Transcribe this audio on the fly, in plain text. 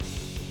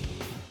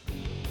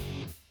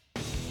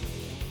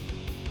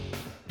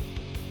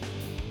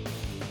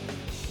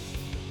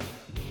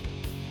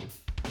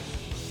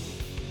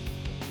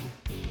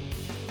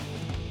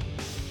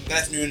Good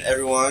afternoon,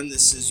 everyone.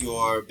 This is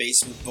your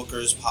Basement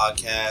Bookers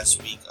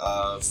podcast week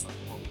of,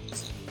 what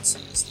is it? Let's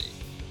see this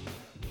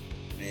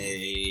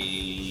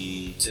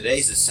date.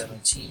 Today's the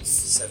 17th.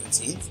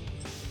 17th?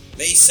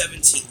 May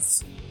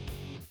 17th.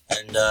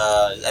 And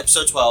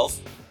episode 12,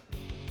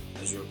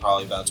 as you were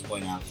probably about to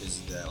point out,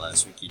 because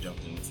last week you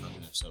jumped in with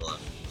fucking episode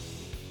 11.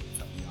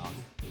 Cut me off.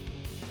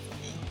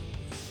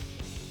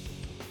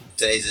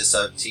 Today's the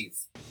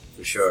 17th,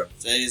 for sure.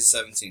 Today is the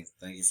 17th.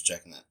 Thank you for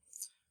checking that.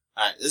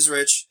 Alright, this is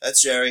Rich.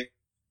 That's Jerry.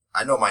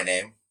 I know my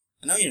name.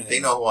 I know your name. They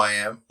know who I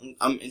am.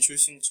 I'm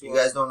introducing to You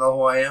guys don't know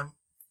who I am?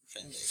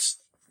 fan base.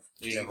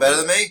 You better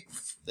than me?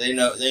 They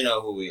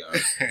know who we are.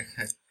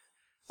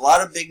 A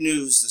lot of big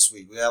news this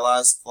week. We got a lot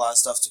of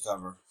stuff to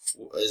cover.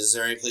 Is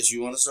there any place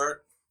you want to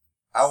start?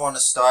 I want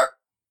to start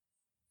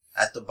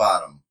at the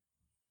bottom,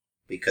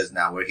 because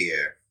now we're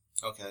here.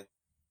 Okay.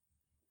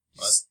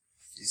 What?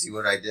 You see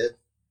what I did?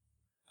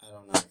 I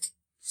don't know.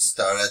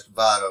 Start at the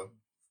bottom.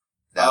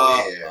 Now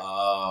we're here.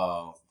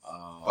 Oh.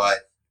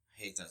 But I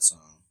hate that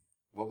song.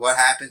 what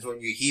happens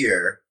when you're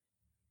here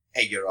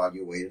and you're on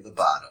your way to the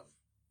bottom?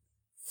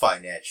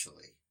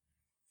 Financially.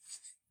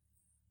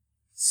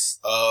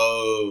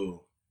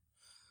 Oh.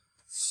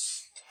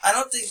 I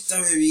don't think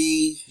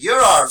WWE... You're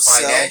our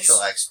financial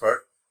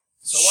expert.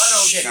 So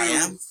why Shit, I don't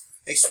am. you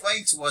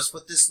explain to us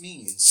what this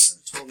means?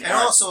 Totally And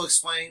also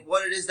explain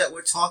what it is that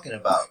we're talking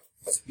about.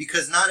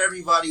 Because not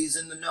everybody is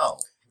in the know.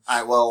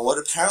 Alright, well, what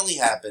apparently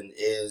happened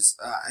is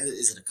I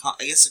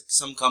guess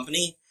some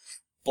company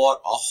bought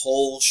a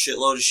whole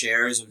shitload of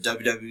shares of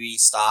WWE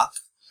stock,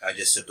 I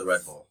just sipped the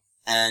Red Bull.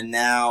 and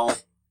now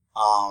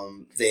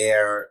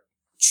they're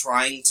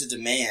trying to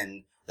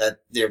demand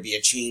that there be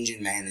a change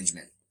in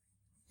management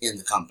in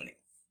the company.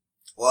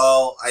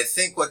 Well, I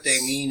think what they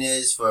mean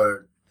is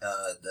for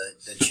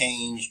the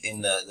change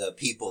in the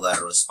people that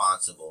are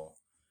responsible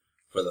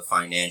for the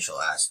financial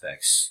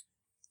aspects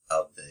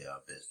of the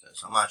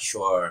business. I'm not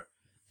sure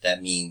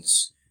that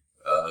means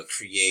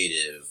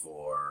creative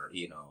or,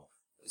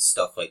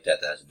 stuff like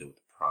that has to do with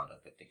the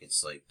product. I think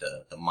it's like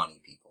the money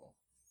people.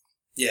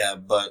 Yeah,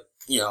 but,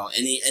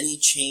 any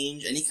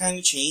change, any kind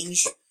of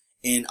change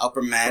in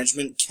upper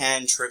management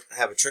can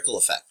have a trickle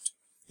effect.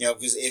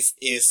 Because if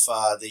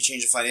they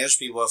change the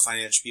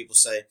financial people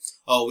say,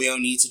 oh, we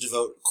don't need to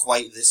devote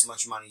quite this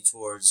much money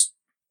towards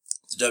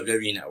the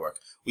WWE network.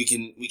 We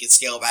can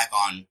scale back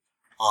on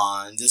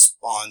this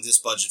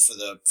budget for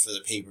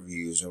the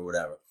pay-per-views or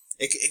whatever.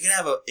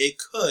 It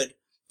could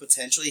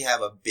potentially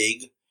have a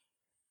big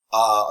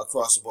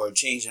across the board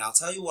change, and I'll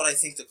tell you what I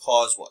think the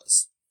cause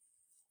was.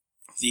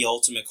 The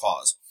ultimate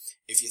cause.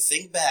 If you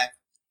think back,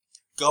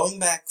 going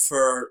back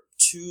for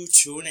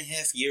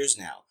 2.5 years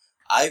now,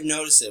 I've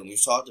noticed it, and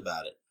we've talked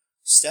about it.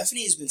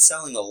 Stephanie has been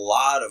selling a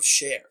lot of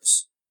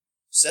shares.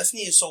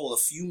 Stephanie has sold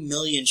a few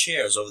million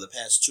shares over the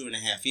past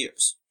 2.5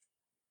 years.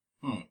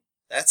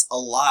 That's a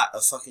lot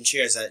of fucking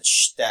shares that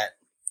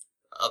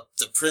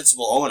the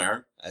principal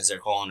owner, as they're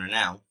calling her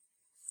now,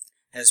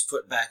 has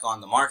put back on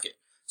the market.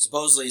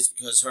 Supposedly it's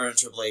because her and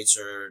Triple H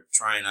are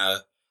trying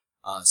to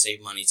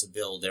save money to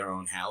build their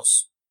own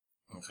house.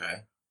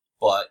 Okay.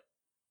 But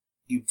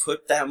you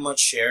put that many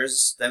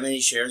shares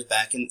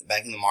back in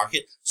the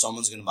market,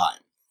 someone's going to buy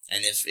them.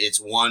 And if it's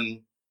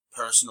one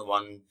person or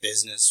one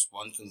business,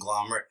 one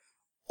conglomerate,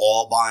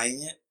 all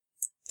buying it,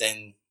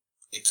 then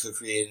it could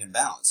create an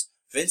imbalance.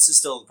 Vince is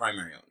still the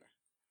primary owner.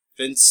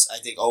 Vince, I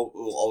think,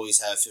 will always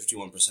have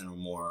 51% or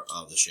more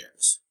of the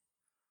shares.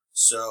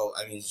 So,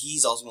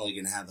 he's ultimately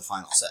going to have the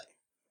final say.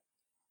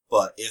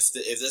 But if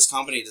this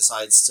company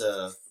decides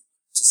to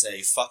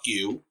say, fuck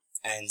you,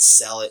 and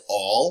sell it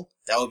all,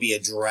 that would be a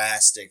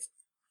drastic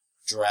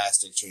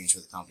change for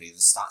the company. The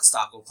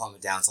stock will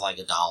plummet down to like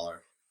 $1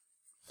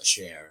 a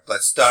share.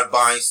 But start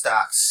buying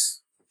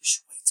stocks. You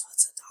should wait till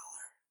it's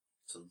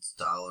 $1. Till it's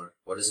 $1.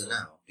 What is it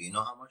now? Do you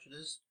know how much it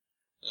is?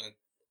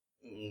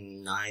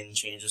 9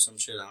 change or some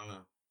shit, I don't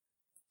know.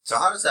 So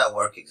how does that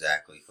work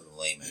exactly for the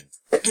layman?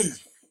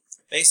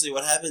 Basically,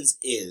 what happens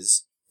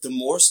is, the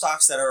more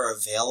stocks that are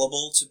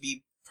available to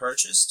be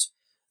purchased,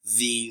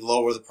 the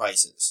lower the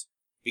price is.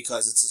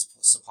 Because it's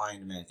a supply and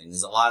demand thing.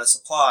 There's a lot of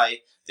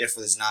supply,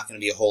 therefore there's not going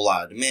to be a whole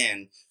lot of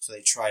demand, so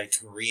they try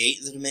to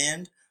create the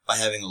demand by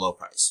having a low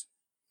price.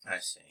 I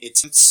see. It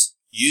tempts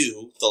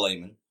you, the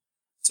layman,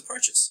 to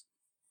purchase.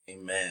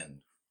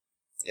 Amen.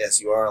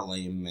 Yes, you are a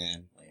lame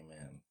man.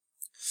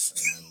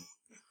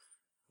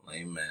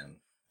 Layman.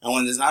 And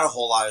when there's not a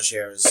whole lot of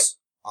shares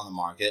on the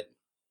market,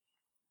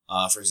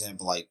 for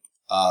example, like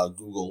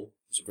Google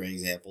is a great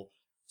example,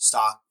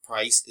 stock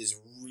price is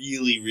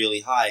really, really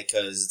high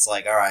because it's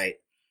like, all right,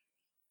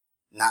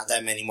 not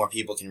that many more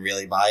people can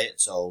really buy it,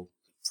 so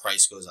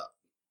price goes up.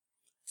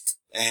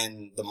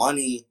 And the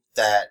money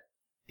that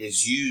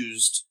is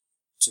used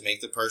to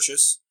make the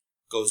purchase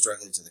goes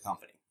directly to the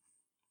company.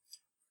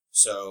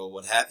 So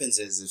what happens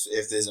is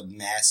if there's a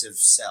massive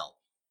sell,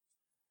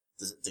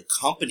 the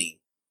company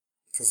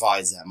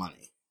provides that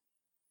money.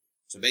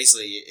 So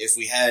basically, if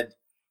we had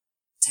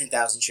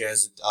 10,000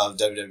 shares of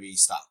WWE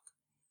stock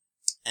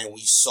and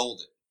we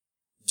sold it,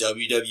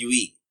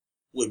 WWE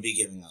would be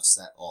giving us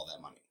all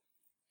that money.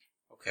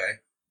 Okay.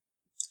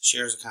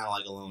 Shares are kind of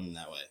like a loan in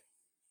that way.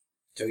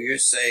 So you're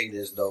saying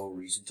there's no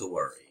reason to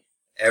worry.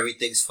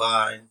 Everything's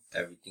fine.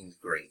 Everything's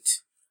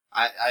great.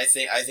 I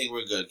think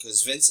we're good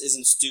because Vince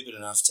isn't stupid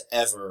enough to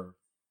ever,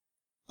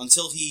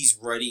 until he's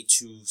ready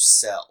to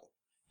sell,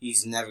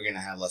 he's never going to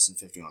have less than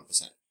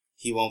 51%.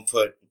 He won't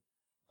put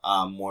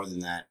more than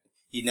that.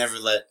 He'd never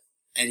let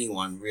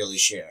anyone really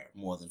share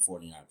more than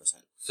 49%.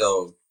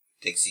 So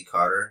Dixie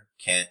Carter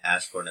can't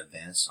ask for an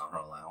advance on her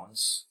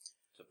allowance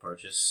to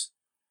purchase?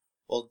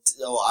 Well,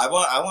 I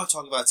want to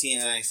talk about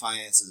TNA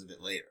finances a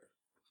bit later.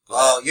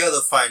 Oh, you're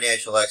the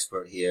financial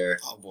expert here.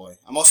 Oh boy,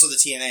 I'm also the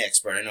TNA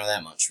expert. I know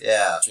that much.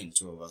 Yeah, between the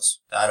two of us.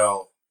 I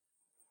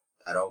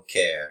don't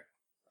care.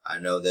 I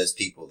know there's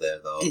people there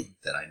though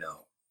that I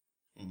know.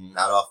 Mm-hmm.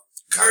 Not off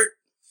Kurt.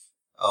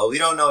 Oh, we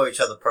don't know each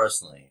other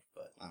personally,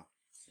 but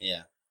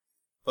yeah,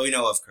 but we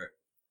know of Kurt.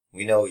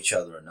 We know each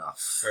other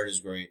enough. Kurt is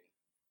great.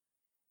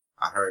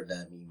 I heard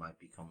that he might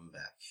be coming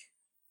back.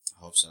 I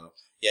hope so.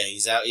 Yeah,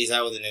 he's out. He's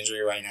out with an injury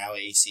right now,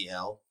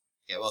 ACL.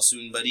 Get well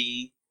soon,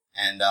 buddy.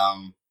 And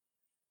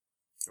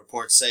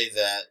reports say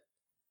that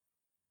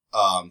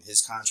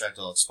his contract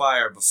will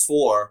expire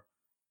before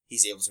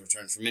he's able to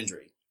return from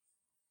injury.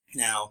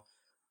 Now,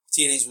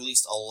 TNA's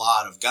released a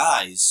lot of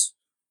guys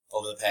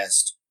over the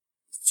past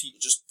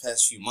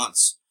few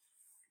months.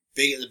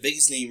 The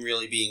biggest name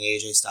really being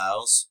AJ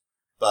Styles,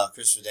 but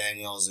Christopher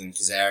Daniels and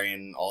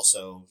Kazarian,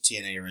 also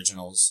TNA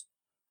originals,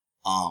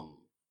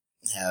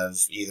 have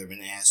either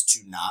been asked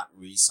to not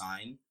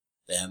re-sign.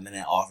 They haven't been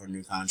offered a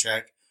new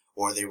contract,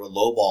 or they were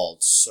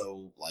lowballed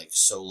so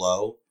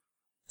low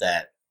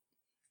that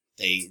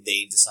they had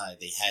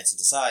to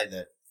decide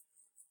that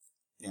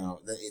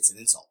that it's an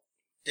insult.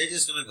 They're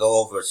just gonna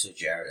go over to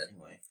Jarrett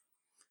anyway.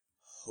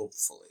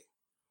 Hopefully.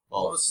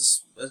 Well,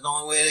 that's the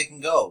only way they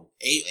can go.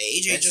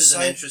 AJ just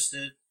signed.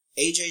 Interested.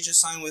 AJ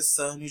just signed with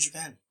New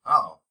Japan.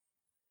 Oh,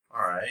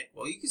 all right.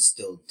 Well, you could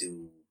still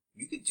do.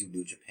 You could do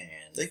New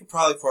Japan. They could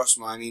probably cross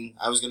them. I mean,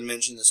 I was going to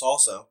mention this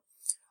also.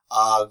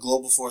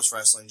 Global Force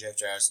Wrestling, Jeff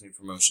Jarrett's new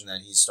promotion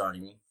that he's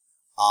starting,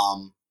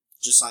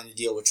 just signed a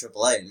deal with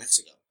AAA in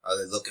Mexico. Are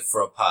they looking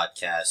for a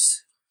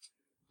podcast?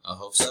 I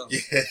hope so.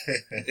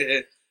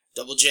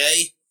 Double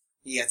J,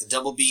 you got the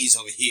double B's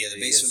over here, the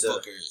basement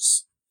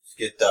bookers. Let's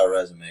get our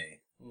resume.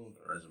 The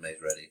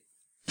resume's ready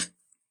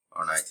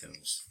on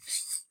iTunes.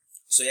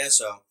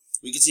 So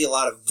we could see a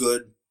lot of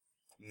good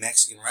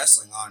Mexican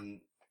wrestling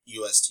on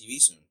U.S.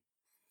 TV soon.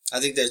 I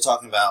think they're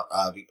talking about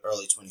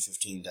early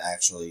 2015 to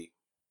actually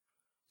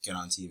get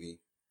on TV.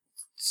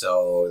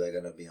 So they're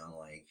gonna be on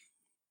like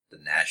the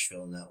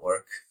Nashville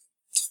network.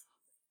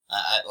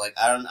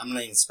 I'm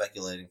not even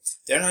speculating.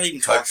 They're not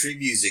even country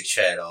music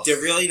channel. They're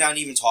really not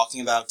even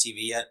talking about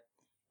TV yet.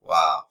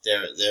 Wow.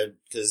 They're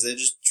because they're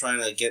just trying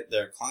to get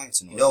their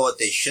clients in order. You know what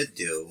they should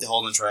do? They're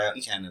holding a tryout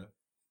in Canada.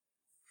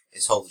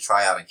 It's hold a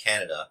tryout in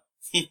Canada.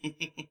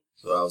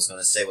 So I was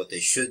gonna say what they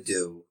should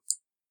do.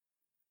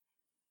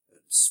 The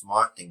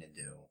smart thing to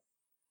do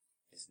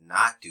is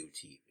not do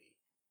TV,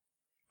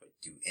 but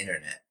do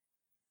internet.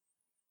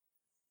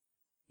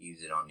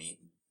 Use it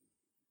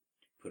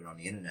put it on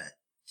the internet.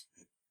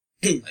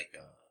 like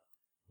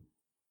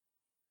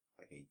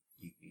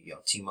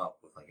team up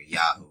with like a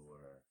Yahoo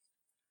or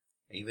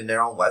even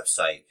their own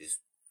website. Just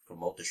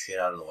promote the shit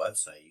out of the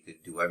website. You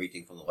could do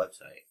everything from the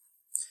website.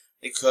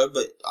 It could,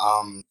 but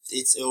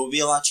it will be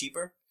a lot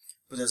cheaper.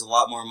 But there's a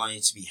lot more money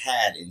to be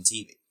had in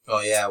TV.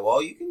 Oh yeah,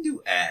 well you can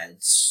do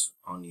ads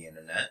on the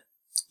internet.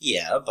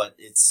 Yeah, but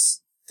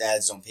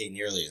ads don't pay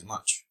nearly as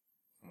much.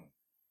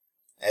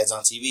 Ads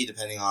on TV,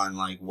 depending on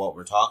like what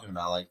we're talking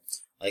about,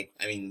 like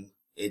I mean,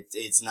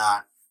 it's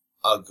not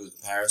a good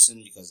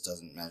comparison because it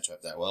doesn't match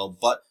up that well.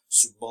 But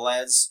Super Bowl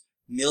ads,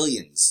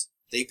 millions.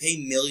 They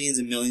pay millions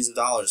and millions of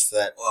dollars for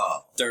that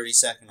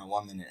 30-second or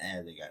 1-minute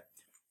ad they got.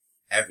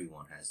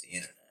 Everyone has the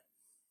internet.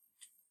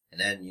 And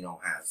then you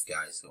don't have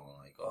guys going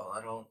like, oh,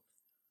 I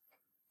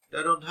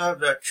don't have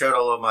that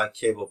channel on my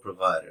cable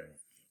provider.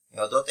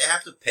 Don't they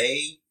have to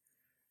pay?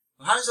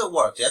 How does it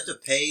work? Do they have to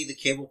pay the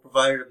cable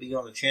provider to be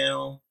on the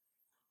channel?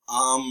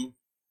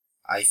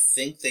 I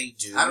think they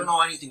do. I don't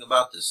know anything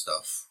about this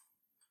stuff.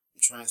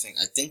 I'm trying to think.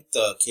 I think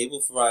the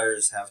cable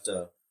providers have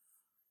to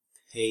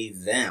pay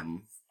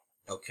them.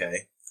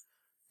 Okay.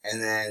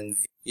 And then,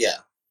 yeah,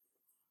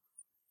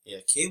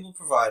 cable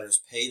providers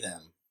pay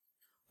them.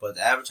 But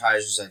the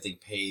advertisers, I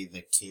think, pay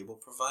the cable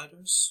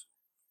providers?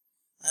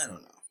 I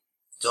don't know.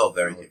 It's all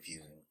very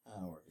confusing. I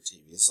don't work at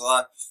TV. It's a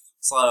lot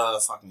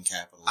of fucking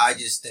capitalism. I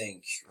just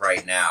think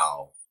right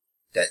now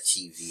that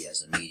TV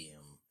as a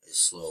medium is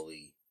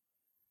slowly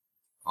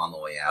on the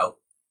way out.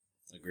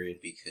 Agreed.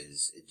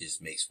 Because it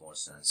just makes more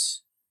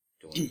sense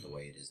doing it the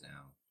way it is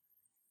now.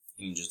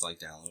 You mean just like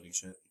downloading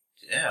shit?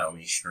 Yeah, I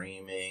mean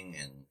streaming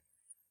and...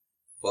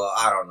 Well,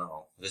 I don't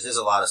know. Because there's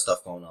a lot of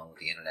stuff going on with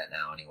the internet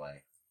now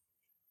anyway.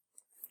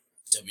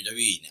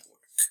 WWE Network.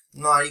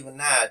 Not even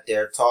that.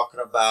 They're talking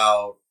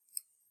about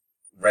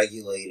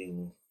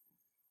regulating,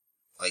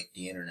 like,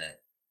 the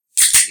internet.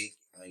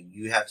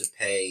 You have to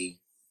pay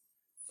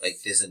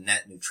like there's a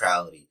net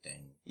neutrality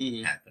thing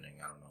happening.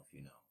 I don't know if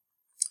you know.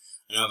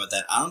 I know about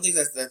that. I don't think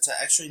that's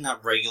actually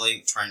not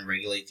trying to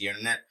regulate the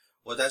internet.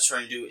 What that's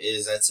trying to do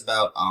is that's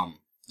about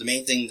the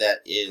main thing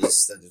that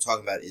they're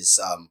talking about is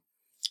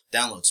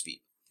download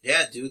speed.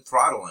 Yeah, dude,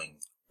 throttling.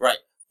 Right,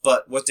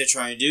 but what they're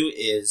trying to do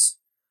is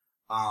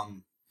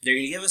they're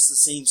going to give us the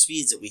same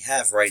speeds that we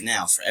have right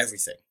now for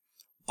everything,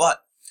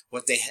 but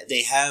what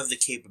they have the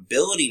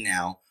capability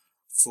now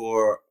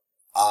for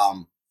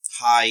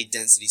high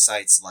density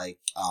sites like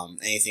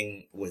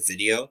anything with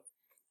video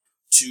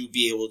to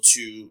be able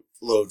to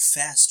load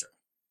faster.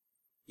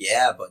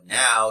 Yeah, but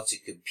now to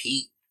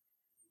compete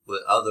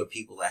with other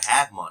people that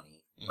have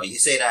money, like you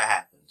say that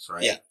happens,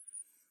 right? Yeah.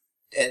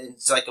 And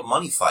it's like a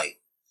money fight,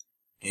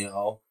 you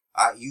know?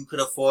 You could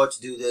afford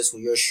to do this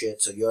with your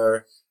shit, so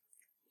you're,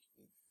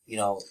 you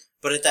know...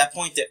 But at that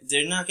point,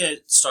 they're not going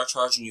to start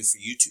charging you for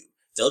YouTube.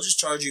 They'll just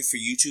charge you for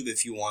YouTube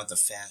if you want the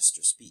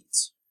faster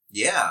speeds.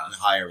 Yeah. And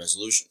higher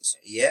resolutions.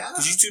 Yeah.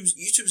 Because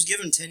YouTube's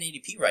given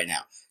 1080p right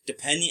now.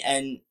 Depending,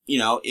 and, you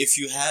know, if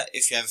you have a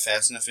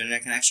fast enough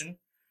internet connection,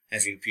 and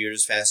if your computer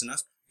is fast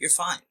enough, you're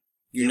fine.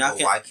 You're not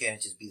gonna... Why can't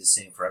it just be the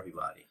same for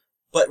everybody?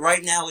 But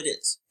right now it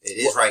is. It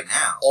is right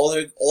now. All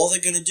they're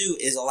going to do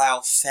is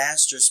allow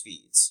faster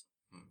speeds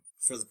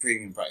for the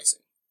premium pricing.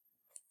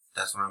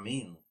 That's what I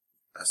mean.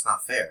 That's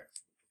not fair.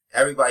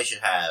 Everybody should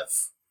have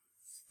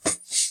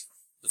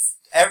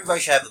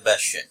the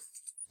best shit.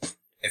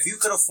 If you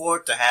could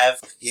afford to have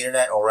the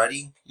internet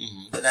already,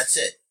 then that's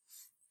it.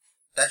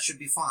 That should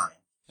be fine.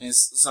 And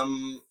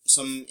some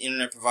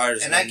internet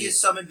providers, and that gives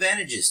some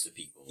advantages to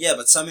people. Yeah,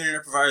 but some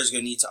internet providers are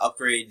going to need to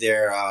upgrade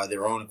their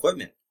own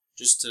equipment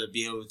just to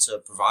be able to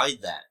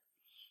provide that.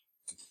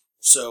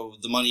 So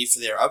the money for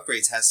their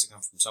upgrades has to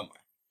come from somewhere.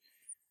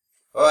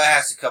 Well, it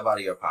has to come out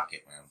of your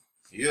pocket, man.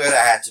 You're gonna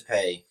have to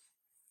pay.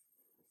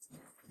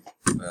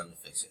 I'm gonna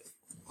fix it.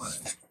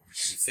 Whatever.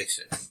 You fix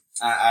it.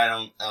 I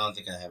don't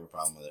think I have a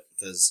problem with it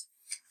because,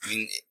 I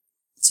mean,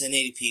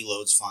 1080p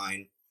loads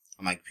fine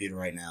on my computer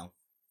right now.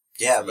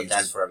 Yeah, but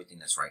that's for everything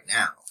that's right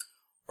now.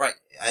 Right.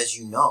 As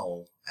you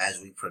know,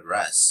 as we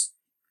progress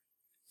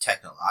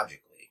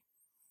technologically,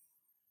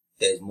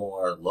 there's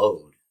more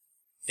load.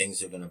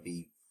 Things are gonna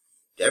be.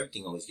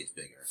 Everything always gets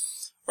bigger.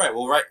 Right.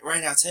 Well,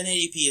 right now,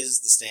 1080p is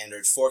the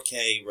standard.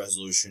 4K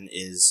resolution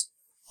is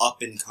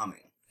up and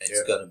coming.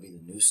 It's gonna be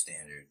the new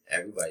standard.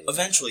 Everybody.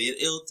 Eventually,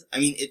 it'll. I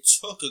mean, it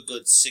took a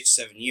good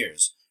 6-7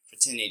 years for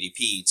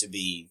 1080p to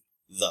be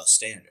the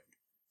standard.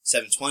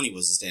 720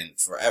 was the standard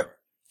forever.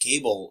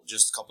 Cable,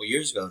 just a couple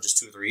years ago, just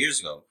 2 or 3 years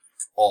ago,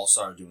 all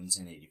started doing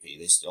 1080p.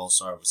 They all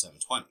started with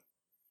 720.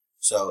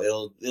 So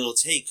it'll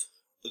take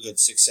a good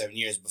 6-7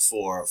 years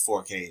before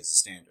 4K is the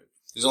standard.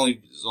 There's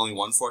only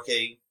one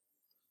 4K.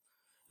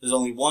 There's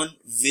only one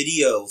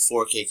video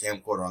 4K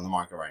camcorder on the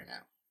market right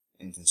now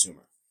in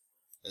consumer.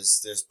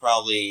 There's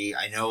probably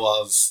I know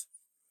of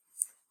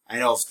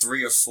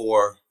 3 or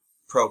 4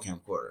 pro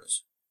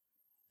camcorders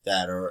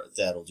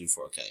that'll do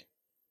 4K,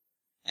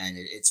 and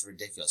it's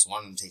ridiculous. One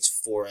of them takes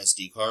 4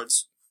 SD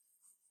cards,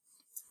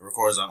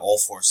 records on all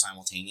 4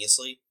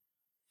 simultaneously,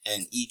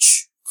 and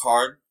each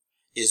card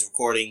is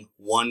recording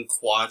 1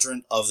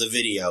 quadrant of the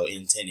video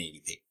in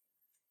 1080p.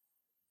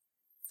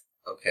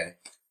 Okay.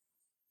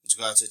 To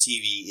go out to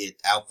TV,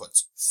 it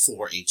outputs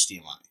 4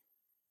 HDMI.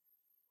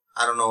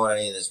 I don't know what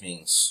any of this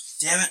means.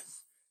 Damn it.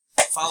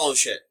 Follow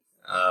shit.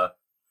 I'm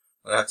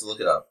going to have to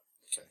look it up.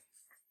 Okay.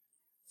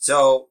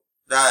 So,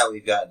 now that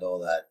we've gotten all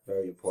that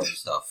very important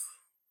stuff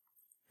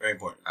Very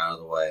important. out of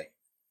the way,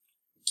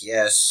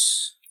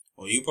 yes.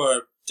 Well, you brought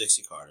up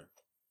Dixie Carter.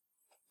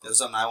 That was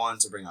something I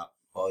wanted to bring up.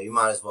 Well, you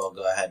might as well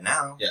go ahead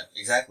now. Yeah,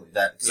 exactly.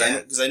 That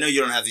Because I know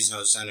you don't have these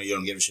notes. I know you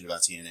don't give a shit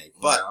about TNA.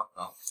 But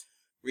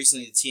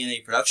recently, the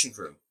TNA production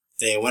crew,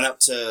 they went up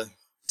to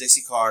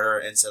Dixie Carter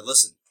and said,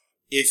 listen,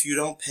 if you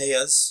don't pay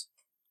us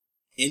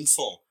in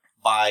full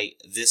by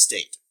this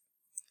date,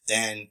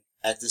 then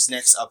at this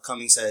next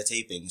upcoming set of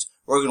tapings,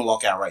 we're going to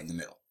walk out right in the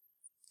middle.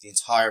 The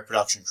entire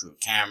production crew,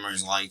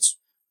 cameras, lights,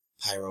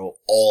 pyro,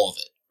 all of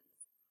it,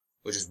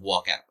 will just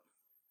walk out.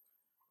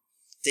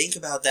 Think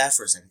about that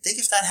for a second. Think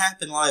if that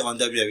happened live on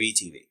WWE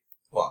TV.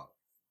 Well,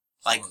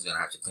 someone's going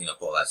to have to clean up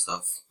all that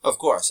stuff. Of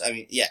course. I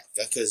mean, yeah,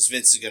 because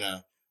Vince is going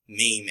to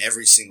maim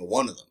every single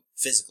one of them,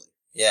 physically.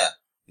 Yeah.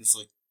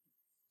 Inflict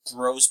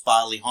gross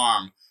bodily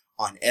harm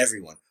on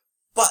everyone.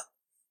 But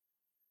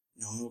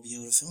no one will be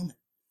able to film it.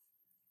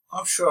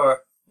 I'm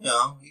sure,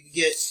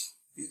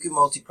 you can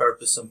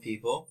multi-purpose some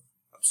people.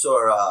 I'm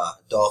sure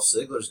Dolph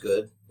Ziggler's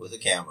good with a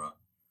camera.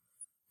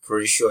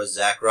 Pretty sure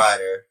Zack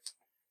Ryder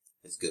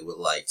is good with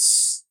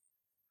lights.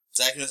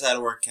 Zack knows how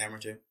to work camera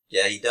too.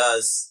 Yeah, he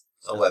does.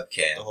 A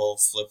webcam. The whole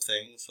flip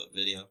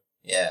video.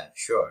 Yeah,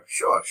 sure.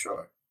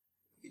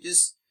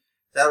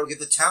 That'll give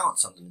the talent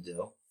something to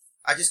do.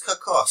 I just cut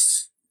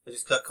costs. But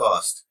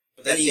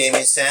then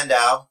Damien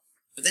Sandow.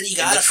 But then you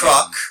got in the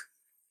truck,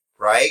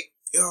 right?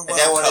 You're and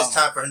then when it's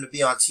time for him to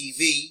be on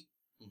TV,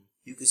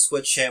 you can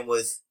switch him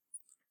with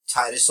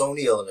Titus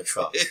O'Neil in the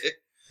truck.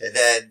 And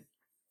then,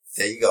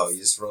 there you go. You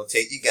just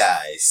rotate you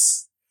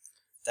guys.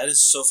 That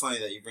is so funny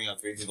that you bring up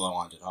 3 people I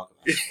wanted to talk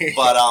about.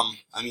 But,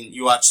 I mean,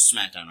 you watched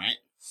SmackDown, right?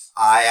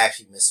 I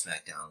actually missed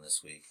SmackDown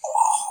this week.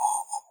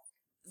 Oh,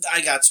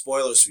 I got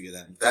spoilers for you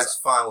then. That's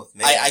fine with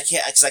me. I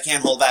can't, because I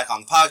can't hold back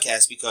on the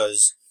podcast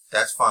because...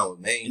 That's fine with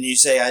me. And you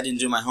say I didn't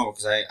do my homework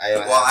because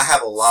I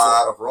have a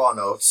lot of Raw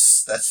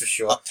notes, that's for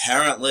sure.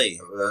 Apparently.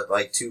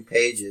 Like 2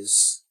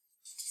 pages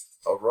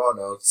of Raw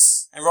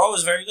notes. And Raw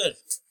was very good.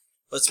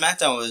 But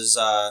SmackDown was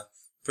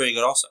pretty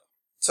good also.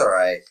 It's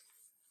alright.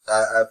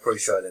 I'm pretty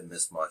sure I didn't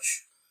miss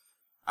much.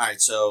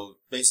 Alright, so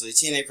basically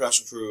TNA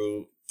production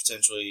crew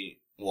potentially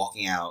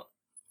walking out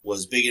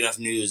was big enough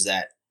news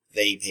that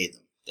they paid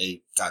them.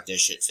 They got their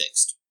shit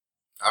fixed.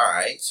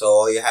 Alright, so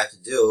all you have to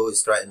do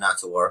is threaten not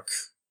to work,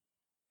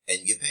 and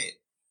you get paid.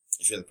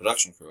 If you're the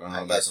production crew, I don't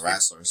know about the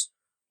wrestlers.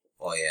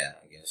 Oh yeah,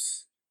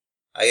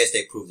 I guess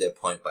they proved their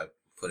point by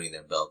putting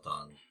their belt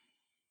on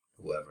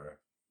whoever.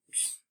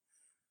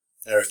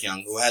 Eric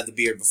Young, who had the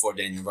beard before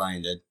Daniel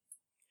Bryan did.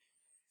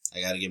 I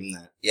gotta give him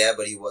that. Yeah,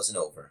 but he wasn't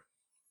over.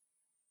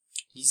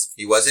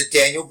 He wasn't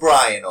Daniel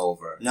Bryan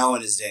over. No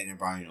one is Daniel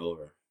Bryan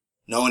over.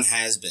 No one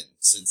has been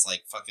since,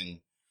 like,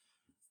 fucking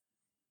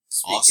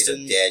Speaking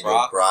Austin, of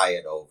Daniel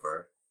Bryan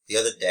over, the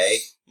other day,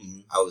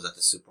 I was at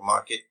the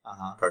supermarket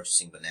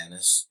purchasing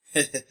bananas.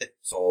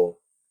 So,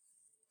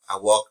 I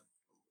walk,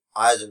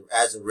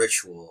 as a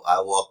ritual,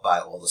 I walk by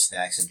all the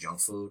snacks and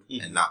junk food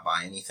and not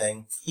buy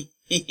anything.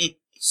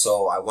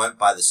 So, I went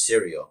by the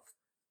cereal,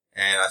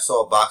 and I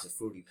saw a box of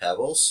Fruity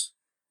Pebbles.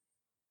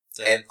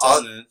 And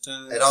on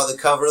the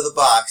cover of the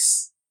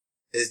box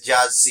is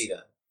John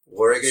Cena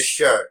wearing a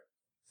shirt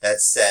that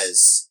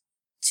says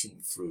Team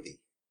Fruity.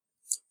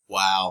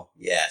 Wow.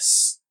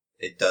 Yes.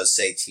 It does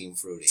say Team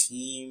Fruity.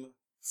 Team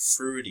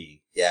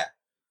Fruity. Yeah.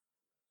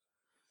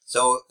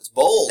 So, it's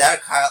bold. Is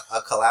that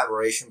a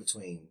collaboration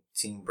between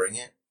Team Bring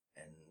It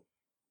and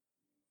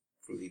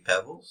Fruity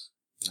Pebbles?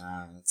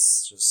 Nah,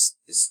 it's just...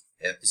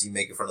 Is he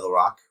making fun of The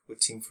Rock with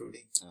Team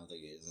Fruity? I don't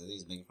think he is. I think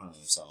he's making fun of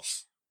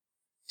himself.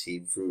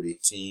 Team Fruity.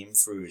 Team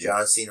Fruity.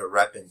 John Cena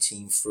repping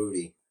Team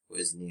Fruity with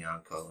his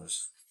neon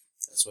colors.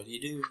 That's what he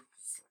do.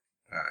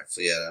 Alright,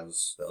 so yeah, that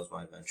was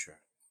my adventure.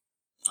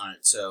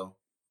 Alright, so,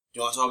 do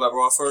you want to talk about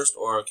Raw first,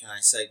 or can I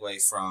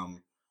segue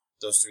from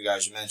those 3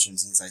 guys you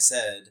mentioned, since I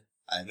said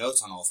I have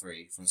notes on all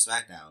 3 from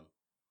SmackDown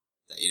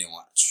that you didn't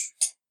watch?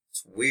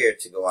 It's weird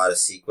to go out of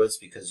sequence,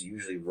 because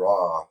usually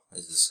Raw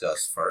is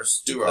discussed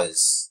first.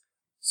 Because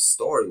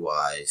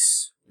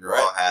story-wise,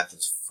 Raw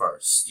happens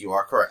first. You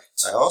are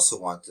correct. I also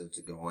wanted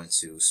to go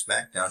into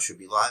SmackDown should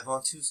be live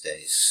on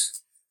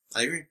Tuesdays.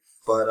 I agree.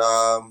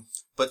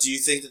 But do you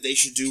think that they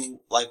should do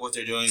like what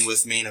they're doing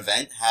with Main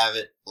Event? Have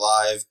it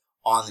live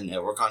on the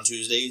network on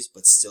Tuesdays,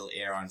 but still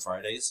air on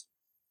Fridays?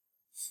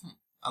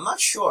 I'm not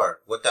sure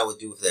what that would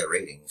do with their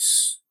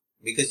ratings.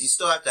 Because you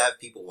still have to have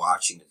people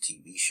watching the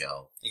TV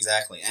show.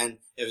 Exactly. And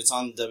if it's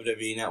on the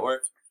WWE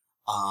network,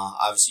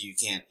 obviously you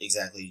can't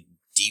exactly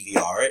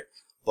DVR it.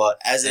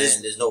 But as it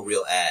is... there's no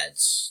real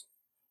ads.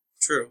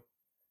 True.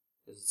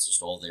 Because it's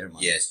just all their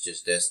money. Yeah, it's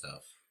just their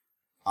stuff.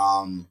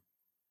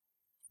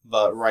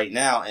 But right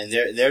now, and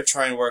they're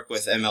trying to work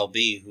with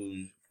MLB,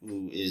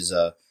 who is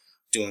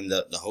doing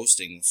the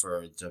hosting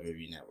for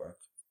WWE Network,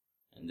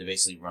 and they're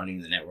basically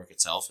running the network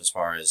itself as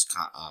far as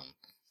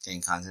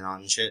getting content on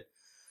and shit.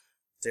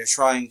 They're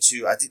trying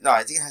to. I think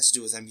it has to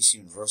do with NBC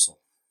Universal,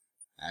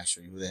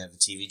 actually, who they have the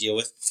TV deal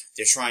with.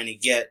 They're trying to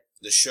get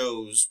the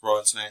shows Raw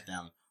and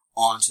SmackDown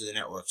onto the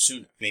network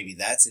sooner. Maybe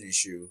that's an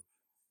issue,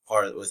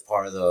 part of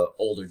the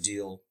older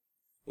deal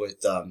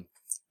with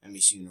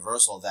NBC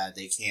Universal, that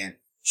they can't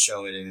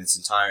show it in its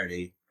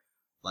entirety,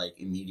 like,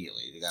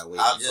 immediately. They gotta wait.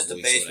 I'm just a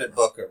basement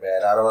booker,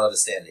 man. I don't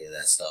understand any of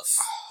that stuff.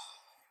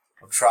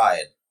 I'm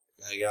trying.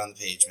 Gotta get on the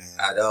page, man.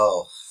 I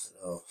know.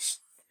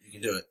 You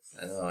can do it.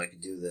 I know I can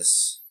do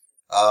this.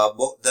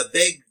 The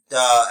big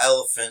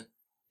elephant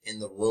in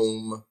the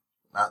room,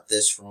 not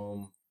this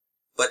room,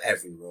 but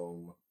every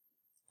room,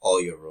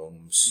 all your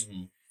rooms.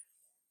 Mm-hmm.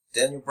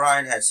 Daniel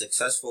Bryan had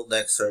successful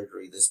neck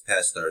surgery this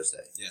past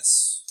Thursday.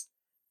 Yes.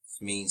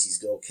 This means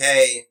he's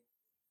okay,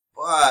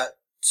 but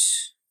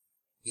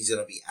he's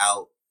going to be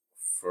out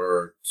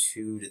for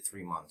 2 to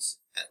 3 months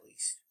at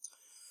least.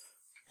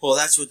 Well,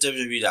 that's what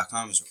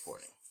WWE.com is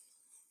reporting.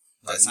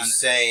 That's not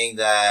saying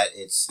that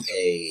it's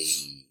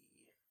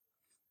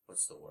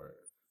what's the word?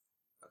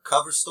 A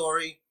cover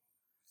story?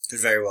 Could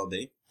very well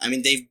be. I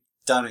mean, they've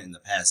done it in the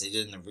past. They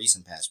did it in the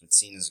recent past with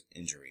Cena's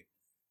injury.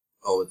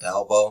 Oh, with the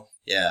elbow?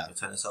 Yeah. The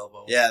tennis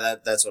elbow? Yeah,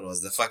 that's what it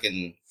was. The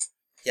fucking...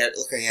 Yeah, it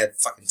looked like he had a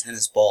fucking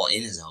tennis ball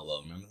in his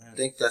elbow. Remember that? I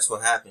think that's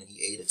what happened.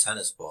 He ate a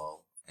tennis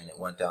ball, and it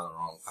went down the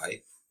wrong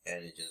pipe,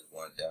 and it just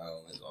went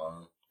down his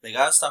arm. They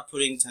gotta stop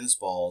putting tennis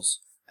balls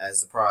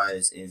as the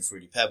prize in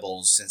Fruity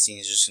Pebbles, since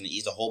Cena's just gonna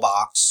eat the whole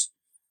box,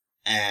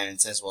 and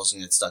tennis balls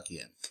gonna get stuck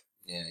again.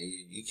 Yeah,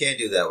 you can't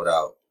do that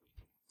without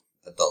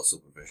adult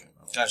supervision.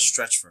 Gotta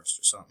stretch first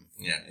or something.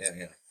 Yeah.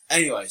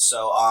 Anyway,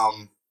 so,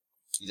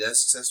 he did have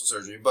successful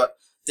surgery, but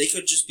they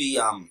could just be,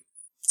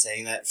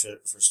 saying that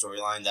for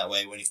storyline. That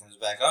way, when he comes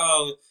back,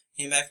 oh,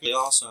 he came back really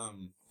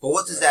awesome. But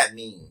what does that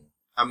mean?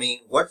 I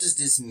mean, what does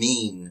this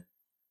mean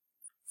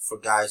for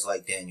guys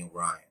like Daniel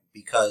Bryan?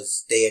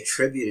 Because they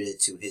attributed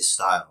it to his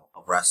style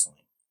of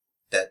wrestling.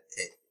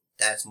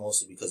 That's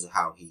mostly because of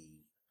how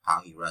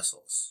he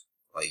wrestles,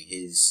 like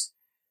his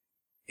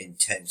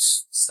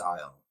intense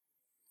style.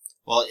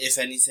 Well, if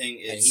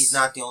anything, and he's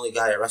not the only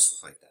guy that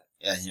wrestles like that.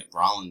 Yeah,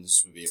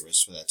 Rollins would be a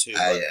risk for that too.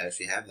 I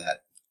actually have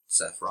that.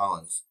 Seth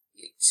Rollins,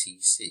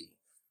 ATC,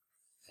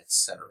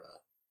 etc.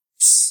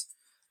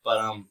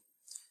 But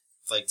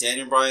like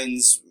Daniel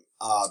Bryan's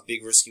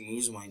big risky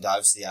moves when he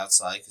dives to the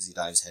outside because he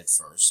dives head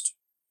first.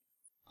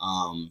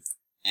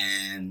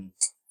 And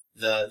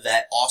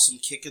that awesome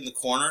kick in the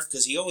corner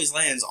because he always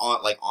lands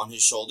on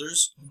his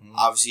shoulders. Mm-hmm.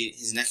 Obviously,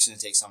 his neck's gonna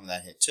take some of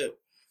that hit too.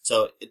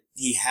 So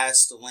he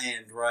has to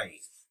land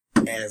right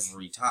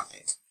every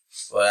time.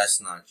 Well,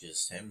 that's not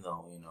just him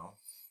though, you know.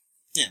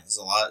 Yeah, there's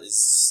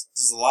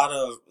a lot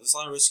of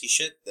risky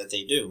shit that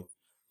they do,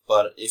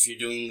 but if you're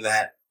doing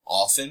that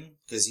often,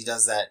 because he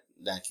does that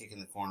kick in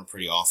the corner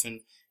pretty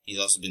often, he's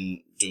also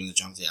been doing the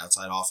jump to the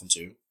outside often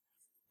too.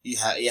 You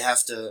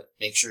have to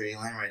make sure you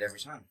land right every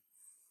time.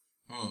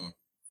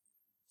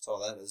 That's all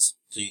that is.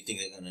 So you think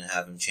they're gonna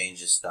have him change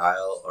his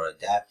style or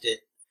adapt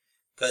it?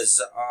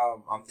 Because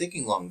I'm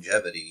thinking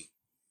longevity.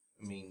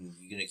 I mean,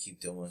 you're gonna keep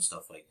doing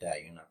stuff like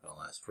that. You're not gonna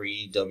last.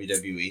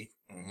 Pre-WWE.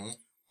 Mm-hmm.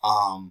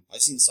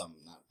 I've seen some,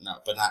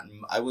 not.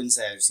 I wouldn't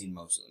say I've seen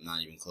most of them.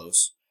 Not even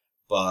close.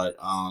 But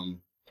I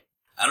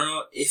don't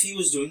know if he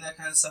was doing that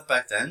kind of stuff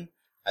back then.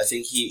 I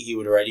think he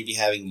would already be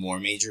having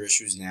more major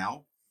issues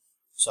now.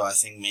 So I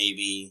think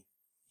maybe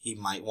he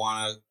might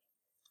want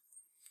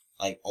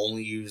to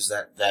only use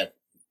that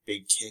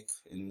big kick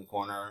in the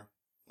corner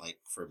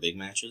for big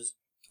matches.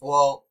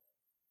 Well,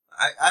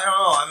 I don't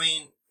know. I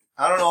mean,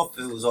 I don't know if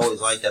it was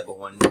always like that, but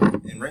when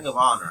in Ring of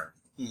Honor,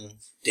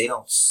 they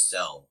don't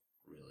sell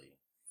really.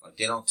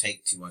 They don't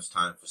take too much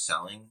time for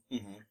selling.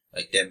 Mm-hmm.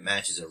 Their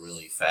matches are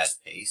really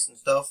fast paced and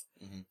stuff.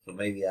 Mm-hmm. So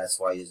maybe that's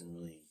why he doesn't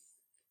really.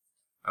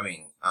 I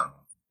mean, I don't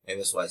know. Maybe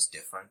that's why it's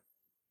different.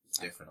 It's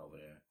different over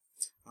there.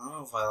 I don't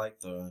know if I like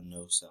the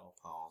no sell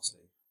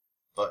policy,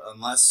 but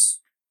unless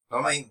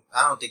I mean,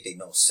 I don't think they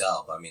no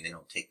sell, but I mean they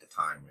don't take the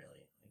time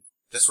really.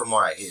 Just from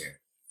what I hear.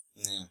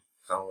 Yeah.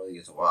 I don't really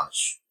get to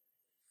watch.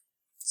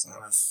 It's not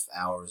enough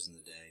hours in the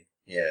day.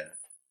 Yeah.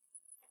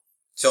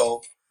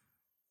 So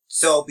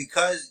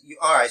because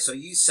alright, so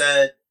you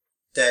said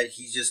that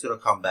he's just gonna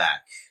come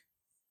back.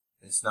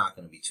 It's not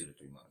gonna be 2 to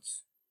 3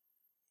 months.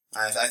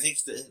 I think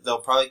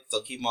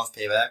they'll keep him off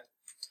Payback,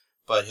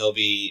 but he'll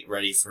be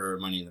ready for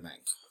Money in the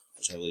Bank,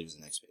 which I believe is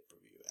the next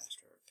pay-per-view after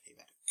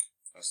Payback.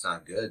 That's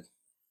not good.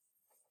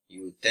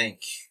 You would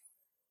think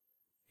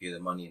if you're the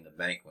Money in the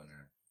Bank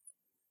winner,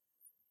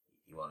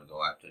 you want to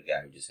go after the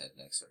guy who just had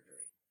neck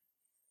surgery.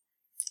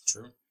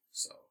 True.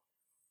 So,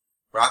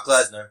 Brock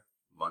Lesnar,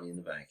 Money in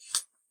the Bank.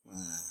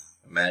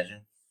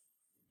 Imagine.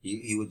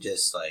 He would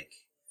just,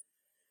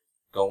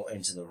 go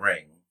into the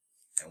ring,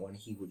 and when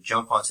he would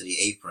jump onto the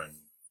apron,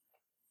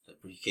 the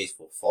briefcase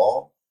will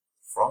fall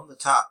from the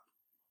top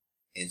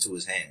into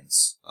his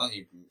hands. Oh,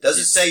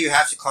 doesn't say you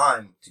have to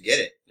climb to get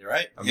it. You're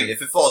right. I mean,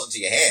 if it falls into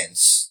your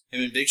hands.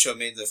 Him and Big Show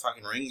made the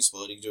fucking ring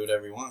explode. He can do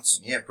whatever he wants.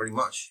 Yeah, pretty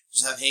much.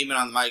 Just have Heyman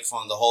on the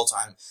microphone the whole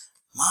time.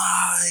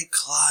 My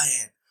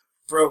client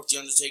broke The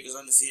Undertaker's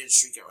undefeated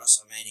streak at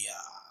WrestleMania.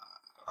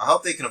 I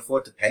hope they can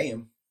afford to pay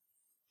him.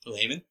 Who,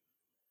 Heyman?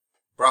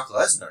 Brock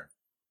Lesnar.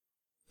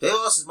 They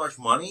lost as much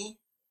money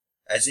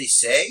as they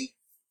say.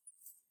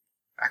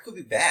 That could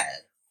be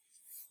bad.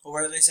 Well,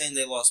 why are they saying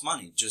they lost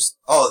money?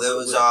 There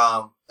was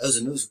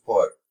a news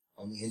report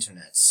on the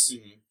internet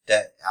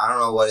that I don't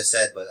know what it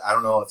said, but I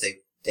don't know if they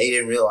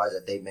didn't realize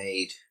that they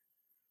made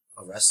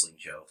a wrestling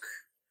joke.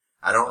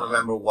 I don't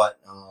remember what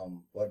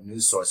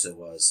news source it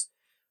was,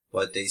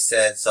 but they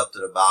said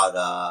something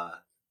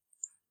about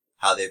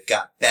how they've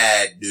got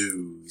bad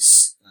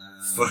news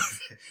for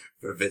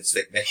Vince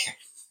McMahon.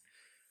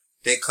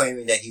 They're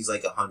claiming that he's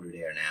 100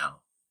 there now.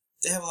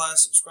 They have a lot of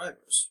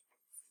subscribers.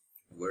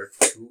 We're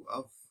 2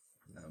 of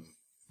them.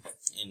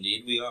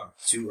 Indeed, we are.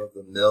 2 of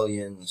the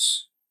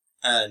millions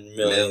and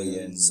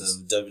millions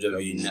of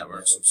WWE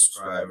Network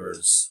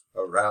subscribers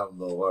around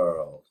the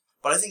world.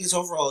 But I think it's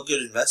overall a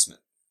good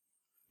investment.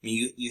 I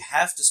mean, you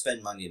have to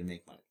spend money to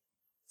make money.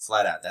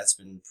 Flat out. That's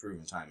been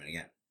proven time and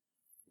again.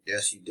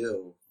 Yes, you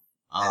do.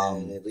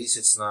 And at least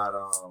it's not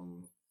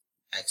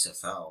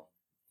XFL.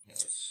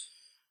 Yes.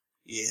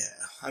 Yeah.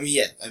 I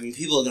mean,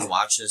 people are going to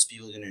watch this.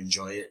 People are going to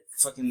enjoy it.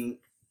 Fucking,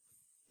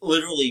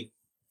 literally,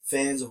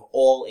 fans of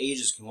all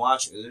ages can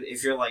watch it.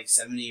 If you're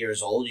 70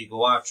 years old, you go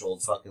watch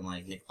old fucking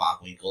Nick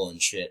Bockwinkel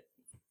and shit.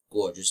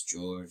 Gorgeous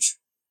George.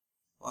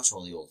 Watch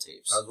all the old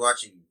tapes. I was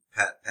watching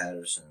Pat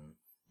Patterson.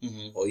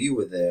 Well, you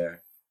were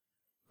there.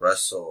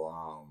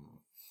 Wrestle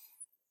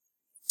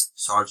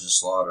Sergeant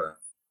Slaughter.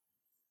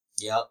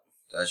 Yep.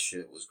 That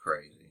shit was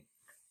crazy.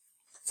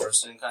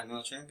 First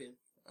Intercontinental Champion.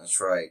 That's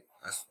right.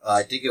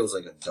 I think it was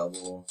a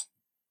double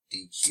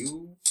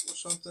DQ or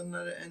something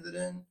that it ended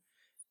in.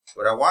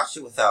 But I watched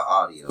it without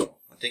audio.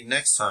 I think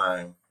next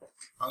time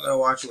I'm going to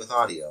watch it with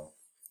audio.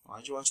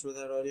 Why'd you watch it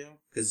without audio?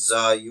 Because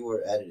you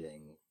were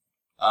editing.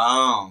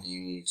 Oh. You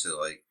need to,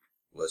 like,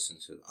 listen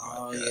to the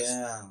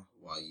podcast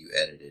while you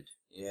edited.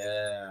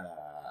 Yeah.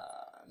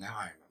 Now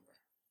I remember.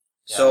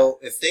 Yeah. So,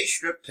 if they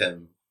stripped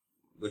him,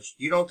 which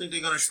you don't think they're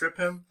going to strip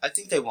him? I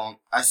think they won't.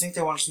 I think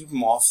they want to keep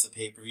him off the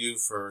pay-per-view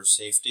for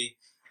safety.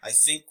 I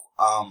think,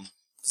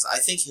 because I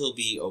think he'll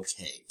be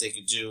okay. They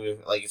could do,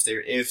 like,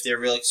 if they're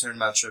really concerned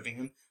about stripping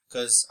him,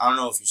 because, I don't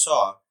know if you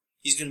saw,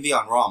 he's going to be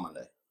on Raw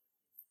Monday.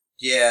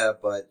 Yeah,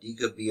 but he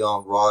could be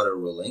on Raw to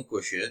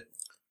relinquish it.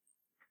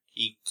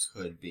 He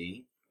could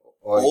be.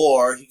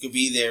 Or he could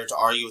be there to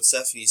argue with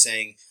Stephanie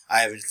saying, I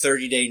have a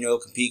 30-day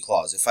no-compete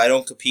clause. If I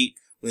don't compete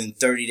within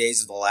 30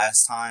 days of the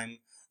last time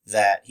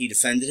that he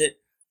defended it,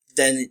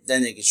 then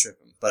they can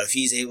strip him. But if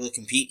he's able to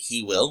compete,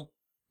 he will.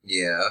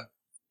 Yeah.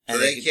 And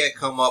so they can't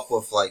come up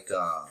with, like,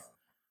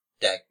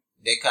 that.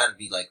 They gotta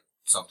be, like,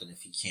 something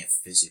if he can't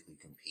physically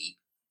compete.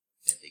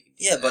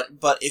 Yeah,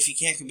 but if he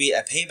can't compete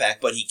at Payback,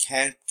 but he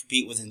can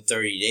compete within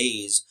 30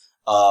 days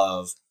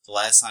of the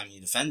last time he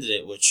defended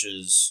it, which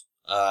is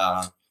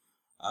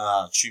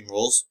Extreme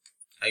Rules.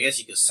 I guess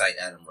you could cite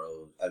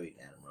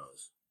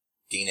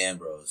Dean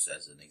Ambrose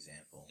as an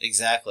example.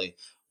 Exactly.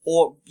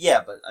 Or,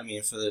 yeah, but, I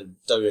mean, for the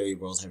WWE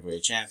World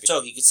Heavyweight Champion.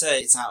 So, he could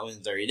say it's not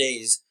within 30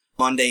 days.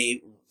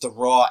 Monday, the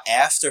Raw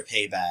after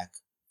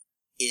Payback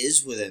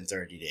is within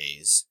 30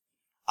 days.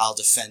 I'll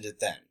defend it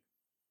then.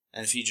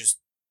 And if he just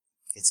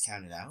gets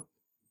counted out,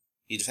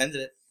 he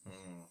defended it.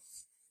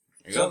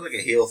 Sounds like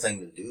a heel thing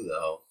to do,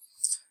 though.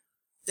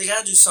 They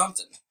gotta do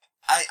something.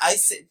 I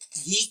think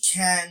he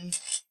can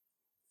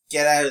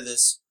get out of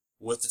this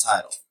with the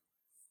title.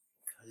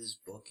 God, his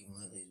booking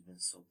lately has been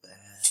so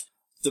bad.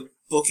 The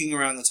booking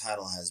around the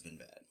title has been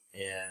bad.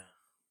 Yeah.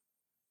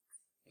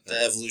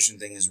 The Evolution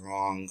thing is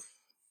wrong.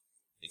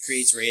 It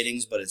creates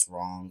ratings, but it's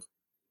wrong.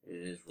 It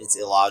is wrong. It's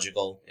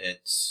illogical. It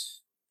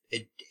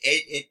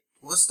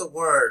what's the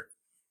word?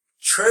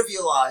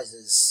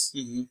 Trivializes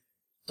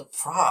the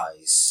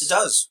prize. It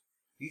does.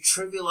 You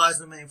trivialize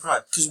the main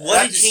prize. Because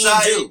what did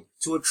Kane do?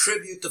 To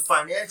attribute the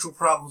financial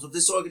problems of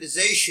this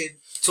organization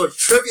to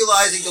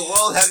trivializing the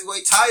World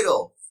Heavyweight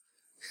title.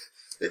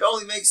 It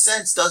only makes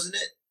sense, doesn't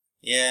it?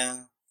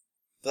 Yeah.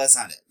 But that's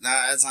not it.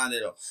 Nah, that's not it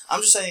at all.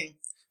 I'm just saying,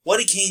 what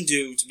did Kane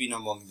do to be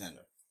number one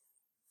contender?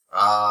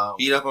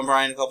 Beat up on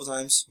Bryan a couple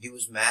times? He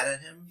was mad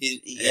at him?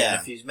 Yeah. And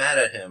if he's mad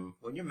at him,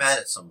 when you're mad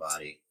at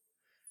somebody,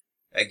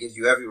 that gives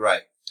you every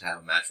right to have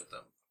a match with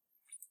them.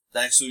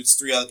 That excludes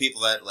 3 other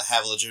people that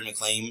have a legitimate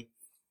claim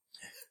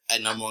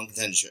at number one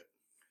contendership.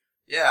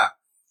 Yeah.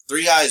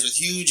 3 guys with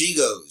huge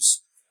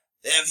egos.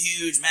 They have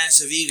huge,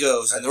 massive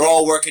egos, and they're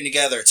all working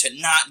together to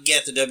not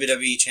get the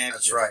WWE Championship.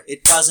 That's right.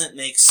 It doesn't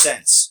make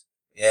sense.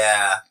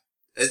 Yeah.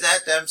 Is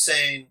that them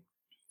saying,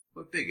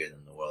 we're bigger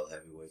than the World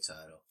Heavyweight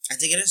title? I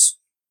think it is.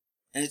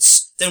 And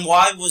then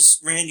why was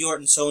Randy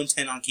Orton so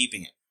intent on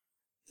keeping it?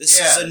 This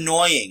is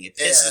annoying. It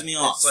pisses me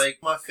off. It's like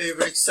my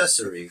favorite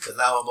accessory, because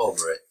now I'm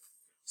over it.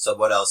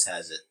 Someone else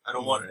has it. I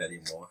don't want it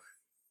anymore.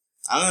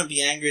 I'm going to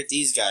be angry at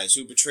these guys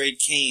who betrayed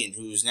Kane,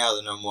 who's now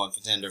the number one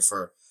contender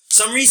for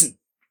some reason.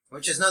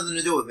 Which has nothing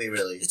to do with me,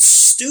 really. It's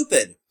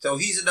stupid. So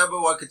he's a number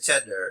one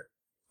contender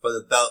for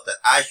the belt that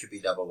I should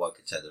be number one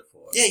contender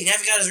for. Yeah, he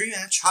never got his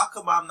rematch. How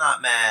come I'm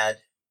not mad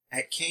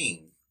at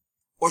Kane?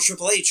 Or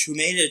Triple H, who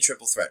made it a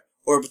triple threat.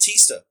 Or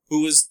Batista,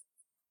 who was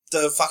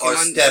the fucking... Or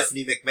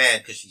Stephanie McMahon,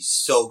 because she's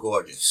so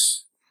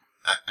gorgeous.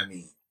 I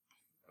mean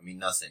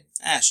nothing.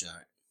 Shit,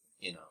 alright.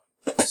 You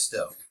know,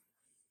 still.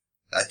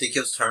 I think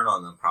he'll turn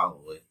on them,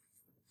 probably.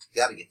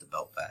 You gotta get the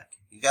belt back.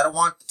 You gotta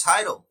want the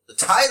title. The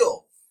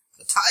title!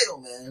 The title,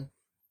 man.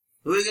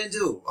 What are you gonna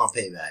do on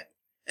Payback?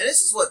 And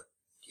this is what...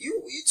 You're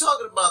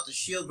talking about the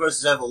Shield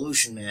versus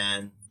Evolution,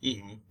 man.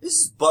 Mm-hmm. This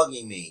is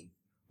bugging me.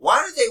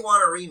 Why do they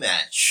want a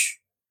rematch?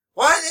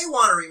 Why do they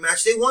want a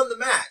rematch? They won the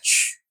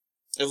match.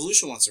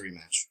 Evolution wants a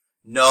rematch.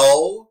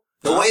 No.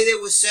 The way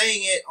they were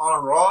saying it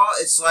on Raw,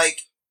 it's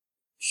like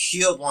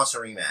Shield wants a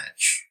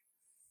rematch.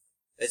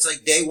 It's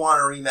like they want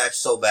a rematch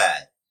so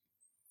bad.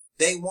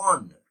 They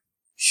won.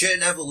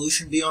 Shouldn't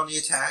Evolution be on the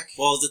attack?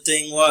 Well, the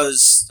thing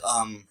was,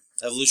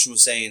 Evolution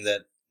was saying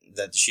that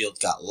the Shield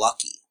got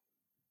lucky.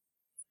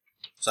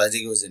 So I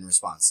think it was in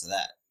response to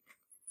that.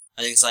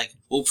 I think it's like,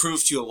 we'll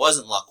prove to you it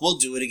wasn't luck. We'll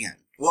do it again.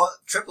 Well,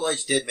 Triple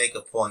H did make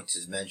a point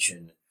to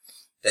mention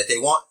that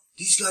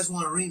these guys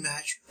want a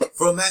rematch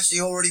for a match they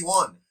already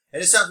won.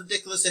 And it sounds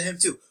ridiculous to him,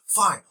 too.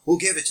 Fine, we'll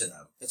give it to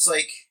them. It's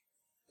like,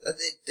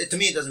 to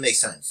me, it doesn't make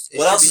sense.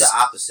 It should be the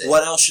opposite.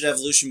 What else should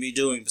Evolution be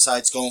doing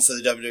besides going for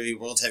the WWE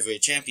World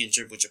Heavyweight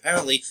Championship, which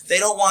apparently they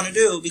don't want to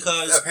do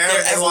because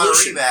apparently they want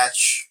a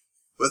rematch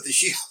with the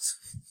Shield.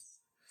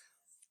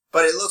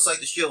 But it looks like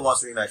the Shield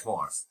wants to rematch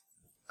more.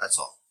 That's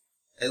all.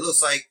 It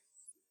looks like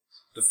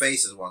the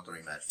faces want the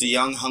rematch. The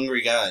young,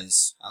 hungry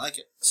guys. I like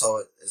it.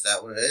 So, is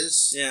that what it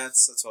is? Yeah,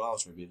 that's what I'll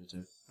attribute it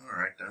to.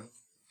 Alright, then.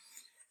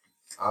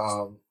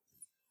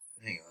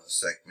 Hang on a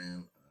sec,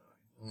 man.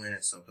 I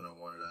had something I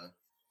wanted to...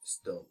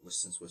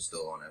 since we're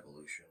still on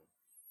Evolution.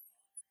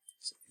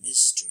 It's a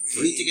mystery.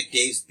 What do you think of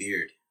Dave's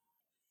beard?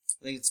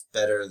 I think it's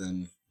better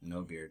than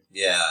No beard.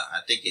 Yeah, I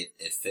think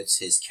it fits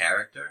his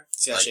character.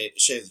 He's got to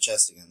shave the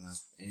chest again, though.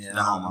 Yeah,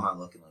 No, I'm not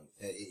looking like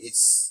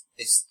it's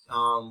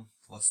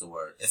what's the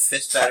word? It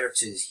fits better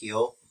to his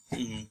heel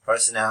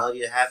personality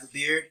to have the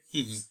beard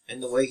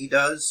and the way he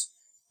does,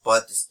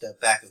 but the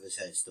back of his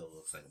head still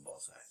looks like a ball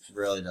sack. It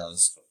really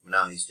does.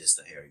 Now he's just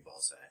a hairy ball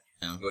sack.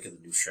 Yeah. Look at the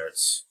new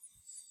shirts.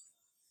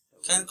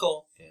 Kind of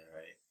cool. Yeah,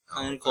 right.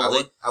 Kind of cool.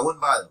 I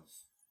wouldn't buy them.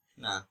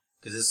 Nah.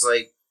 Because it's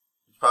like,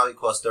 it probably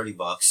cost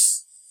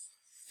 $30.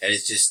 And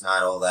it's just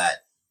not all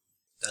that.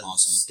 Doesn't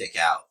awesome. Stick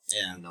out.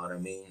 Yeah. You know what I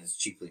mean? It's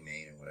cheaply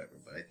made or whatever,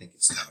 but I think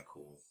it's kind of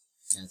cool.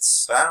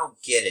 But I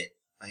don't get it.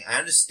 Like, I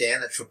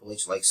understand that Triple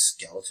H likes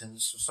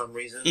skeletons for some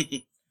reason.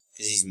 Because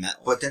he's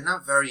metal. But they're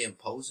not very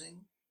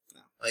imposing.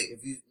 No. Like,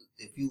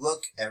 if you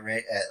look at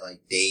like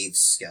Dave's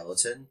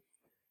skeleton,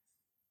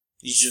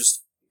 he's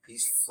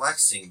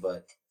flexing,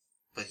 but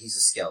he's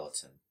a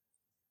skeleton.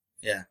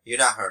 Yeah. You're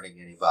not hurting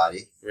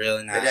anybody.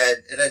 Really not.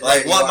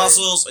 Like, what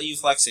muscles are you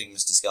flexing,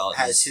 Mr. Skeleton?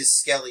 Has his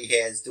skelly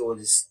hands doing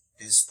his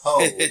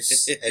pose,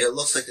 and it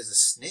looks like there's a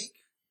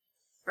snake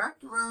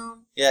wrapped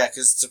around. Yeah,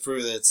 because to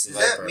prove that it's a Does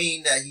viper. that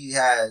mean that he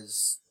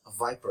has a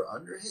viper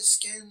under his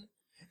skin?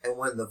 And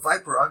when the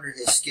viper under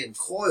his skin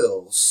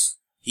coils,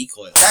 he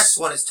coils. That's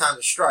when it's time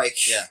to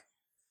strike. Yeah.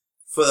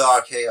 For the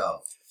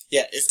RKO.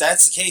 Yeah, if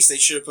that's the case, they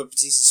should have put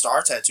Batista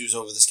star tattoos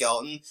over the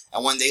skeleton,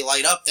 and when they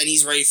light up, then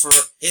he's ready for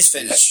his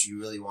finish. You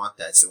really want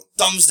that too?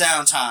 Thumbs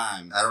down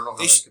time. I don't know how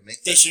they could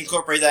make that. They should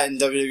incorporate that in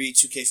WWE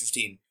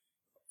 2K15.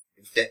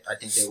 I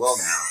think they will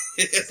now.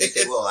 I think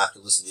they will after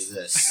listening to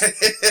this.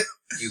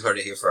 You heard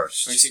it here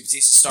first. When you see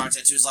Batista's star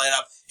tattoos light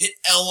up, hit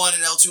L1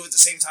 and L2 at the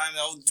same time,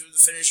 they'll do the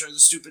finish or the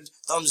stupid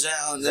thumbs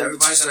down. Is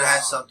everybody going to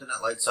have something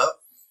that lights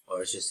up?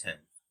 Or it's just him?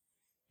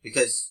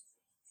 Because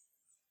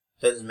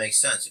it doesn't make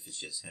sense if it's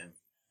just him.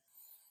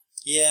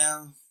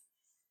 Yeah.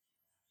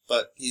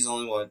 But he's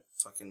only,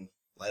 fucking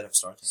light up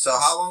star tattoos. So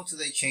how long do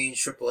they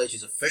change Triple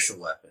H's official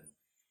weapon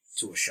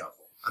to a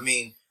shovel? I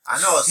mean, I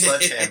know a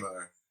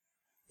sledgehammer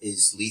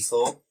is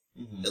lethal.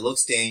 Mm-hmm. It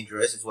looks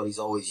dangerous. It's what he's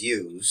always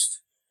used.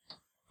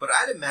 But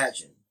I'd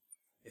imagine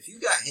if you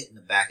got hit in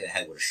the back of the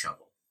head with a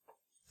shovel,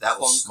 that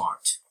was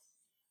smart.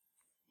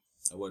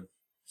 I would.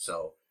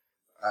 So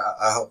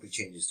I hope he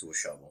changes to a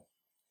shovel.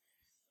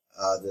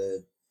 I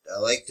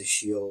like the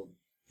shield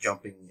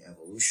jumping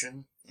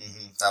evolution.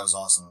 Mm-hmm. That was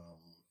awesome.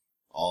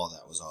 All of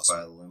that was awesome.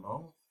 By the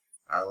limo.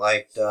 I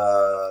liked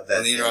that.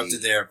 And they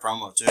interrupted their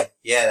promo too.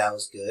 Yeah, that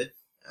was good.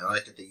 I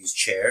liked that they used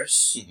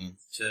chairs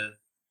to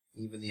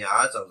even the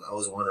odds. I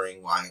was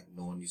wondering why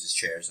no one uses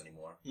chairs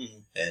anymore. Mm-hmm.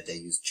 And they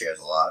use chairs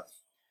a lot.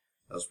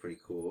 That was pretty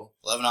cool.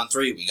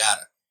 11-on-3, we got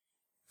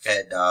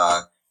it.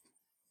 And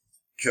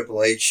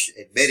Triple H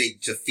admitting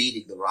to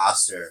feeding the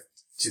roster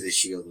to the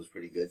Shield was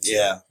pretty good too.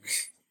 Yeah.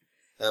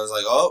 That was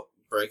like, oh,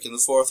 breaking the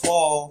fourth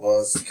wall.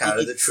 Well, it's kind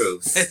of the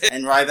truth.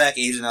 And Ryback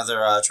ate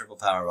another triple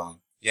powerbomb.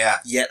 Yeah.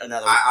 Yet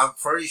another. I'm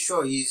pretty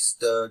sure he's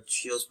the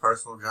Shield's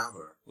personal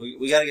jobber.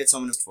 We got to get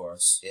someone for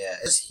us. Yeah.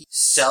 He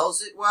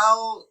sells it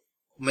well.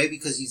 Maybe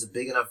because he's a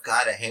big enough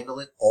guy to handle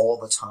it all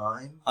the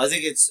time. I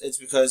think it's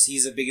because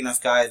he's a big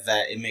enough guy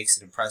that it makes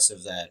it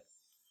impressive that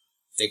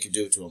they could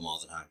do it to him all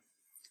the time.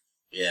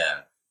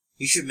 Yeah.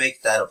 He should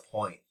make that a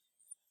point.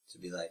 To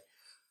be like,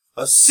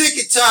 I'm sick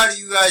and tired of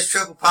you guys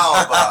triple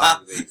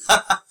powerbomb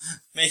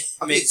me.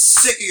 I'm getting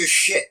sick of your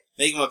shit.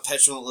 Make him a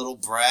petulant little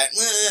brat.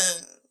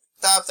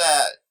 Stop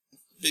that.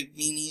 Big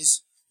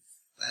meanies.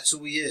 That's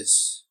who he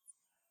is.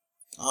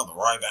 Oh, but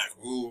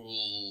Ryback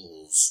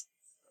rules.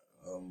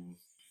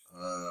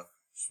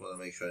 Just want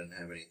to make sure I didn't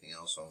have anything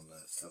else on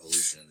the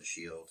evolution and the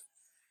Shield.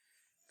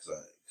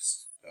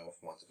 Because I don't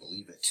want to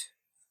believe it.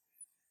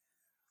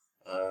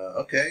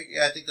 Okay,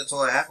 yeah, I think that's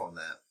all I have on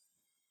that.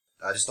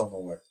 I just don't know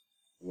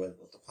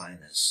what the plan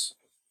is.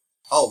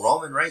 Oh,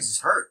 Roman Reigns is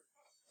hurt.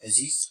 Is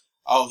he?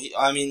 Oh,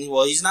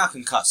 he's not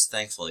concussed,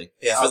 thankfully.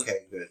 Yeah,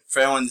 okay, good.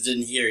 For anyone that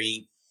didn't hear,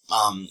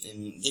 I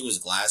think it was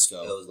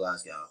Glasgow. It was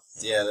Glasgow.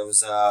 Yeah, there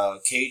was a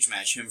cage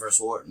match, him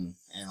versus Orton,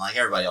 and like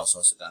everybody else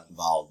also got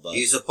involved. But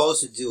he's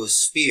supposed to do a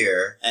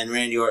spear, and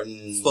Randy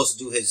Orton supposed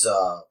to do his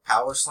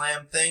power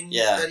slam thing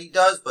that he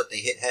does, but they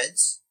hit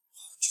heads.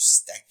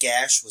 Just that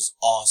gash was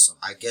awesome.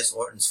 I guess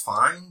Orton's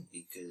fine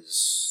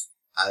because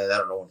I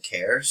don't know, one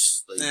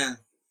cares. Like,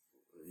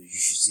 you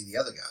should see the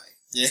other guy.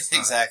 Yeah,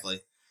 exactly.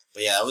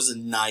 But yeah, that was a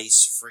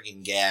nice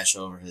friggin' gash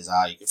over his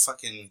eye. You could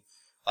fucking,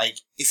 like,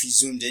 if you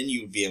zoomed in,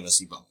 you would be able to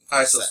see bone.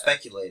 Alright, so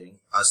speculating,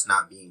 us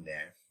not being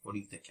there, what do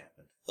you think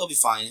happened? He'll be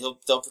fine.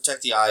 They'll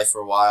protect the eye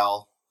for a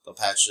while. They'll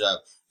patch it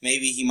up.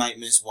 Maybe he might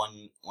miss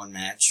one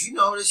match. Did you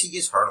notice he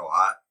gets hurt a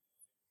lot?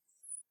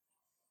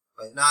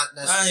 Like, not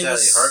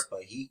necessarily hurt,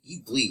 but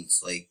he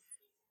bleeds. Like,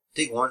 I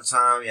think one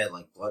time he had,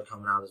 like, blood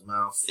coming out of his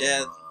mouth.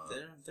 From,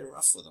 they're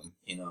rough with him.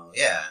 You know,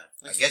 yeah.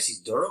 I guess he's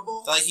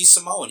durable. Like, he's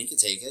Samoan. He can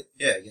take it.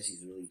 Yeah, I guess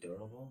he's really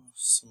durable.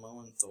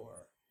 Samoan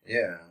Thor.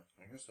 Yeah.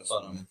 I guess that's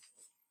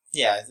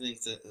yeah, I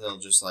think that they'll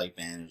just, like,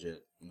 bandage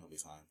it, and he'll be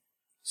fine.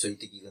 So you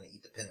think he's going to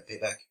eat the pin at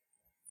Payback?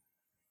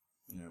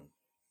 No.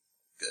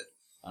 Good.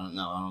 I don't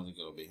know. I don't think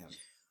it'll be him.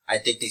 I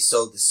think they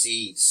sowed the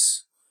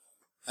seeds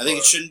I think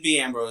it shouldn't be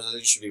Ambrose. I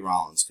think it should be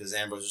Rollins, because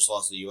Ambrose just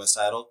lost the U.S.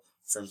 title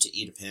for him to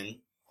eat a pin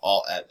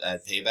all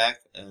at Payback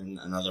and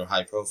another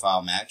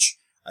high-profile match.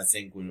 I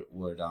think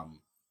would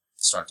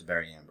start to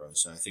bury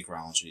Ambrose. So I think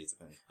Rollins should eat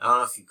the pin. I don't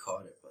know if you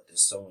caught it, but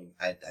there's so many.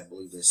 I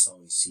believe there's so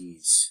many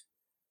seeds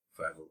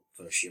for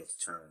the Shield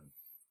to turn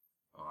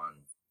on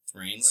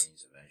Reigns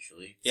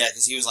eventually. Yeah,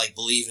 because he was like,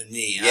 "Believe in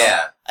me."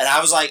 And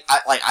I was like,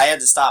 I had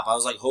to stop. I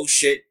was like, "Oh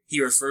shit!"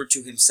 He referred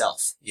to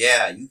himself.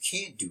 Yeah, you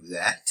can't do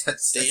that.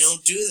 They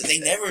don't do that. They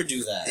never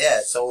do that. Yeah,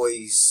 it's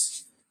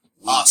always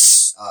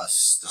us,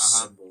 the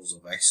symbols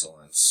of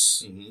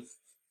excellence. Mm-hmm.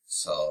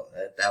 So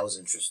that was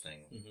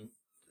interesting. Mm-hmm.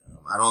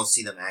 I don't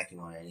see them acting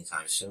on it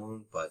anytime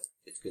soon, but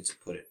it's good to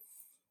put it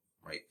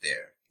right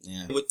there.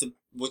 Yeah.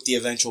 With the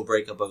eventual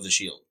breakup of the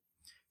Shield,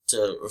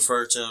 to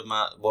refer to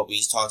what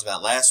we talked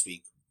about last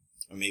week,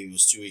 or maybe it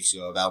was 2 weeks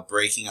ago, about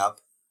breaking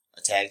up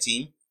a tag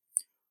team.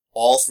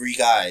 All three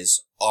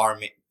guys are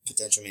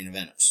potential main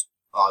eventers.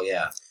 Oh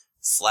yeah,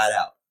 flat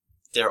out.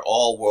 They're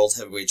all World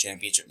Heavyweight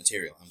Championship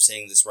material. I'm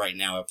saying this right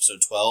now,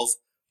 episode 12.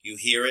 You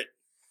hear it.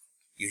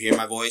 You hear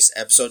my voice.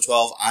 Episode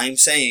 12. I'm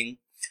saying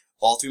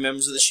all three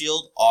members of the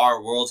Shield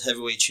are World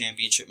Heavyweight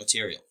Championship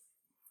material.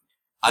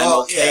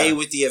 I'm okay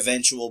with the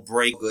eventual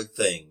break. Good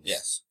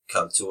things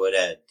come to an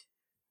end,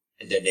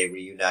 and then they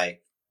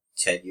reunite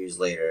 10 years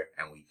later,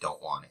 and we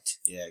don't want it.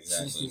 Yeah,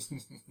 exactly.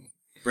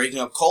 Breaking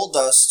up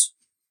Goldust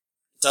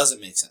doesn't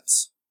make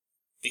sense,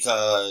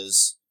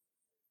 because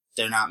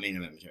they're not main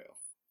event material.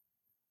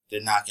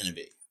 They're not going to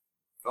be.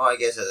 Well, I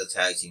guess as a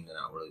tag team, they're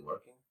not really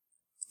working.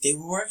 They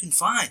were working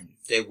fine.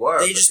 They were,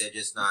 but they're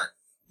just not.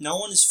 No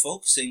one is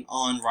focusing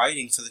on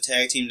writing for the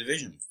tag team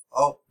division.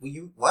 Oh,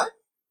 what?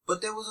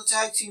 But there was a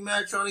tag team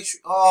match on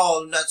Extreme.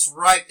 Oh, that's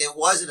right. There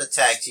wasn't a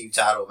tag team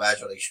title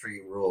match on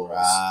Extreme Rules.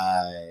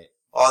 Right.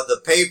 On the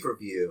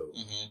pay-per-view.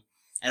 Mm-hmm.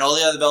 And all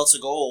the other belts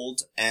are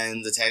gold,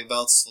 and the tag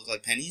belts look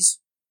like pennies.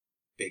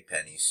 Big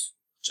pennies.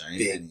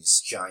 Giant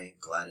pennies. Giant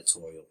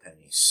gladiatorial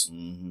pennies.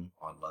 Mm-hmm.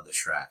 On leather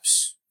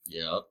straps.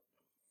 Yep.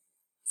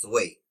 So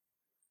wait.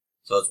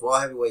 So it's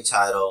World Heavyweight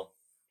title,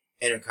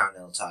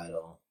 Intercontinental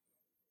title,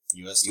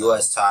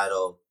 U.S.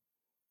 title,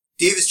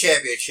 Divas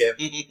Championship,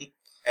 and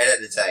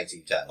then the tag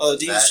team title. Oh,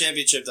 the Divas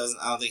Championship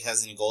I don't think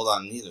has any gold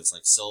on it either. It's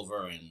like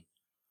silver and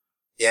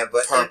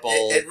but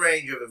purple. In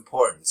range of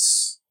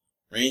importance.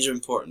 Range of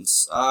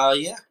importance.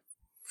 Yeah.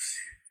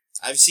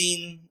 I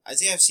think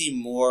I've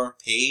seen more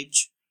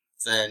Page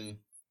than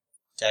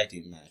tag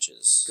team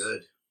matches.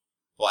 Good.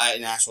 Well,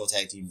 in actual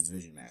tag team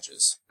division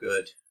matches.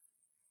 Good.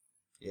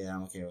 Yeah,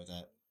 I'm okay with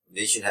that.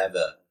 They should have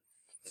a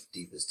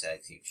Divas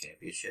Tag Team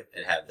Championship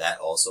and have that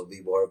also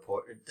be more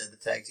important than the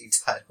tag team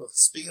title.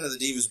 Speaking of the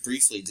Divas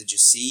briefly, did you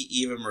see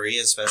Eva Marie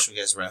as special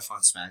guest ref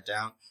on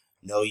SmackDown?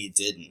 No, you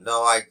didn't.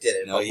 No, I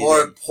didn't. No, but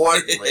more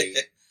importantly,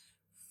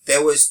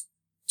 there was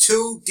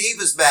 2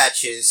 Divas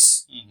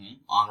matches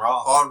on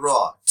Raw. On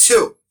Raw.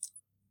 2.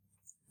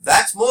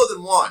 That's more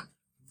than 1.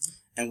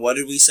 And what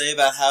did we say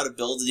about how to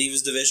build the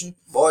Divas division?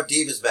 More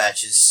Divas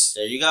matches.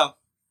 There you go.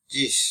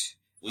 Jeez.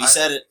 We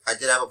said it. I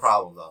did have a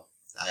problem, though.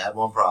 I had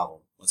one problem.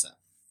 What's that?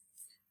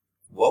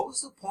 What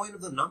was the point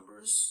of the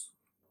numbers?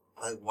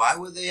 Like, why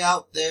were they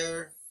out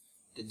there?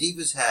 The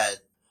Divas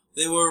had...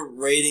 They were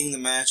rating the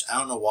match. I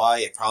don't know why.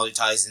 It probably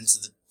ties into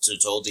the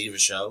Total Diva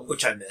show.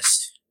 Which I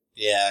missed.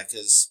 Yeah,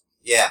 because...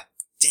 Yeah.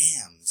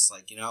 Damn. It's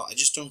like, I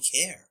just don't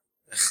care.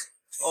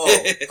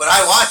 Oh, but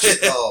I watch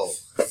it, though.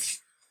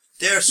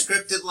 Their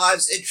scripted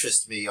lives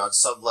interest me on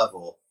some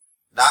level.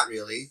 Not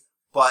really.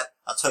 But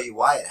I'll tell you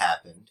why it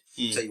happened.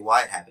 I'll tell you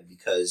why it happened,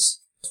 because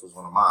this was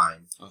one of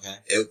mine. Okay.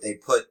 They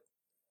put...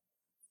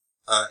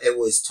 it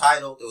was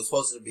titled... It was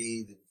supposed to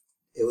be...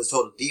 It was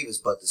Total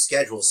Divas, but the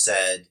schedule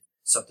said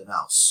something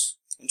else.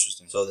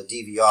 Interesting. So the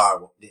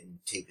DVR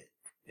didn't tape it.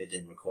 It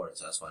didn't record it,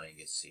 so that's why I didn't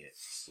get to see it.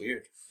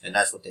 Weird. And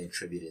that's what they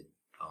attributed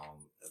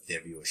their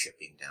viewership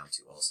being down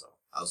to also.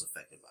 I was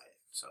affected by it,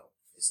 so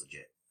it's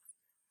legit.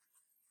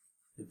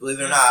 Believe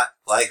it or not,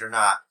 like it or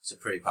not, it's a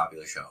pretty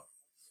popular show.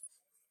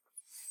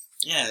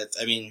 Yeah,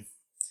 I mean,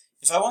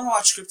 if I want to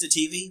watch scripted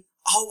TV,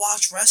 I'll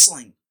watch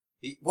wrestling.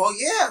 Well,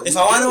 yeah. If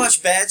I want to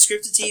watch bad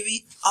scripted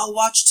TV, I'll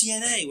watch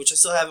TNA, which I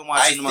still haven't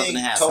watched in a month and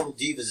a half. Total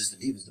Divas is the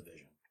Divas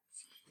division.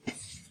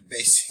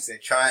 Basically,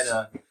 they're trying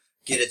to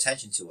get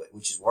attention to it,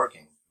 which is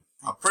working.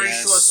 I'm pretty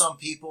sure some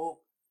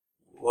people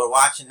were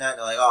watching that and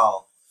they're like,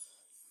 oh,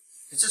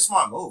 it's a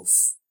smart move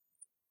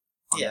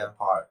on their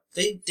part.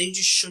 They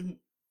just shouldn't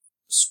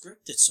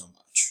script it so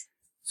much.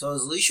 So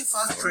is Alicia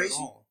Fox crazy?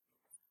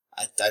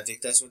 I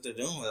think that's what they're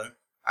doing with her.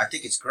 I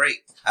think it's great.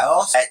 I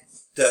also,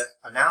 the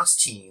announce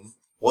team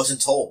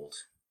wasn't told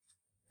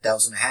that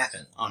was going to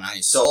happen. Oh,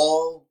 nice. So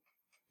all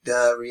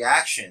the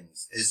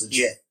reactions is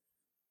legit.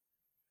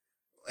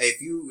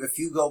 If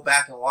you go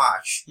back and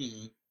watch,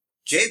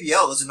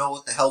 JBL doesn't know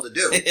what the hell to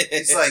do.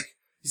 He's like,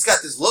 he's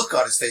got this look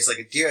on his face like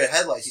a deer in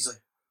headlights. He's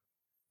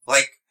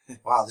like,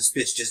 wow, this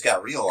bitch just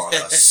got real on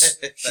us.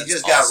 She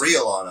just got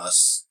real on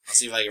us. I'll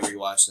see if I can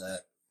rewatch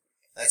that.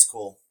 That's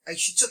cool. Like,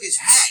 she took his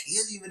hat. He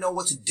doesn't even know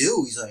what to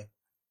do. He's like,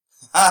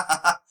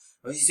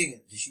 what are you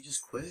thinking? Did she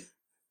just quit?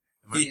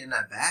 Am I getting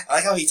that back? I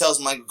like how he tells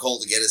Michael Cole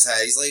to get his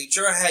hat. He's like,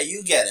 "Your hat,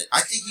 you get it."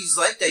 I think he's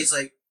like that. He's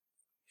like,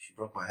 she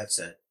broke my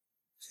headset.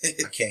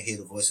 I can't hear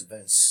the voice of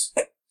Vince,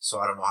 so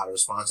I don't know how to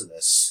respond to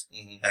this.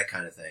 Mm-hmm. That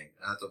kind of thing.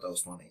 And I thought that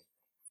was funny.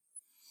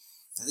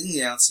 I think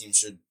the announce team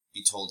should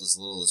be told as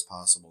little as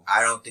possible.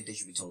 I don't think they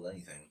should be told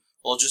anything.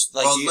 Well, just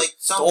like,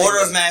 the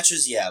order of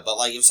matches, yeah, but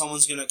like if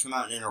someone's gonna come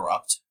out and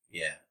interrupt,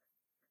 yeah,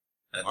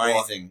 or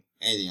anything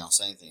else,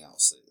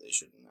 they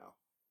shouldn't know.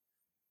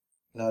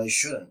 No, they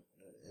shouldn't.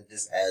 It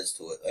just adds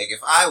to it. Like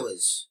if I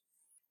was,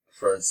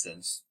 for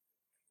instance,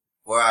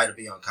 were I to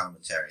be on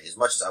commentary, as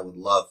much as I would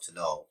love to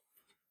know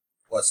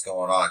what's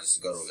going on, just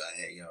to go to a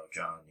guy, hey,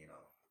 John,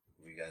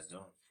 what are you guys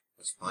doing?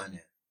 What's your plan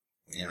here?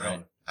 Yeah,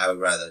 right. I would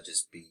rather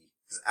just be,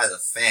 as a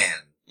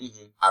fan,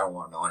 I don't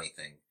want to know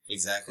anything.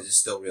 Exactly. Because it's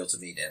still real to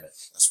me, damn it.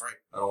 That's right.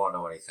 I don't want to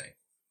know anything.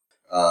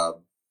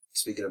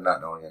 Speaking of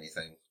not knowing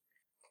anything,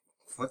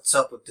 what's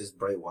up with this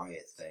Bray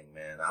Wyatt thing,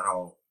 man? I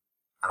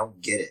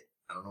don't get it.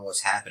 I don't know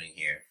what's happening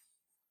here.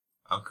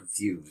 I'm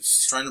confused.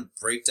 He's trying to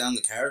break down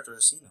the character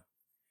of Cena.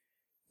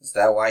 Is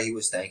that why he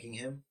was thanking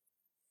him?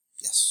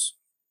 Yes.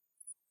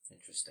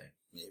 Interesting.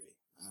 Maybe.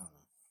 I don't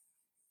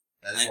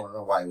know. I just want to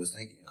know why he was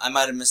thanking him. I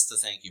might have missed the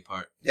thank you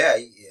part. Yeah,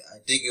 I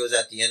think it was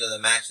at the end of the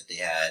match that they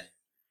had.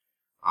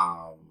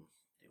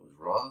 It was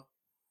Raw? Was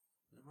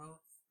it Raw?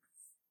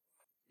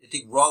 I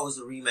think Raw was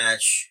the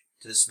rematch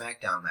to the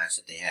SmackDown match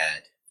that they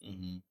had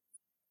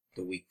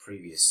the week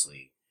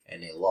previously,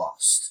 and they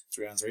lost.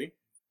 3-on-3?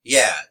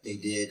 Yeah, they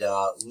did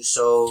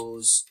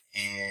Usos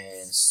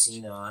and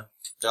Cena.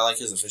 They're like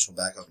his official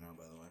backup now,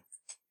 by the way.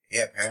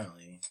 Yeah,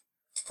 apparently.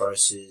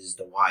 Versus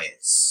the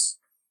Wyatts.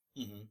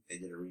 They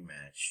did a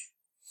rematch.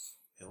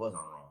 It was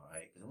on Raw,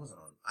 right? It wasn't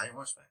on. I didn't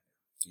watch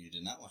SmackDown. You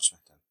did not watch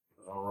SmackDown.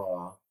 It was on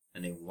Raw,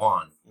 and they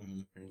won.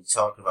 And he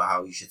talked about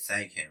how you should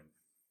thank him.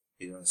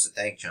 He wants to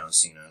thank John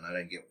Cena, and I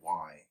didn't get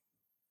why.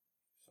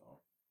 So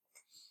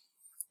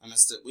I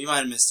missed it. We might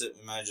have missed it.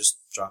 We might have just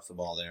dropped the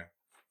ball there.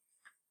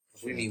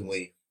 What do you mean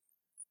we?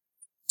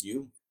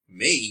 You?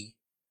 Me?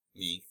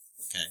 Me.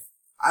 Okay.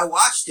 I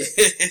watched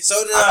it.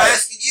 So did I'm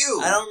asking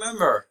you. I don't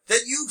remember.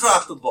 That you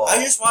dropped the ball.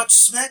 I just watched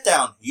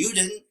SmackDown. You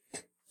didn't.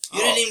 You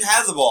didn't even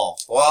have the ball.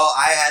 Well,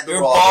 I had the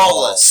You're ball.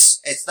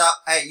 ballless. It's not.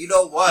 Hey, you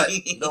know what?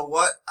 You know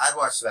what? I'd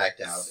watch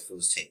SmackDown if it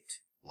was taped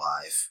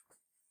live.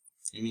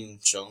 You mean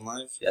shown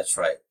live? That's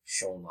right.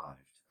 Shown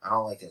live. I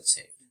don't like that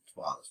taped. It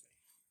bothers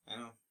me. I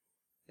know.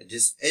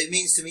 It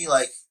means to me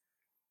like,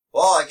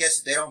 well, I guess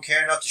if they don't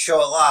care enough to show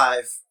it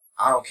live,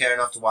 I don't care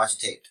enough to watch it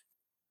taped.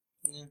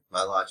 Yeah.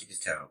 My logic is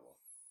terrible.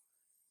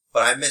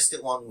 But I missed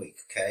it 1 week,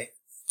 okay?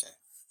 Okay.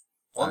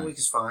 1 week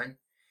is fine.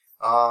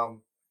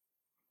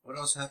 What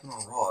else happened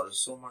on Raw? There's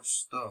so much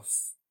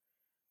stuff.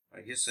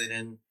 I guess they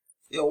didn't...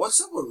 Yo,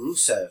 what's up with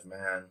Rusev,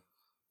 man?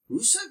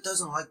 Rusev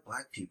doesn't like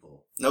black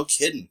people. No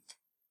kidding.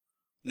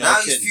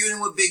 Now he's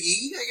feuding with Big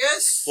E, I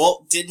guess?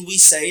 Well, didn't we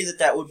say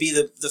that would be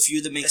the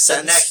feud that makes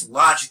sense? It's the next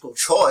logical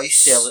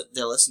choice.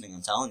 They're listening,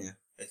 I'm telling you.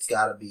 It's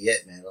gotta be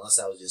it, man. Unless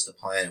that was just a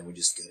plan and we're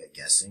just good at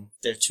guessing.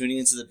 They're tuning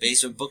into the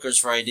basement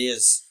bookers for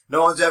ideas.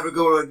 No one's ever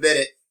going to admit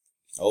it.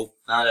 Oh,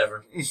 not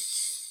ever.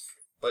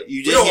 But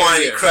you did. We don't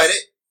want any credit.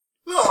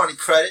 We don't want any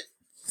credit.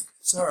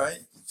 It's alright.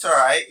 It's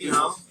alright, you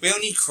know. We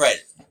don't need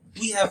credit.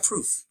 We have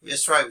proof.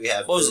 That's right, we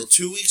have What proof. was it,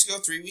 2 weeks ago,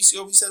 3 weeks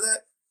ago we said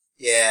that?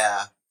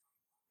 Yeah.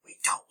 We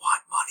don't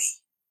want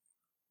money.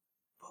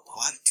 But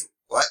what?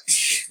 What?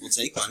 We'll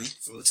take money.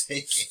 We'll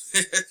take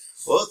it.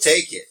 We'll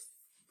take it.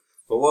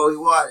 But what we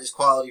want is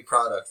quality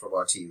product from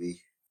our TV.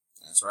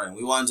 That's right. And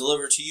we want to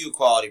deliver to you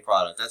quality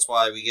product. That's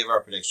why we give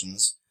our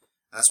predictions.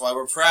 That's why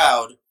we're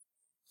proud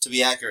to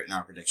be accurate in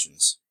our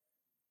predictions.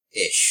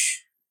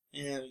 Ish.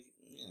 Yeah,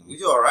 we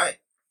do alright.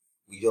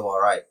 We do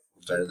alright.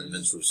 Better than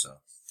Vince Russo.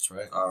 That's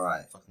right.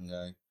 Alright. Fucking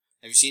guy.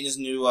 Have you seen his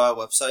new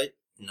website?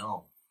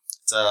 No.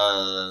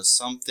 It's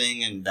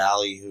something and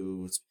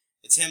Ballyhoo.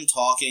 It's him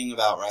talking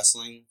about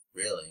wrestling.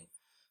 Really?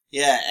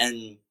 Yeah,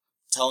 and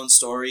telling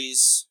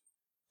stories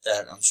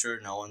that I'm sure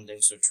no one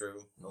thinks are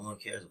true. No one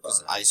cares about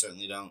it. I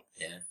certainly don't.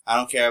 Yeah. I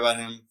don't care about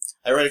him.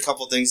 I read a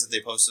couple things that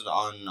they posted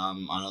on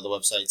other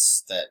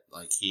websites that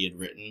like he had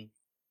written,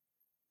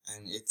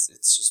 and it's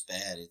just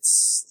bad.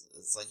 It's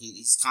like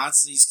he's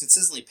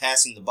consistently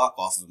passing the buck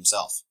off of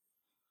himself.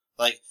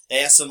 Like they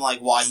asked him like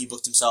why he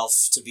booked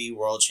himself to be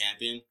world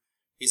champion.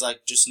 He's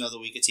like, just another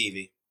week of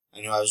TV.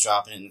 I knew I was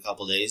dropping it in a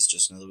couple of days.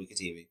 Just another week of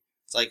TV.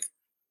 It's like,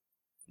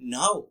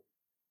 no,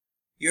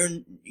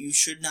 you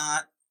should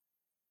not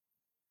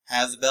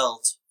have the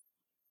belt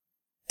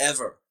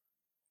ever.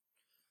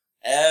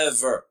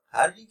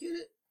 How did he get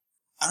it?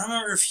 I don't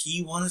remember if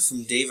he won it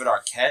from David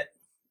Arquette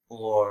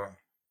or...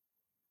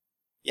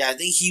 Yeah, I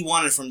think he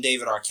won it from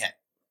David Arquette.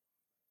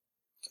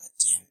 God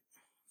damn it.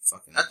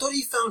 Fucking... I thought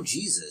he found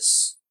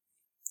Jesus.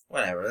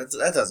 Whatever,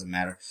 that doesn't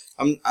matter.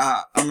 I'm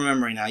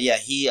remembering now. Yeah,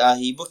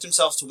 he booked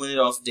himself to win it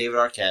off David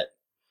Arquette.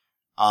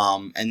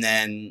 And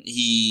then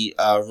he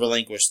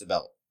relinquished the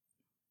belt.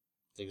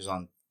 I think it was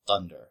on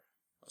Thunder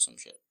or some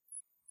shit.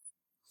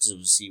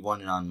 Because he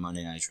won it on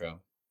Monday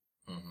Nitro.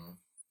 Mm-hmm.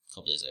 A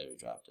couple days later, he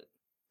dropped it.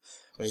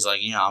 But he's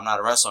like, I'm not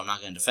a wrestler, I'm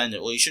not going to defend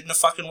it. Well, you shouldn't have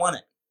fucking won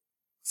it.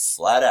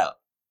 Flat out.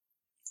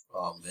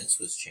 Well, Vince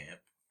was champ.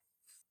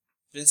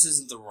 Vince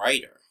isn't the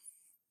writer.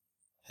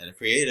 Head of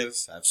creative,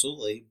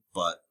 absolutely,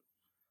 but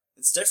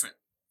it's different.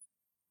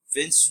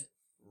 Vince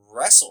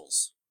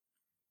wrestles.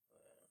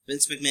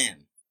 Vince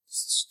McMahon,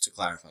 just to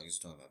clarify, because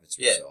we're talking about Vince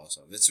Russo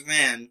also. Vince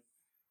McMahon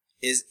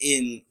is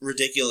in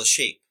ridiculous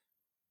shape.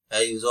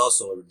 He was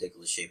also in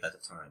ridiculous shape at the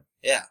time.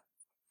 Yeah.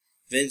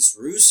 Vince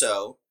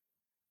Russo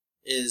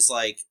is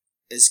like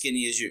as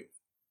skinny as you,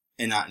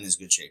 and not in as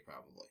good shape,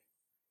 probably.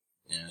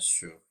 Yeah, that's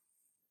true.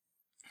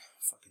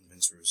 Fucking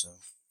Vince Russo.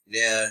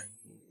 Yeah,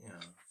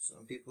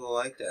 some people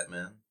like that,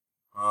 man.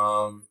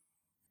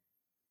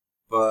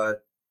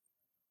 But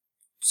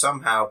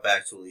somehow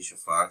back to Alicia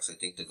Fox. I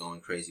think the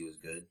going crazy was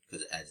good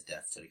because it adds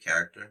depth to the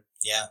character.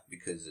 Yeah,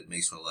 because it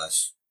makes her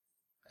less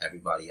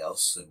everybody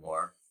else and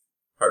more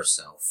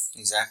herself.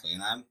 Exactly,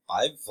 and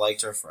I've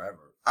liked her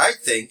forever. I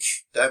think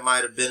that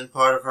might have been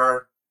part of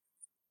her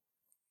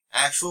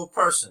actual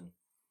person.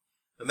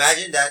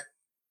 Imagine that.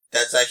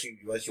 That's actually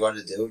what she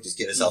wanted to do, just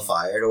get herself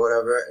fired or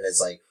whatever, and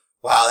it's like,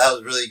 wow, that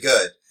was really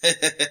good.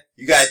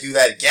 You gotta do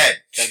that again.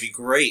 That'd be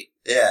great.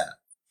 Yeah.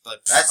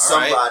 But that's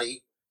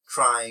somebody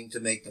trying to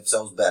make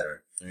themselves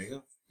better.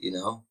 There you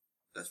go.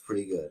 That's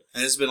pretty good.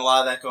 And there's been a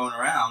lot of that going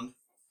around,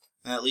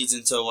 and that leads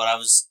into what I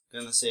was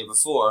going to say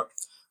before.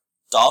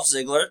 Dolph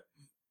Ziggler,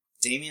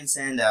 Damian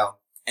Sandow,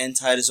 and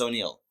Titus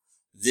O'Neil.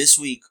 This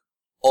week,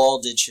 all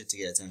did shit to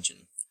get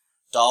attention.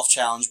 Dolph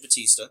challenged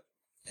Batista.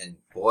 And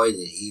boy,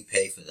 did he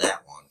pay for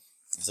that one.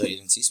 I thought you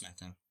didn't see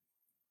SmackDown.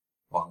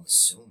 Well, I'm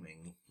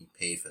assuming he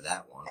paid for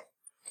that one.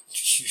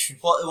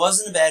 Well, it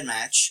wasn't a bad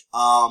match.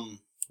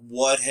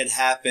 What had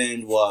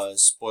happened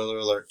was, spoiler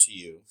alert to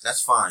you.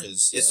 That's fine.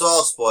 It's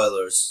all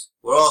spoilers.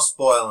 We're all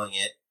spoiling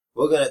it.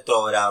 We're going to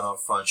throw it out on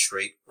Front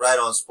Street, right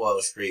on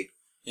Spoiler Street.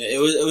 Yeah, it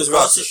was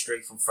across the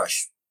street from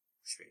Fresh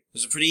Street. It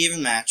was a pretty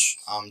even match.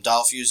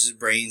 Dolph used his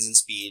brains and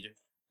speed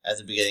at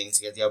the beginning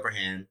to get the upper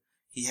hand.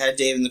 He had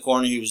Dave in the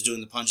corner. He was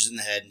doing the punches in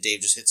the head, and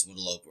Dave just hits him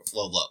with a low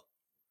blow.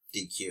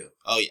 DQ.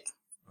 Oh, yeah.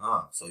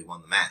 Oh, so he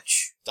won the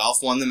match.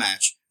 Dolph won the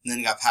match, and then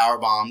he got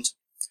powerbombed,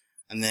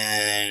 and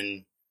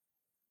then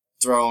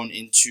thrown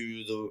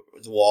into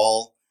the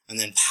wall, and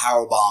then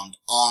powerbombed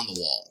on the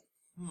wall.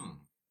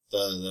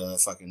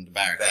 The fucking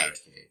barricade.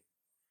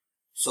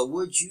 So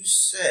would you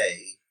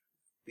say,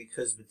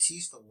 because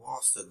Batista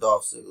lost to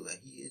Dolph Ziggler, that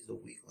he is the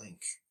weak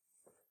link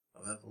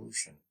of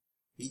Evolution?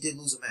 He did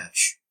lose a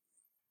match.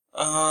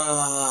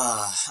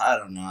 I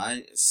don't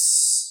know.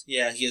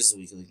 Yeah, he is the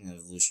weak link in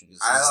Evolution.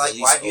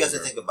 Why do you have to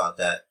think about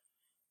that?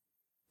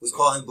 We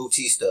call him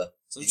Bautista.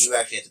 So you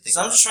actually have to think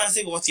about that. I'm just trying to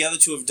think of what the other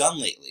two have done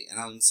lately. And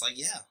I'm just like,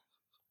 yeah.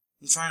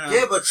 I'm trying to...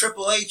 Yeah, but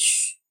Triple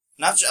H...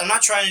 I'm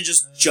not trying to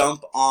just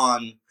jump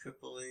on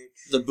Triple H.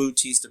 The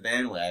Bautista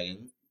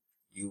bandwagon.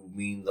 You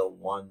mean the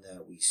one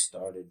that we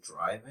started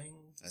driving?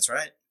 That's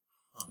right.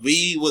 Huh.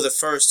 We were the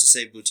first to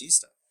say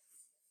Bautista.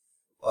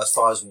 Well, as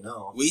far as we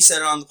know. We said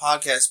it on the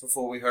podcast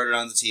before we heard it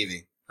on the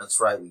TV. That's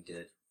right, we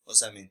did.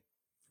 What's that mean?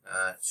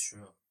 That's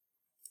true.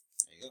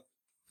 There you go.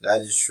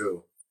 That is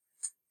true.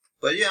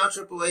 But yeah,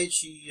 Triple H,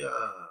 he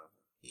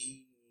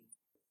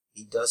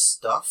does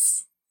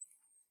stuff.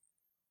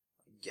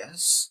 I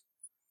guess.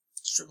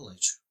 It's Triple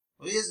H.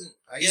 Well, he isn't.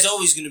 He's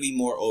always going to be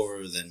more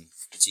over than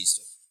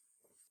Batista.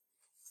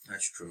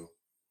 That's true.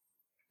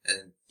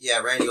 And yeah,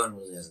 Randy Orton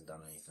really hasn't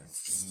done anything.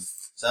 Mm-hmm.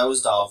 So that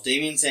was Dolph.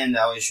 Damian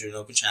Sandow issued an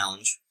open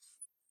challenge.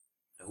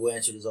 Who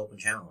answered his open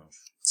challenge?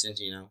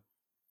 Santino.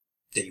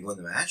 Did he win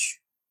the match?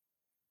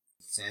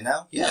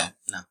 Sandow? Yeah.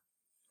 No.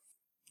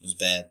 It was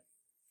bad.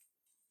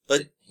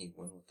 But he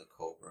won with the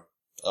Cobra.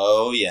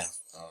 Oh, yeah.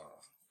 Oh.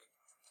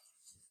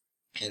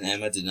 And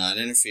Emma did not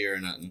interfere or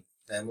nothing.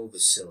 That move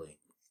is silly.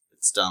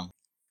 It's dumb.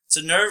 It's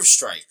a nerve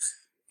strike.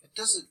 It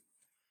doesn't...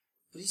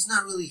 But he's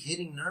not really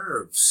hitting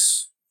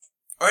nerves.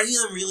 Are any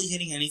of them really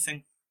hitting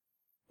anything?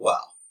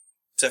 Well.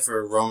 Except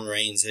for Roman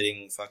Reigns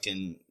hitting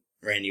fucking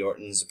Randy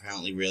Orton's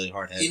apparently really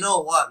hard head. You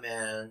know what,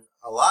 man?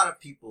 A lot of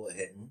people are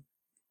hitting.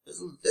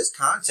 This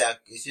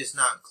contact is just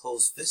not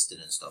close-fisted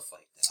and stuff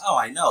like that. Oh,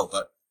 I know,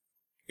 but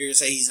you're going to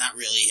say he's not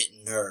really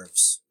hitting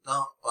nerves.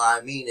 No,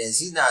 what I mean is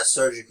he's not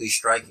surgically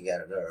striking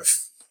at a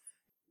nerve.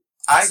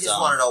 I just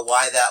want to know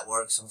why that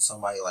works on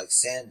somebody like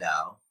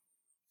Sandow.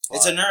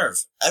 It's a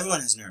nerve.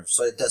 Everyone has nerves.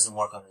 But it doesn't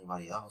work on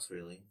anybody else,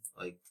 really.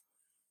 Like,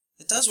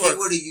 it does work. If they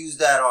were to use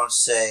that on,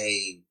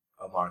 say,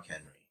 a Mark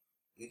Henry.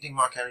 You think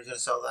Mark Henry's going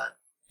to sell that?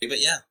 But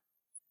yeah.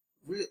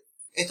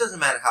 It doesn't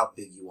matter how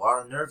big you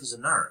are. A nerve is a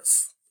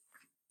nerve.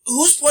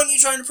 Whose point are you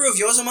trying to prove?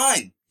 Yours or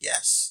mine?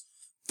 Yes.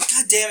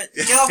 God damn it.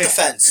 Get off the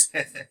fence.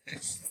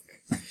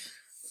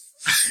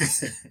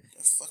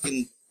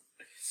 Fucking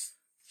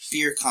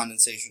beer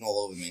condensation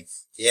all over me.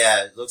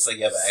 Yeah, it looks like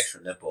you have an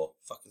extra nipple.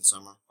 Fucking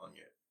summer. On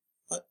your...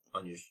 What?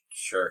 On your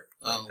shirt.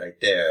 Oh. Right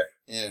there.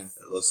 Yeah.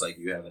 It looks like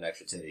you have an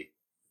extra titty.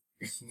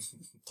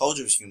 Told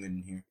you it was humid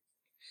in here.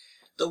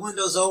 The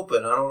window's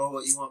open. I don't know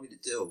what you want me to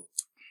do.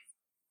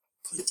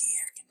 Put the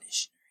air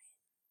conditioner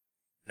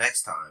in.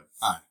 Next time.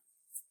 Alright.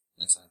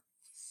 Next time.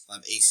 We'll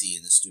have AC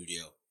in the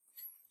studio.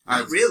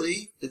 Not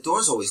really. The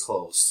door's always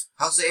closed.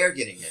 How's the air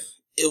getting in?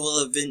 It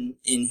will have been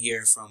in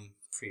here from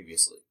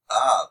previously.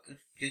 Ah,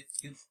 good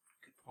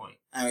point.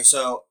 Anyway,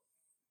 so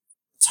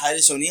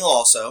Titus O'Neil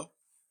also.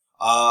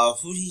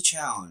 Who did he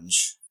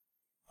challenge?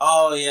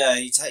 Oh yeah,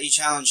 he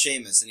challenged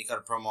Sheamus, and he cut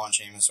a promo on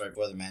Sheamus right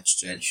before the match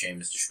too. And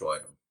Sheamus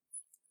destroyed him.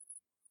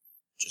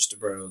 Just a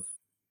brogue.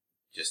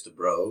 Just a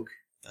brogue.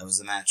 That was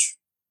the match.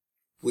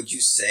 Would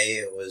you say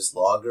it was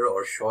longer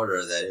or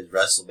shorter than his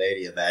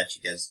WrestleMania match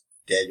against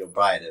Daniel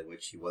Bryan, in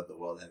which he won the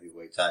World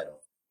Heavyweight title?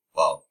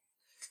 Well,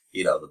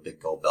 the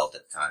big gold belt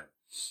at the time.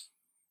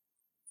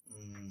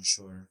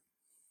 Shorter.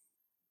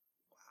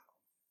 Wow.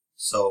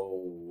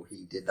 So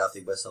he did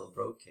nothing but sell a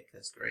brogue kick.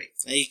 That's great.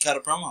 And he cut a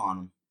promo on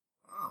him.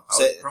 Oh, how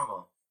was the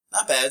promo?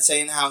 Not bad,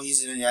 saying how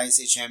he's the United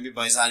States champion,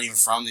 but he's not even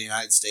from the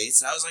United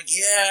States. And I was like,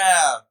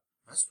 yeah!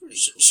 That's pretty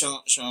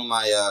cool. Showing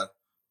my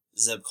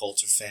Zeb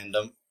Coulter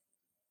fandom.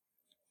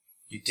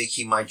 You think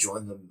he might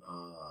join the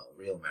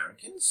Real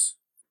Americans?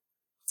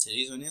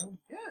 Titties O'Neil?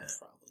 Yeah.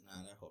 Probably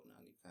not. I hope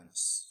not. He kind of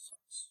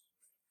sucks.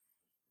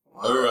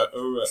 Alright.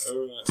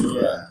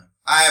 Yeah.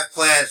 I have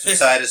plans for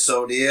Titus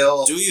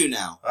O'Neil. Do you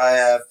now? I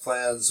have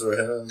plans for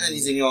him.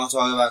 Anything you want to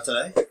talk about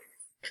today?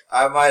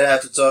 I might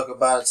have to talk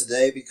about it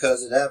today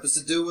because it happens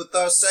to do with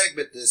our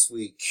segment this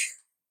week.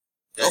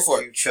 Go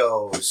for it. You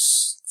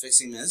chose.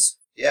 Fixing Miz?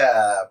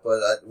 Yeah,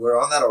 but we're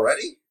on that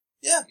already?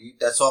 Yeah.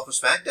 That's all for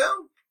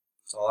SmackDown?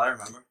 That's all I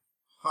remember.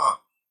 Huh.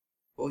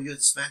 Well, you're the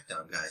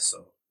SmackDown guy,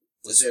 so.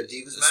 Was there a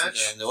Divas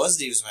match? There was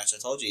a Divas match, I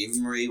told you. Eva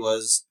Marie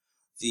was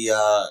the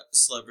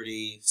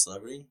celebrity...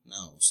 Celebrity?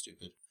 No,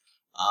 stupid.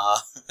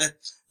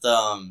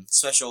 The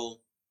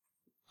special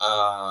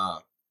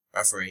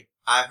referee.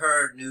 I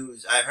heard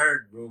news, I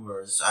heard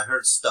rumors, I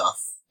heard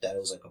stuff that it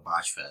was like a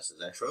botch fest. Is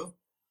that true?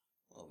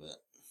 A little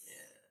bit.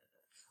 Yeah.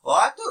 Well,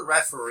 I thought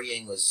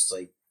refereeing was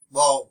like,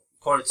 well,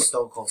 according to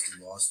Stone Cold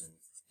Steve Austin,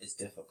 it's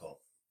difficult.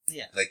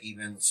 Yeah. Like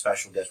even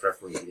special guest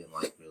referee he didn't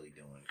like really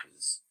doing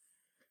because.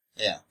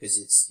 Yeah. Because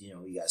it's, you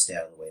gotta stay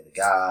out of the way of the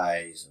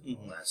guys and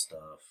all that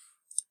stuff.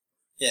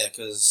 Yeah,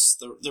 because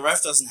the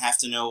ref doesn't have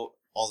to know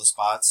all the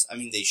spots. I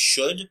mean, they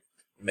should. It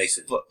makes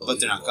it but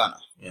they're not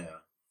gonna. Yeah.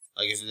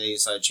 Like if they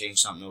decide to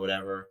change something or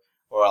whatever,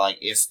 or like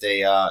if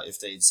they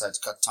decide to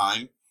cut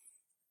time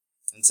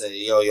and say,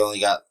 yo, you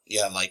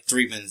have like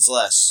 3 minutes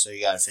less, so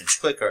you gotta finish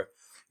quicker.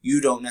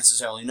 You don't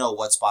necessarily know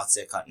what spots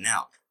they're cutting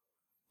out.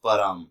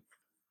 But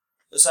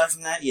aside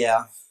from that,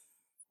 yeah,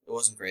 it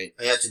wasn't great.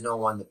 You have to know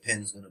when the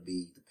pin's gonna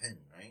be the pin,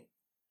 right?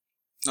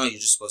 No, you're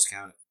just supposed to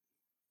count it.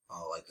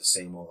 Oh, like the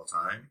same all the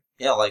time?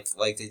 Yeah, like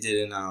they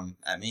did in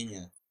at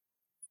Mania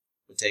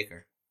with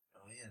Taker.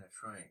 Oh yeah,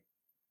 that's right.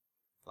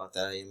 Thought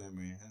that out of your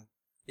memory, huh?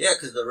 Yeah,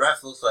 because the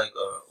ref looks like,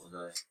 did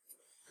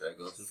I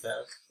go too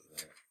fast?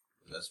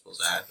 Was that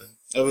supposed to happen?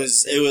 It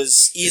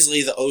was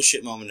easily the oh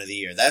shit moment of the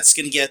year. That's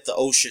gonna get the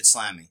oh shit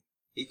slammy.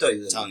 He thought he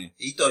was telling you.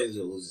 He thought he was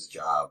gonna lose his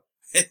job.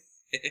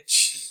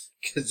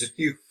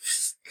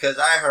 Because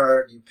I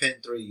heard you pin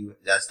 3.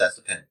 That's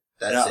the pin.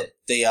 That's it.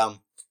 They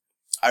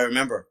I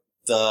remember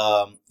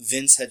the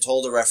Vince had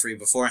told the referee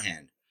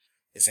beforehand,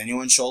 if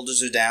anyone's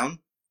shoulders are down,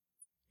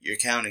 you're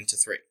counting to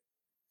 3.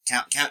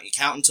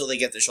 Count until they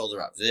get the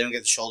shoulder up. If they don't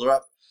get the shoulder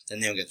up, then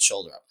they don't get the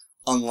shoulder up.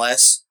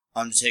 Unless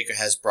Undertaker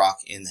has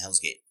Brock in the Hell's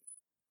Gate.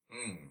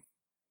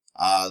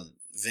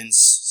 Vince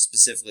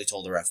specifically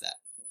told the ref that.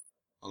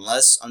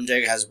 Unless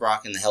Undertaker has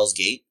Brock in the Hell's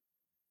Gate,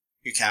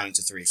 you're counting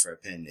to 3 for a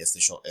pin if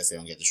they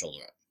don't get the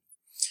shoulder up.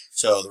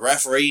 So the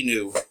referee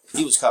knew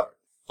he was covered,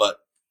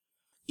 but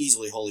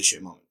easily holy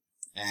shit moment.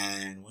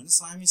 And when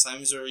is Slammy?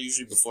 Slammys are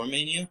usually before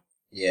Mania.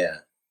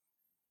 Yeah.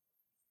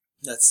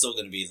 That's still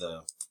going to be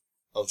the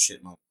oh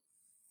shit moment.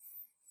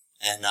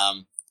 And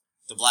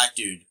the black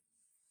dude,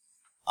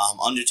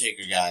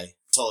 Undertaker guy,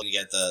 told him to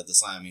get the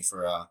Slammy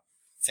for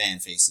fan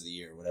face of the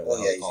year, whatever.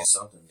 Oh yeah, you get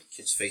something. The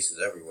kid's faces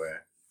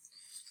everywhere.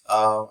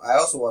 I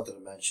also wanted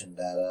to mention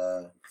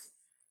that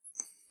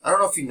I don't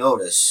know if you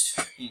noticed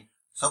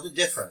something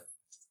different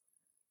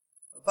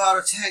about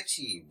a tag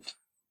team.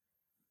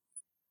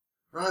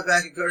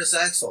 Ryback and Curtis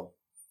Axel.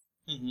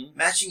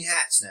 Matching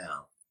hats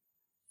now.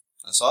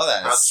 I saw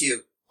that. How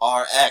cute.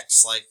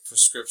 RX, like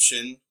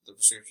prescription, the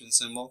prescription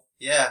symbol.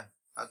 Yeah.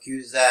 How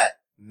cute is that?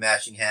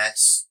 Matching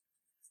hats.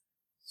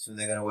 Soon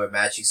they're going to wear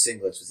matching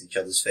singlets with each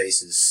other's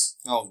faces.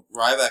 Oh,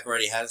 Ryback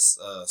already has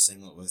a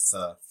singlet with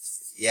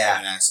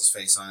Kevin Axel's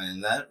face on it,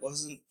 and that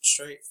wasn't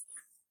straight.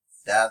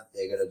 That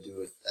they're going to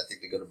do it. I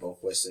think they're going to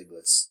both wear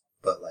singlets.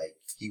 But, like,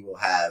 he will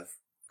have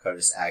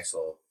Curtis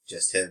Axel,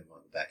 just him, on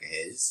the back of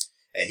his.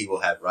 And he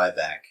will have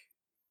Ryback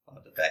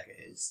on the back of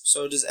his.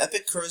 So does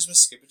Epic Charisma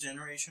skip a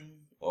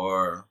generation?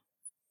 Or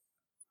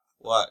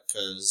what?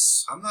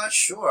 Because I'm not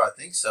sure. I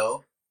think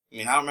so. I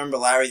mean, I don't remember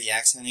Larry the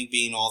Axe Hennig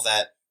being all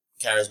that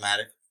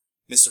charismatic.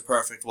 Mr.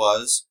 Perfect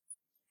was.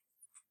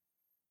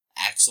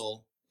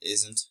 Axel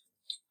isn't.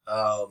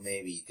 Oh,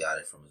 maybe he got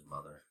it from his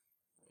mother.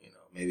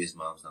 Maybe his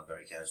mom's not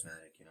very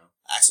charismatic,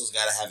 Axel's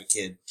got to have a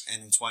kid,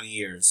 and in 20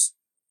 years,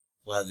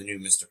 we'll have the new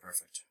Mr.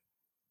 Perfect.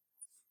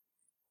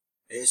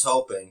 He's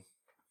hoping.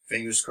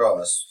 Fingers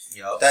crossed.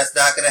 Yep. That's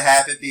not going to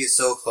happen being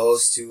so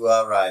close to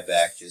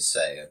Ryback, just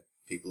saying.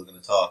 People are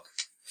going to talk.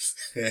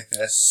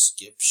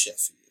 Skip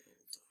Sheffield.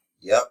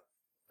 Yep.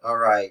 All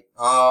right.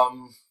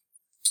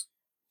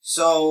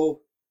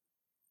 So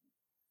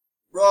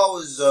Raw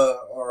was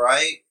all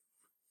right.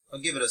 I'll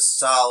give it a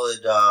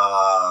solid.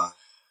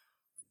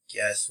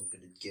 Guess I'm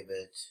gonna give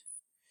it.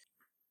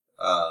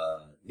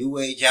 New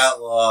Age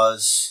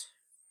Outlaws,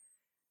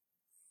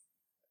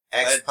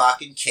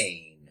 X-Pac and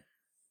Kane.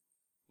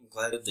 I'm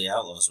glad that the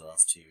Outlaws are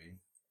off TV.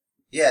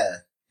 Yeah,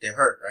 they're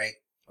hurt, right?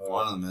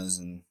 One of them is,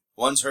 and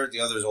one's hurt,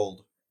 the other's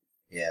old.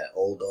 Yeah,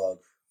 old dog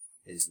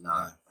is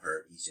not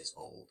hurt. He's just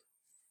old.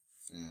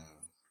 Yeah.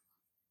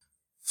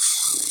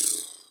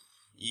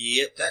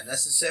 Yep. Is that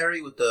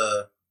necessary with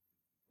the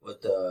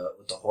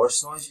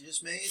horse noise you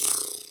just made?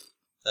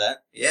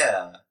 That?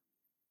 Yeah.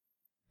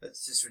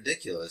 That's just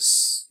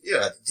ridiculous. You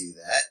don't have to do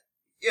that.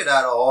 You're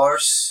not a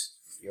horse.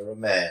 You're a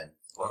man.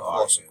 Of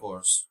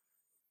course.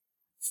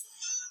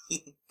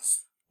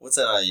 What's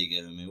that eye you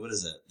giving me? What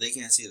is that? They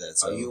can't see that.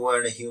 So. Are you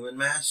wearing a human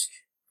mask?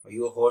 Are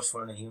you a horse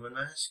wearing a human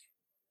mask?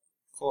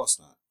 Of course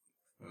not.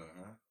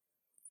 Uh-huh.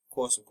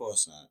 Of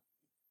course not.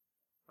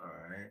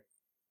 Alright.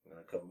 I'm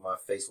going to cover my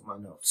face with my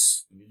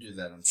notes. You do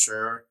that, I'm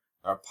sure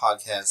our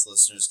podcast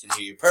listeners can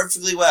hear you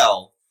perfectly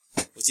well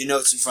with your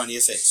notes in front of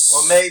your face.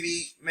 Well,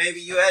 maybe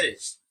you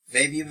edit.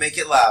 Maybe you make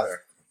it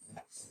louder.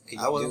 Can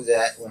you do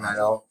that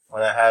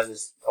when I have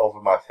this over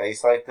my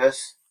face like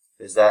this?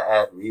 Does that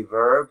add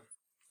reverb?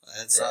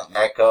 Add something.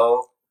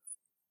 Echo?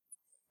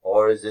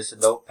 Or is this a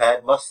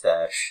notepad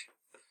mustache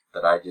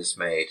that I just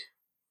made?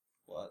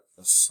 What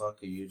the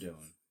fuck are you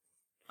doing?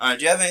 Alright,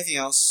 do you have anything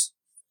else?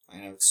 My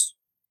notes.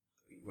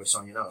 What's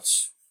on your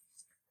notes?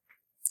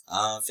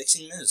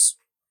 Fixing Miz.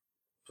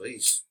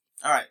 Please.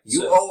 Alright.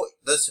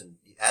 Listen,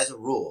 as a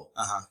rule.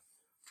 Uh-huh.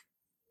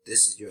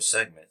 This is your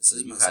segment. This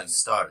is you my have segment. to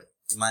start it.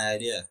 It's my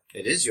idea.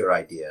 It is your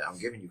idea. I'm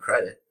giving you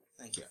credit.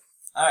 Thank you.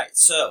 Alright,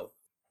 so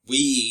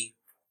we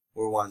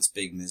were once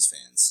big Miz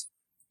fans.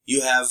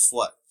 You have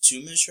what?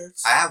 2 Miz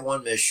shirts? I have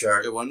one Miz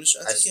shirt. You have one Miz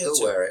shirt? I still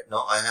wear it.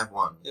 No, I have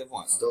one. You have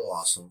one. Still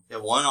awesome. You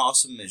have one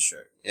awesome Miz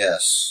shirt.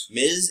 Yes.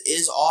 Miz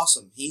is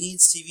awesome. He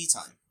needs TV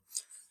time.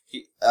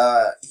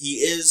 He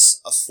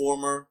is a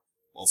former,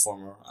 I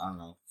don't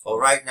know. Well,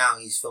 right now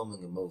he's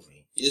filming a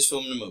movie. He is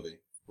filming a movie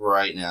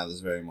right now, this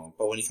very moment.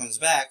 But when he comes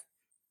back,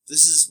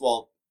 this is,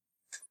 well,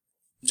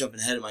 I'm jumping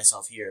ahead of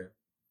myself here,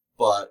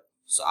 but,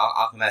 so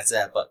I'll come back to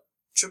that, but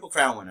Triple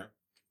Crown winner,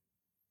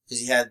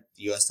 because he had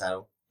the U.S.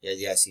 title, he had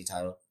the IC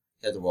title,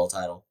 he had the World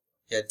title,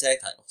 he had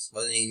tag titles.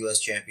 Wasn't he U.S.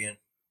 champion?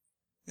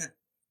 Yeah,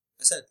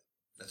 I said.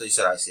 I thought you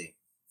said IC.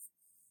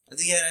 I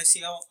think he had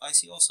IC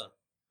also.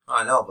 Oh,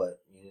 I know,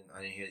 but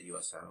I didn't hear the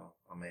U.S. title.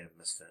 I may have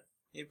missed it.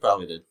 You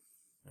probably did.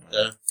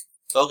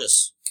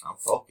 Focus. I'm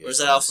focused. Where's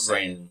that Alpha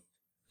Brain?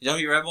 You don't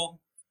be Rebel?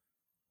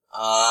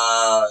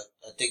 I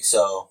think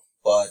so,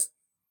 but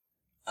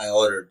I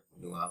ordered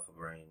new Alpha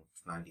Brain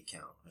 90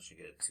 count. I should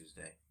get it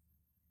Tuesday.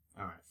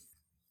 Alright.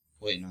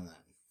 Waiting on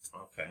that.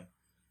 Okay.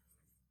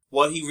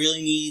 What he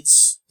really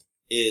needs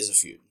is a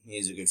feud. He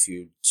needs a good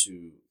feud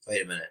to...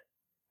 Wait a minute.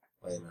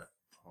 Hold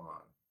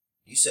on.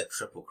 You said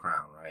Triple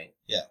Crown, right?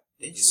 Yeah.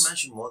 Didn't you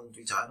mention more than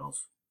 3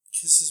 titles?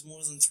 This is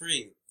more than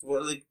 3.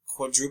 What are they?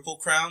 Quadruple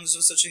crowns?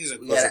 No such thing as a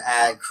We quadruple gotta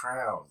add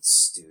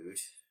crowns, dude.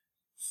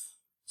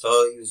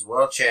 So he was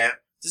world champ.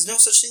 There's no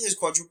such thing as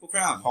quadruple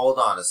crown. Hold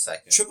on a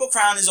second. Triple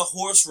Crown is a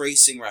horse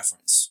racing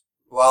reference.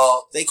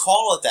 Well, they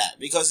call it that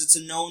because it's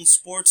a known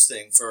sports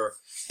thing for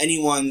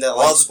anyone that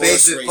likes horse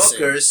racing. Well, the basic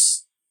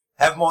bookers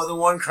have more than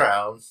 1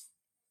 crown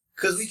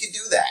because we can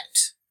do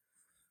that.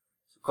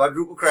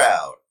 Quadruple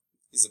crown.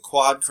 He's a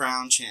quad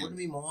crown champ. Wouldn't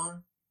it be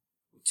more?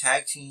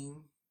 Tag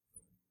team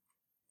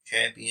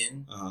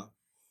champion. Uh-huh.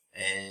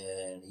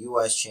 And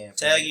U.S. champion.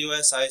 Tag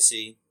U.S.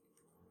 IC.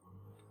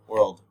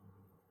 World.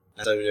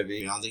 Not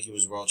WWE. I don't think he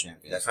was world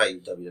champion. That's right, he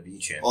was WWE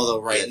champion.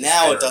 Although right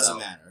now it doesn't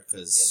matter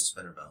because he has a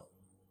spinner belt.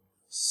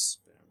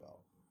 Spinner belt.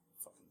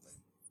 Fucking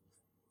thing.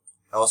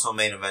 Also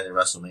main event at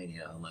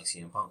WrestleMania, unlike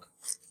CM Punk.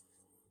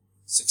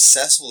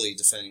 Successfully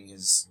defending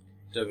his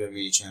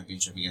WWE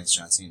championship against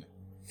John Cena.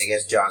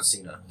 Against John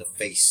Cena, the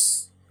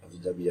face of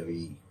the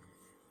WWE.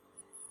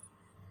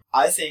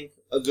 I think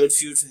a good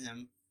feud for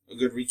him, a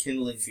good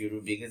rekindling feud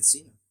would be against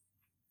Cena.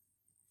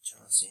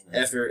 John Cena.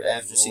 After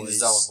Cena's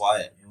done with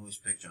Wyatt. You always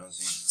pick John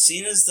Cena.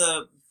 Cena's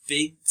the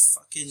big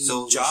fucking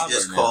so jobber. So we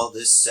should just call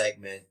this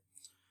segment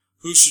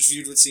Who Should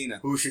Feud with Cena?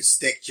 Who should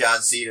stick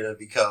John Cena to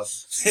become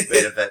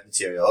main event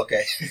material?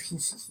 Okay.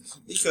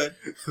 We could.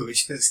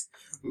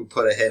 we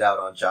put a hit out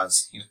on John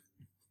Cena.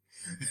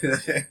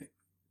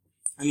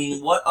 I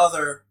mean, what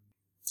other...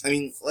 I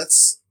mean,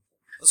 let's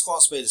call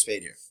a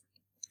spade here.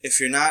 If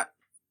you're not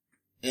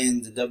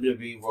in the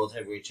WWE World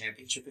Heavyweight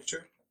Championship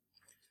picture,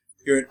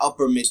 you're an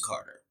upper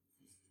mid-carder.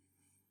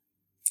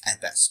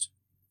 At best.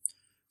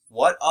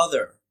 What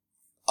other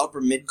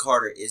upper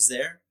mid-carder is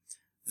there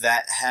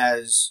that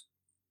has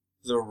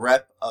the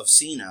rep of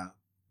Cena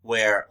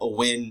where a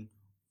win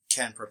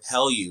can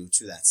propel you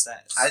to that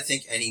status? I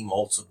think any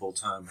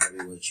multiple-time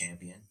heavyweight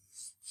champion.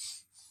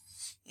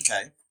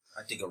 Okay.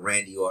 I think a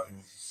Randy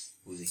Orton,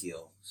 who's a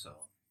heel,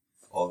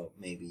 or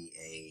maybe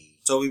a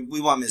So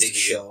we want Miz Big to be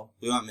Show. heel.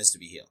 We want Miz to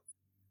be heel.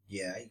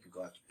 Yeah, you could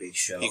go after Big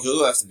Show. You could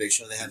go after Big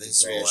Show. They have the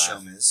history of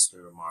Show Miz.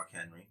 After Mark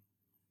Henry.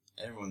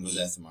 Everyone goes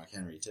after Mark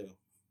Henry, too.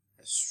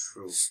 That's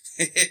true.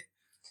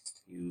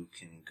 You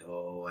can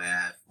go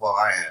at... Well,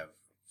 I have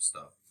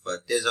stuff.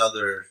 But there's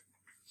other...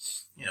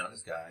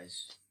 there's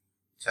guys.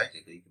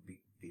 Technically, you could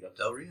beat up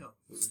Del Rio.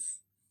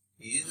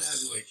 He is a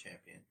heavyweight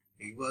champion.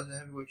 He was a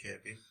heavyweight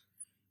champion.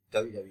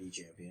 WWE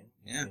champion.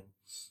 Yeah.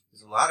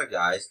 There's a lot of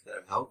guys that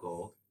have held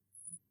gold.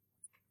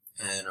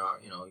 And,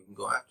 you can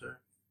go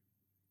after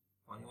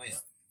on your way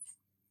up.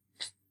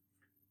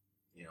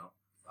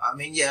 I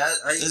mean, yeah.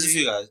 There's a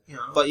few guys.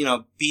 But,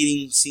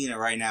 beating Cena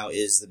right now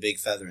is the big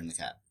feather in the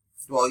cap.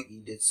 Well, he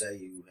did say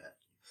you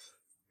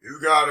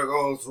gotta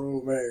go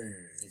through me.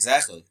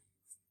 Exactly.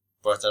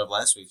 Brought that up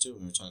last week, too,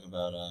 when we were talking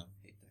about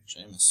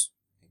Sheamus.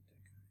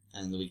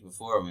 And the week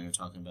before, when we were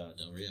talking about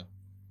Del Rio.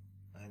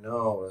 I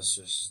know, that's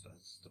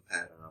the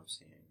pattern I'm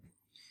seeing.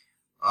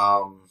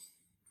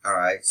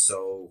 Alright,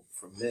 so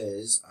for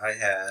Miz, I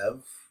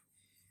have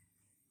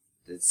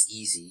that's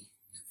easy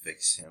to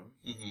fix him.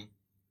 Mm-hmm.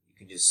 You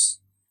can just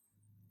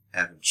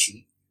have him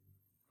cheat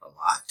a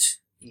lot.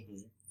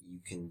 Mm-hmm. You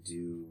can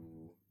do...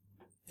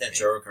 That's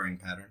your recurring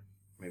pattern.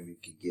 Maybe you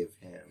could give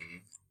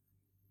him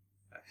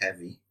a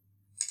heavy,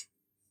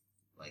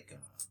 like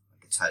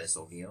a Titus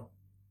O'Neil,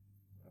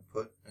 I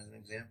put as an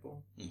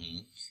example.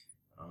 Mm-hmm.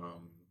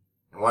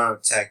 I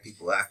want to attack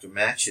people after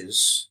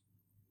matches,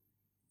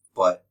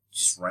 but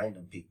just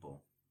random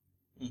people.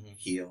 Mm-hmm.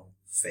 Heel,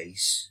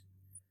 face,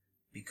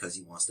 because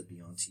he wants to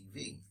be on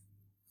TV.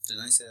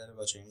 Didn't I say that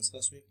about Sheamus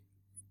last week?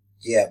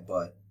 Yeah,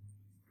 but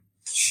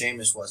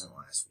Sheamus wasn't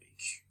last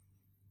week.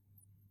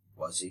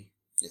 Was he?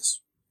 Yes.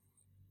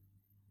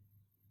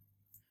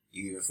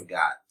 You even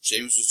forgot.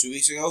 Sheamus was 2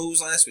 weeks ago. Who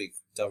was last week?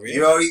 Del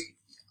Rio?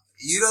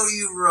 You don't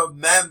even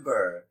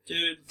remember.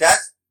 Dude.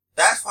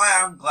 That's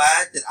why I'm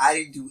glad that I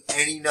didn't do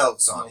any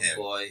notes on him.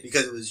 Boy.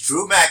 Because it was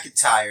Drew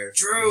McIntyre.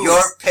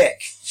 Your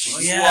pick. Oh,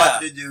 you yeah.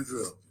 wanted to do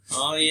Drew.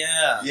 Oh,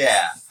 yeah.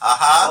 Yeah.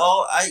 Uh-huh.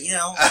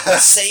 Well,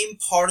 same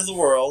part of the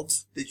world.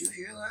 Did you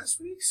hear last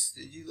week's?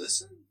 Did you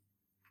listen?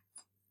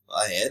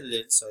 I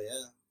edited, so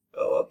yeah.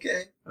 Oh,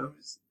 okay.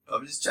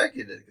 I'm just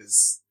checking it,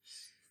 because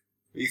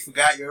you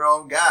forgot your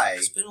own guy.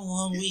 It's been a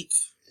long week.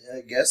 I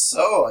guess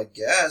so,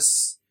 Got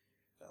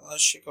a lot of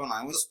shit going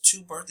on. It was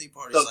 2 birthday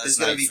parties Look, last there's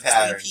night going to be for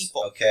patterns, 20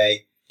 people.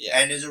 okay? Yeah.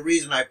 And there's a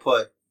reason I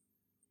put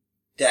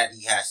that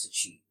he has to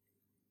cheat.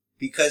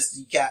 Because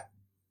he got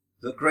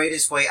the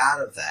greatest way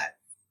out of that.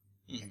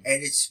 Mm-hmm.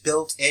 And it's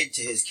built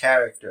into his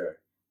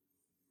character.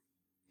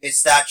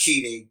 It's not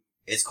cheating.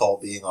 It's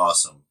called being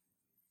awesome.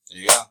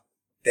 There you go.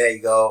 There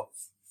you go.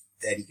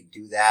 That he can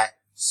do that.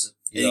 So,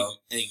 and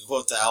you can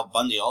quote to Al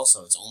Bundy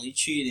also. It's only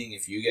cheating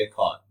if you get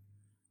caught.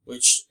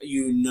 Which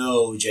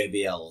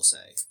JBL will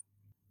say.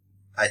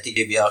 I think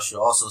JBL should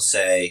also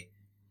say,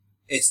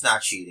 it's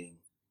not cheating.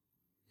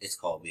 It's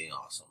called being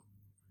awesome.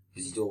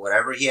 Because he's doing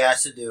whatever he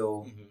has to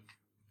do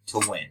to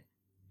win.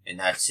 And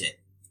that's it.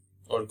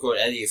 Or to quote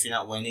Eddie, if you're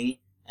not winning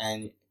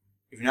and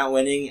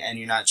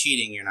you're not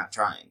cheating, you're not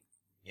trying.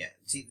 Yeah.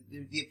 See,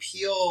 the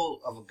appeal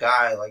of a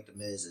guy like The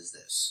Miz is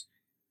this.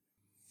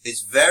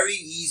 It's very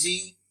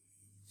easy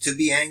to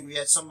be angry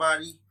at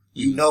somebody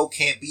you know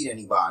can't beat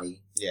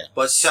anybody. Yeah.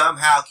 But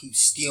somehow keep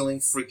stealing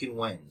freaking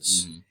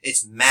wins. Mm-hmm.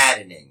 It's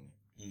maddening.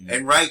 Mm-hmm.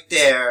 And right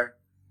there,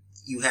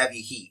 you have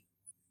your heat.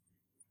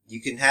 You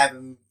can have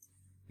him,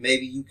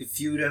 maybe you could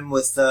feud him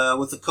with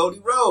a Cody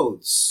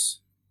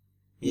Rhodes.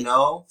 You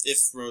know?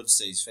 If Rhodes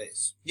stays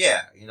face.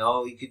 Yeah, you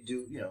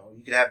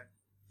could have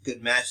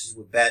good matches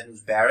with Bad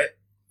News Barrett,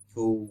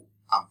 who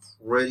I'm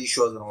pretty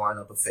sure is going to wind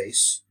up a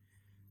face.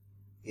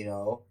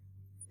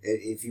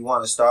 If you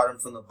want to start him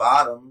from the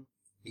bottom,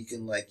 he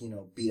can,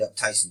 beat up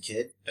Tyson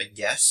Kidd, I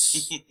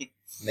guess.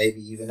 Maybe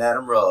even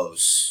Adam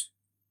Rose.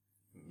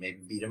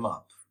 Maybe beat him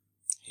up.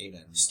 Hate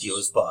Adam Steal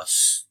Rose. his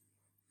bus.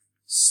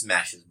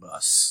 Smash his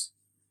bus.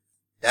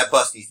 That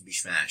bus needs to be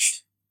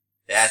smashed.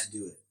 They have to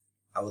do it.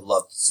 I would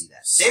love to see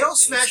that. They don't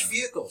smash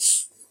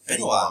vehicles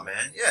anymore,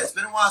 man. Yeah, it's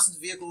been a while since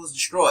the vehicle was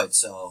destroyed,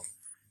 so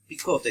it'd be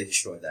cool if they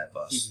destroyed that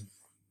bus. Mm-hmm.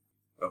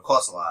 It'll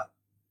cost a lot,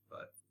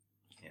 but,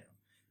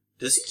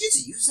 Does he get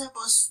to use that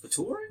bus for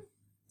touring?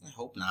 I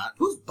hope not.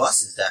 Whose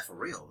bus is that for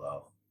real,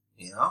 though?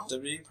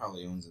 WWE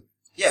probably owns it.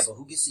 Yeah, but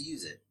who gets to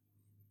use it?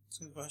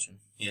 That's a good question.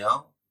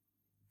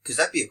 Because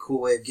that'd be a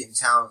cool way of getting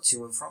talent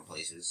to and from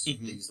places.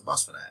 Mm-hmm. To use the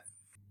bus for that.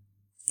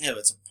 Yeah, but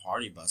it's a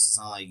party bus. It's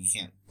not like you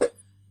can't...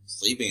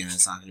 Sleeping in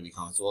it's not going to be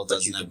comfortable. It But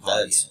doesn't you have can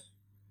party beds.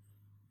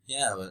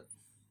 Yeah, but...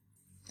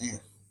 Yeah.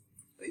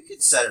 But you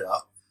could set it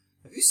up.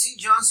 Have you seen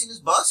John Cena's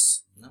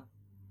bus? No.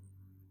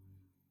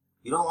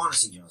 You don't want to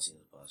see John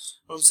Cena's bus.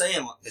 What I'm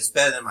saying... It's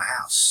better than my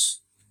house.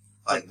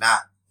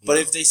 But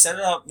if they set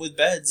it up with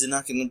beds, they're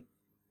not going to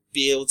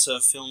be able to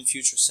film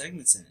future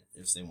segments in it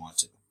if they want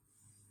to.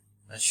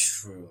 That's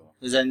true.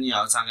 Because then,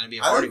 it's not going to be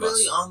a Are party they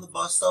really bus. on the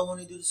bus, though, when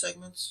they do the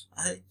segments?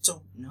 I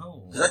don't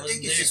know. Because I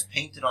think it's just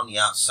painted on the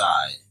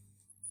outside.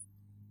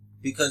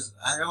 Because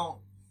it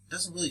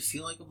doesn't really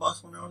feel like a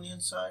bus when they're on the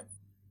inside.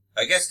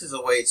 I guess because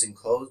of the way it's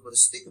enclosed, but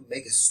they could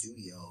make a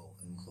studio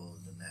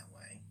enclosed in that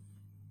way.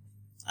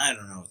 I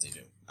don't know what they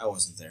do. I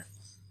wasn't there.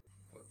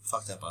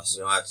 Fuck that bus.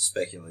 We don't have to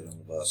speculate on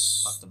the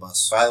bus. Fuck the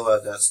bus. By the way,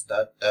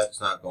 that's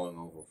not going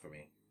over for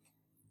me.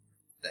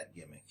 That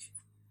gimmick.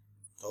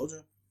 Told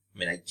you. I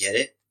mean, I get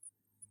it,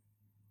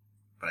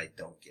 but I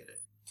don't get it.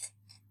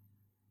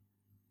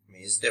 I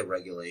mean, is there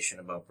regulation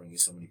about bringing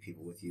so many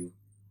people with you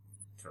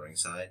to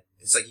ringside?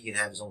 It's like he can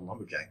have his own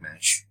lumberjack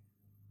match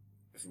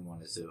if he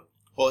wanted to.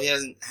 Well, he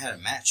hasn't had a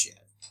match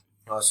yet.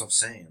 No, that's what I'm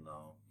saying,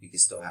 though. He can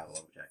still have a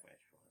lumberjack match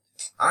if he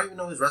wanted to. I don't even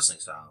know his wrestling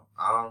style.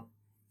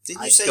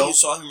 Didn't you say you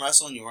saw him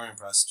wrestle and you weren't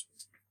impressed?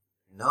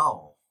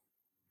 No.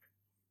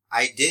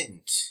 I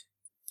didn't.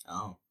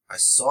 Oh. I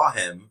saw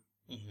him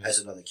as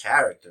another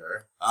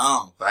character.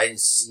 Oh. But I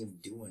didn't see him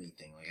do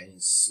anything. Like, I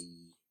didn't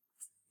see,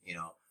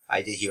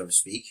 I did hear him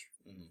speak.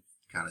 Mm-hmm.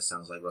 Kind of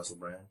sounds like Russell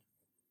Brand.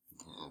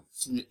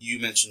 You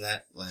mentioned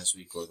that last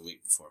week or the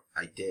week before.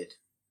 I did.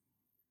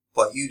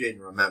 But you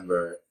didn't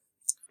remember.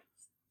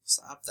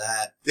 Stop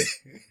that.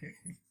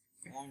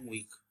 Long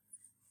week.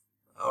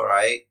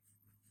 Alright.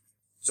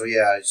 So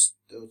yeah, I'm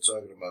still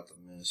talking about the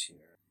Miz here.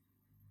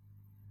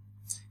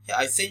 Yeah,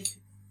 I think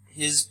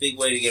his big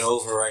way to get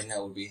over right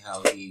now would be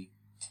how he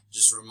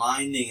just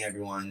reminding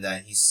everyone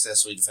that he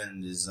successfully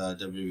defended his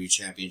WWE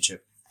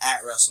Championship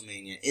at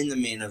WrestleMania in the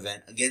main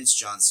event against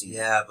John Cena.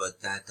 Yeah,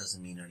 but that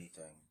doesn't mean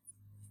anything.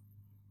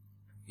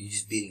 You're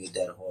just beating a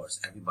dead horse.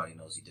 Everybody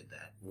knows he did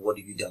that. What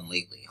have you done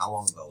lately? How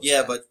long ago was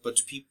that? But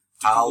do people...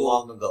 How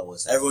long ago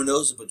was that? Everyone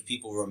knows it, but do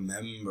people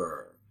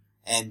remember?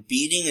 And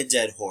beating a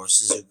dead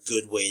horse is a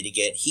good way to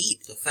get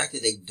heat. The fact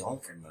that they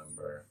don't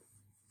remember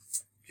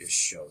just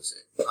shows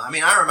it. I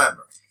mean, I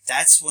remember.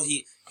 That's what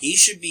he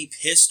should be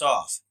pissed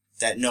off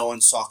that no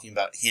one's talking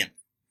about him.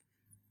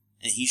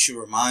 And he should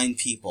remind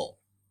people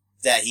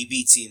that he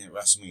beat Cena at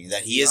WrestleMania,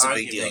 that he is a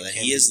big deal, that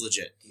he is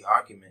legit. The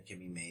argument can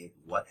be made,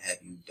 what have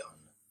you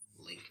done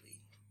lately?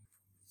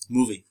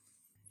 Movie.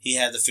 He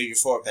had the figure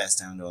 4 passed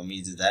down to him.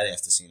 He did that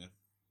after Cena.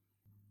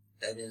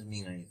 That doesn't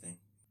mean anything.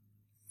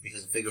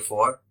 Because the figure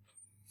 4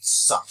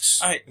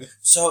 sucks. Alright,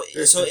 so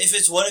if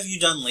it's what have you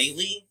done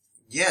lately?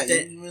 Yeah, you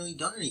haven't really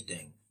done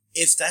anything.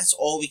 If that's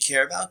all we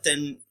care about,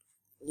 then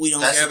we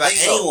don't care about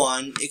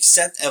anyone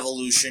except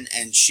Evolution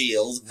and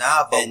S.H.I.E.L.D.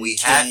 Nah, but we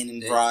have... Kane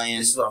and Bryan.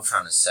 This is what I'm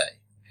trying to say,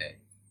 okay?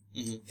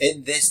 Mm-hmm.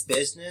 In this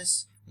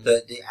business,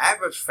 the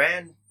average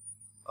fan,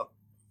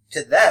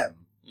 to them,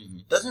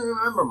 doesn't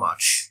remember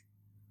much.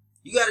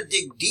 You gotta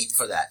dig deep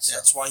for that stuff.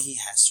 That's why he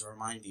has to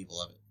remind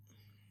people of it.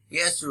 He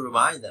has to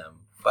remind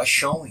them by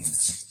showing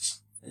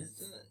them.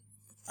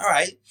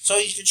 Alright, so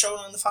you can show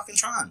it on the fucking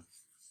Tron.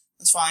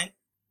 That's fine.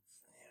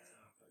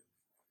 Yeah, but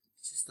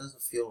it just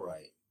doesn't feel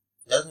right.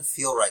 It doesn't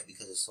feel right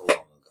because it's so long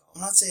ago.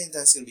 I'm not saying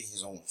that's going to be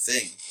his own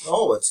thing.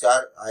 No, it's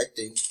got, I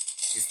think,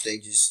 if they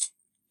just,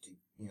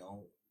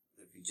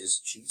 if he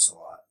just cheats a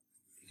lot,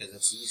 because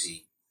it's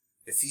easy.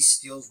 If he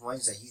steals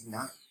wins that he's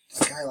not,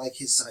 a guy like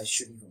his size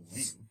shouldn't even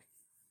win.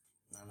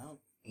 I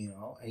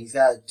know. And he's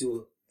got to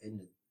do it in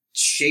the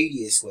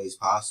shadiest ways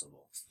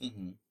possible.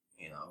 Mm-hmm.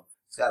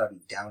 It's got to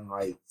be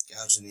downright.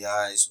 Gouging the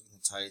eyes, hooking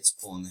the tights,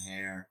 pulling the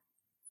hair.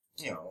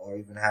 Or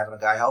even having a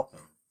guy help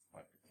him.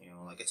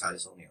 Like a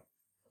Titus O'Neil.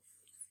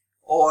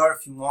 Or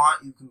if you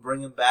want, you can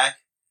bring him back.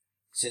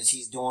 Since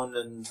he's doing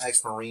the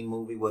ex-Marine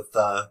movie with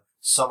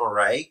Summer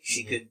Rae,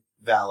 she could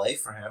valet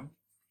for him.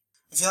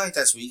 I feel like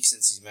that's weak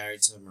since he's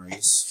married to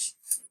Maurice.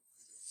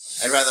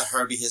 I'd rather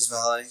her be his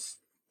valet.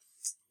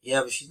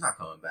 Yeah, but she's not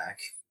coming back.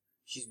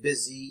 She's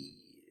busy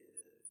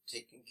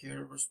taking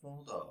care of her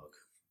small dog.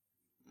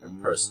 Her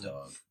purse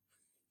dog.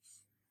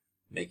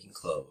 Making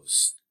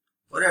clothes.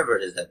 Whatever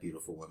it is that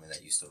beautiful women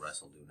that used to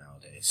wrestle do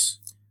nowadays.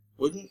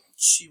 Wouldn't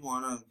she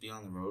want to be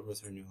on the road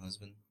with her new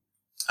husband?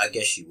 I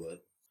guess she would.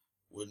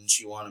 Wouldn't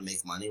she want to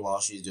make money while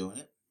she's doing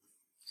it?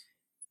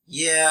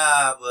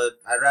 Yeah, but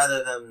I'd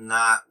rather them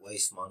not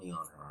waste money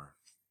on her.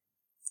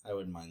 I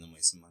wouldn't mind them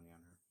wasting money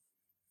on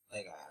her.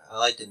 Like, I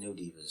like the new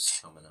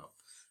divas coming up.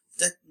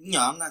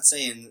 I'm not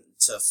saying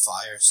to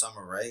fire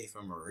Summer Rae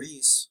from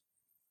Maurice.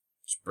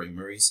 Just bring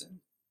Maurice in.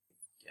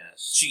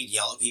 Yes. She could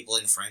yell at people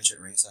in French at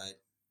ringside.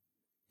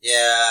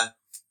 Yeah.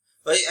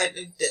 But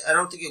I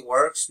don't think it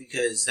works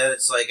because then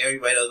it's like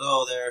everybody knows,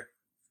 oh, they're,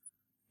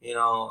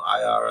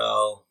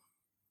 IRL.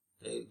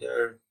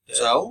 They're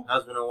so?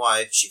 Husband and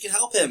wife. She can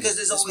help him. Because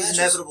there's always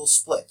inevitable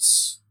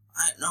splits.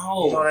 I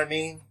know. You know what I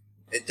mean?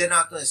 They're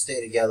not going to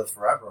stay together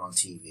forever on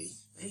TV.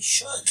 They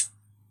should.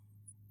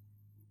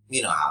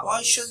 You know how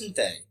Why shouldn't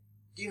they?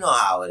 You know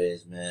how it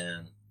is,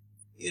 man.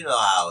 You know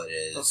how it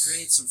is. They'll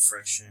create some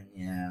friction,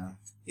 yeah.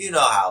 You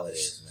know how it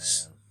is,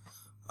 man.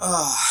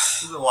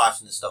 You've been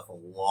watching this stuff a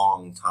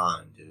long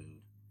time, dude.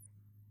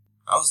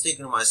 I was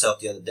thinking to myself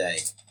the other day,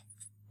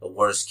 the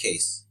worst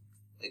case.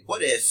 Like,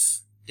 what if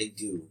they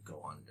do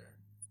go under?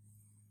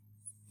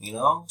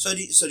 So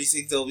do you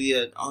think there'll be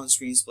an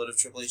on-screen split of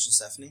Triple H and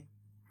Stephanie?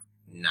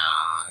 Nah,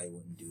 I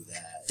wouldn't do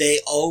that. They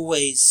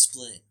always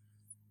split.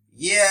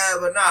 Yeah,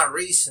 but not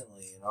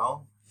recently,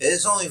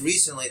 It's only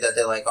recently that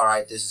they're like, all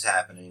right, this is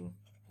happening.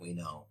 We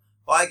know.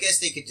 Well, I guess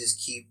they could just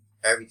keep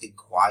everything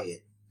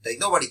quiet. Like,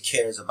 nobody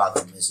cares about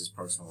the Miz's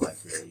personal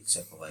life, really,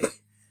 except for, like...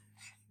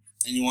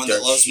 Anyone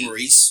that loves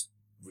Maurice?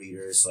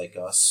 Readers like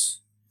us.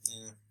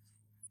 Yeah.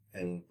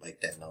 And, like,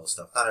 that know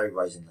stuff. Not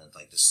everybody's in the,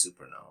 like, the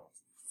super know.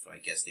 So I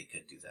guess they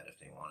could do that if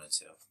they wanted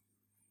to.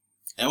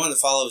 Anyone that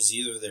follows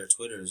either of their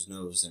Twitters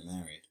knows they're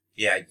married.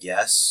 Yeah, I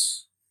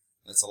guess.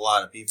 That's a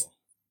lot of people.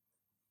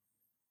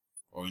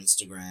 Or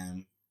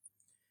Instagram.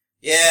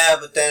 Yeah,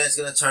 but then it's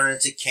gonna turn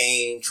into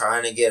Kane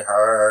trying to get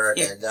hurt,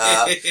 and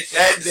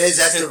Miz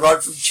has to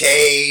run from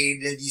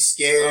Kane, and he's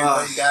scared,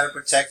 but he gotta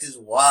protect his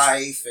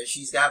wife, and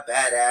she's got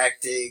bad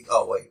acting.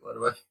 Oh, wait,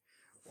 what?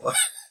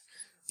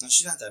 No,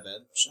 she's not that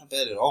bad. She's not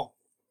bad at all.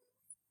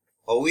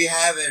 Well, we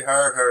haven't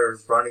heard her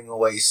running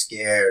away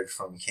scared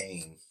from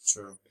Kane.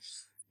 True.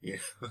 Yeah.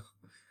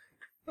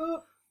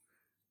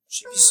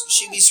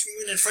 She'd be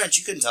screaming in French.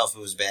 You couldn't tell if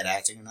it was bad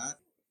acting or not.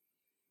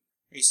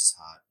 Reese is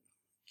hot.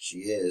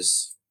 She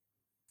is.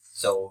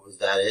 So, was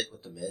that it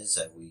with The Miz?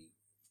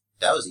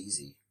 That was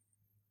easy.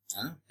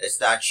 I know. It's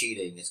not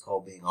cheating. It's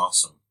called being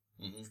awesome.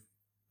 Mm-hmm.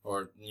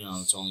 Or,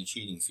 it's only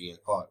cheating if you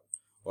get caught.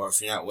 Or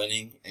if you're not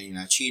winning and you're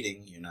not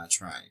cheating, you're not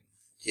trying.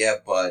 Yeah,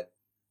 but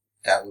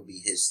that would be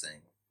his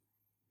thing.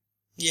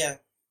 Yeah.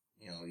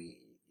 You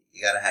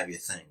gotta have your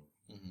thing.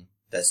 Mm-hmm.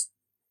 That's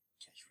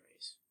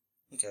catchphrase.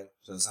 Okay.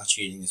 So it's not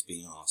cheating, it's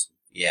being awesome.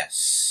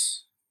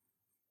 Yes.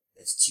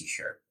 It's a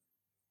t-shirt.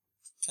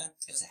 Okay.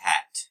 It's a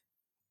hat.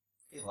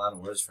 A lot of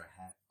words for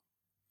a hat.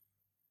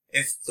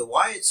 If the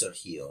Wyatts are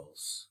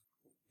heels,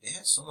 they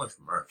have so much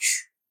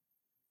merch.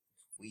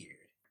 Weird.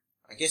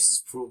 I guess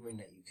it's proving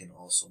that you can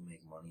also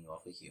make money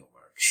off of heel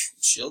merch.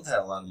 Shield had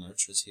a lot of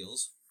merch as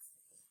heels.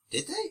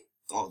 Did they?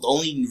 The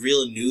only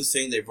real new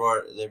thing they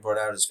brought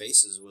out as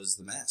faces was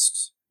the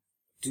masks.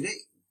 Do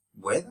they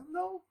wear them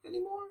though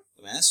anymore?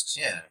 The masks?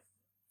 Yeah.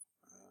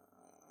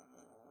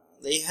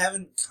 They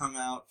haven't come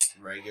out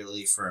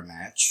regularly for a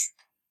match.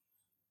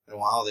 In a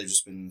while, they've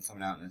just been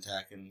coming out and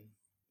attacking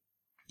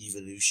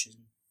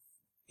Evolution.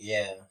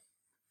 Yeah.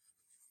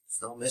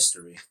 It's no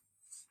mystery.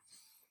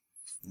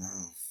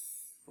 No.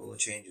 Full of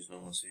changes no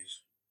one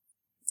sees.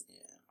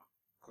 Yeah.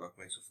 Clock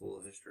makes a fool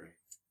of history.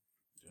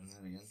 Doing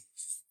that again?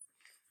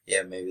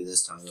 Yeah, maybe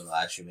this time they'll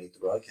actually make the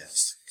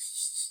broadcast.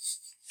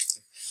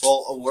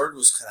 Well, a word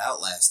was cut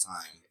out last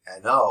time. I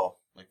know.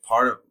 Like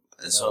part of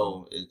it,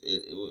 so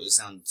it would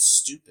sound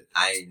stupid.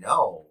 I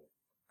know.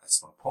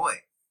 That's my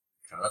point.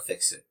 I'm trying to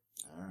fix it.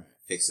 Alright.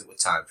 Fix it with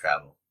time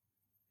travel.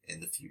 In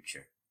the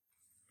future.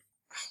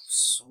 I'm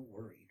so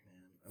worried,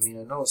 man. I mean,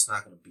 I know it's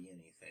not going to be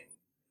anything.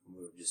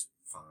 We're just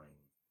fine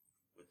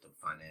with the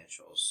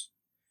financials.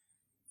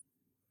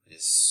 I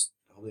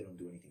hope they don't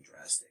do anything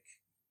drastic.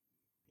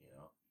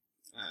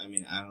 I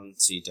mean, I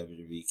don't see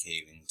WWE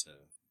caving to...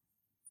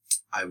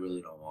 I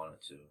really don't want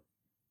it to.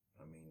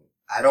 I mean,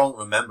 I don't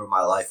remember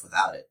my life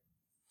without it.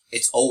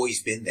 It's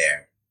always been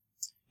there.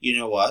 You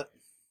know what?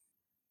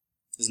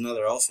 There's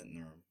another elephant in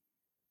the room.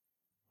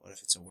 What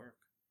if it's a work?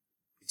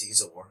 You think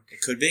it's a work?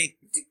 It could be.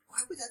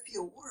 Why would that be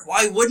a work?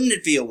 Why wouldn't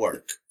it be a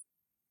work?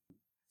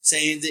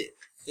 Saying that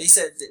they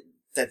said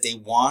that they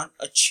want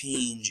a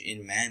change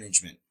in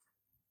management.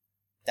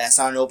 That's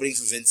not an opening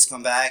for Vince to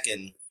come back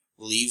and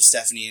leave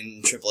Stephanie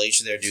and Triple H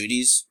to their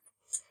duties.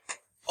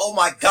 Oh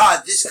my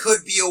God, this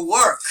could be a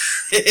work.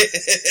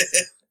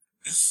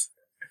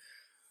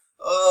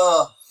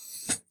 Oh,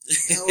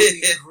 that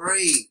would be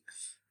great.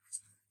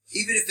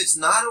 Even if it's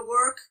not a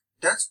work,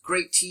 that's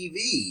great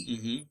TV.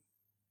 Mm-hmm.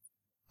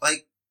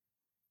 Like,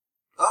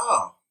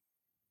 a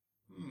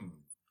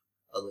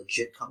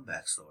legit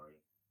comeback story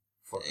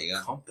for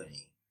a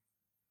company.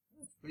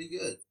 That's pretty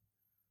good.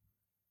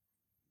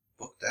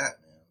 Book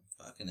that, man.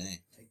 Fucking A.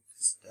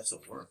 That's a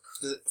work.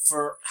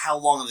 For how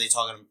long have they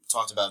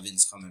talked about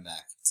Vince coming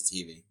back to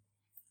TV?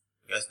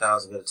 I guess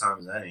now's as good a time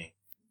as any.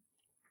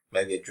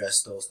 Maybe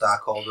address those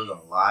stockholders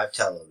on live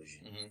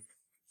television. Mm-hmm.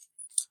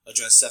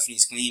 Address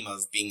Stephanie's claim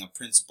of being a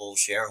principal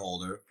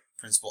shareholder,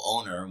 principal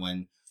owner,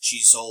 when she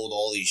sold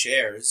all these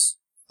shares,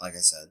 like I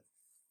said.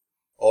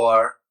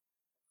 Or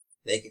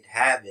they could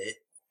have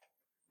it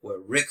where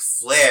Ric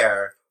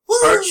Flair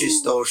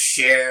purchased those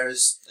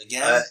shares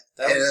again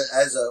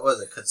as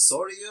a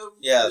consortium.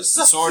 Yeah,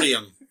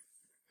 consortium,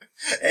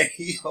 and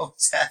he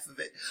owns half of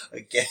it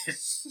again.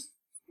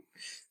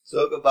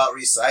 Talk about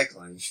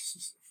recycling.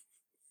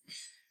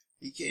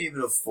 He can't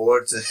even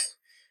afford to.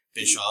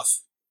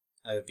 Bischoff.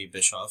 That would be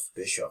Bischoff.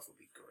 Bischoff would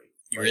be great.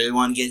 You really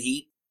want to get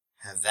heat?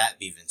 Have that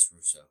be Vince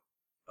Russo.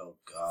 Oh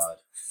God.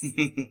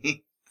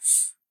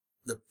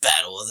 The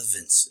battle of the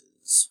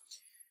Vinces.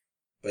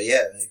 But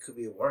yeah, it could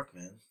be a work,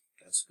 man.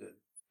 That's good.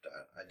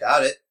 I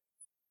doubt it.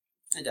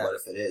 I doubt What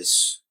if it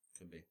is?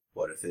 Could be.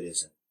 What if it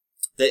isn't?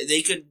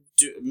 They could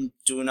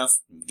do enough,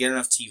 get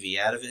enough TV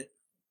out of it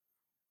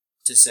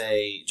to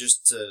say,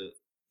 just to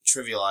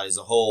trivialize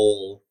the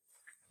whole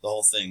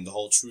thing, the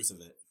whole truth of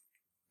it.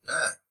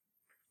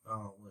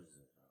 Oh, what is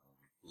it?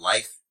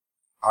 Life,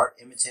 art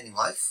imitating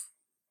life.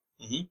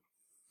 Mm-hmm.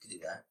 Could do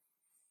that.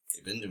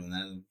 They've been doing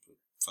that.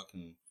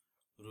 Fucking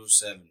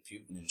Rusev and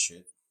Putin and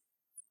shit.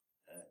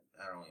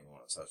 I don't even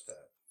want to touch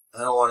that. I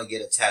don't want to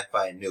get attacked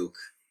by a nuke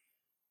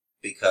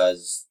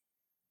because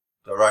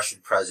the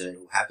Russian president,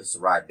 who happens to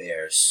ride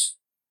bears,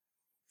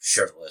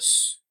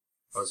 shirtless.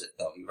 What is it?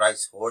 No, he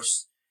rides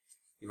horse.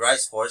 He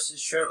rides horses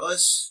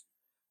shirtless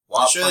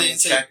while playing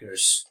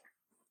checkers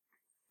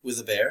with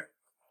a bear.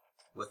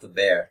 With a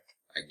bear,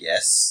 I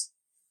guess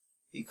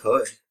he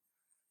could,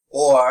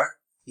 or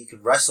he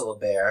could wrestle a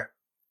bear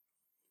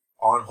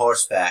on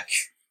horseback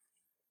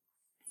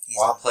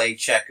while playing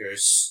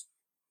checkers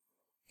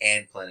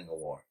and planning a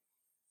war.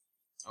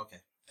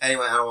 Okay.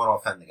 Anyway, I don't want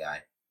to offend the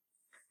guy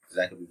because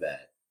that could be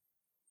bad.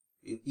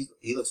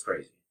 He looks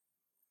crazy.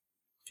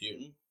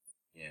 Putin?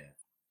 Yeah.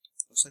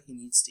 Looks like he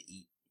needs to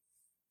eat.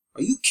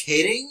 Are you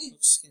kidding? He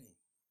looks skinny.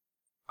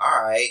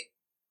 Alright.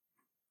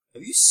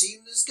 Have you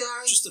seen this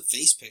guy? Just a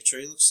face picture.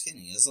 He looks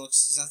skinny. He doesn't look.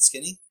 He's not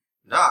skinny.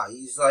 Nah,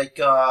 he's like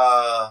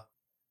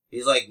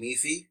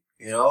Meefy,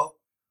 you know,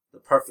 the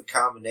perfect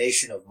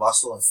combination of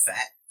muscle and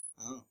fat.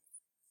 Oh.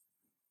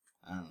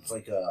 I don't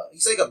know.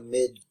 He's like a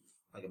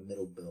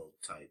middle build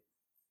type.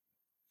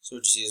 So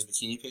did you see his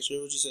bikini picture?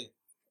 What'd you say?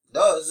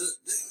 No,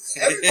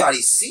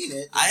 everybody's seen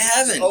it. I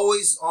haven't. He's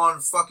always on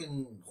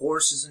fucking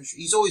horses and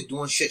he's always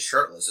doing shit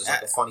shirtless. It's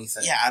like a funny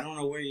thing. Yeah, I don't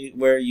know where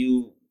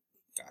you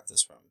got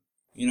this from.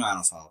 You know I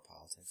don't follow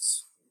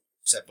politics.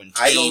 Except when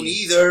I don't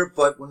either,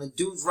 but when a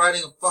dude's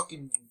riding a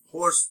fucking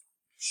horse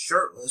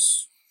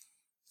shirtless...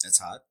 That's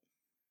hot.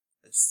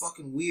 It's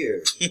fucking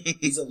weird.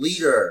 He's a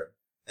leader.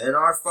 And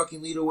our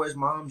fucking leader wears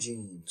mom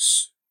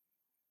jeans.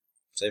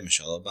 Say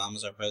Michelle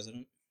Obama's our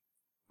president?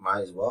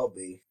 Might as well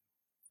be.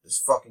 This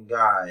fucking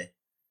guy.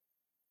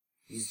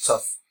 He's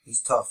tough,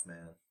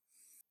 man. I'm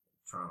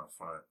trying to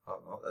find... Oh,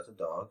 no, that's a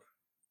dog.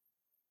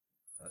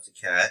 That's a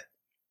cat.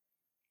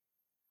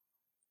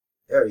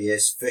 There he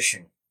is,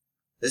 fishing.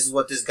 This is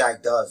what this guy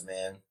does,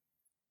 man.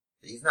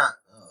 He's not...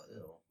 Oh,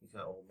 ew. He's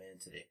not an old man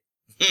today.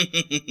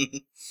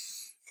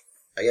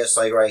 I guess,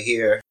 like, right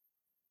here.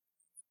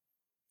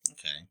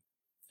 Okay.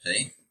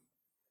 See?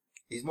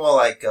 He's more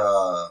like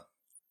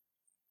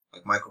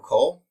Michael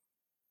Cole.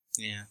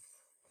 Yeah.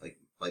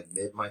 Like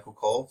mid Michael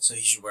Cole. So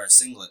he should wear a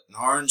singlet. An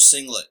orange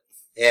singlet.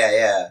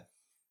 Yeah.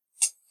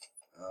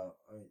 I'm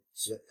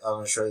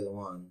going to show you the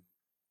one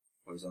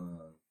where he's on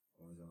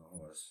a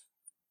horse.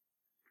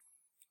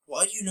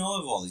 Why do you know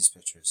of all these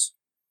pictures?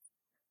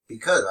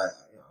 Because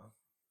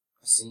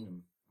I've seen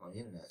him on the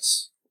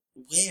internets.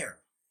 Where?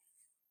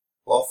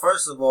 Well,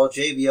 first of all,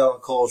 JBL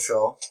and Cole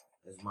show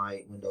is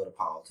my window to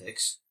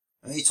politics.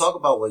 And he talk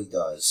about what he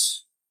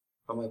does.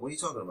 I'm like, what are you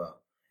talking about?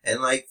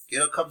 And like,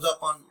 it comes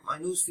up on my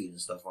newsfeed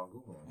and stuff on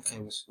Google. Okay,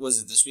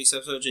 was it this week's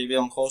episode of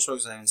JBL and Cole show?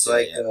 Because I haven't seen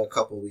it yet. A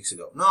couple of weeks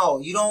ago. No,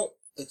 you don't.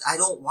 I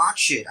don't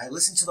watch it. I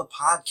listen to the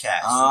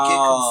podcast. You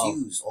get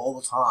confused all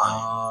the time.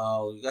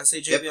 Oh, you gotta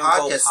say JBL and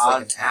Cole podcast. Is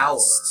like an hour.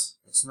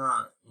 It's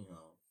not,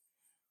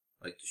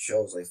 like the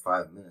show's like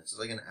 5 minutes. It's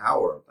like an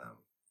hour of them.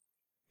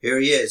 Here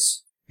he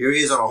is. Here he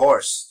is on a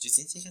horse. Do you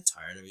think they get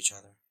tired of each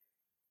other?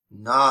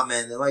 Nah,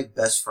 man. They're like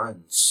best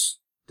friends.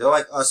 They're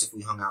like us if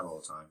we hung out all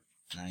the time.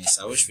 Nice.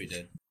 I wish we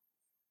did.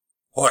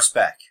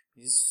 Horseback.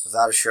 He's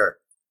without a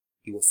shirt.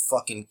 He will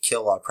fucking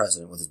kill our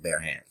president with his bare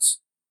hands.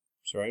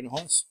 He's riding a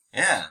horse.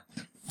 Yeah.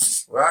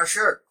 Without a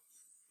shirt.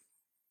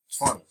 It's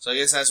funny. So I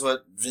guess that's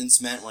what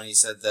Vince meant when he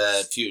said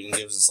that Putin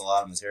gives us a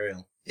lot of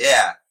material.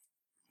 Yeah.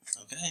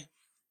 Okay.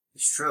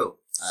 It's true.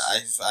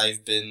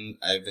 I've been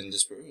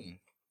disproving.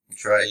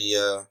 That's right.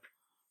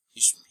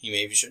 He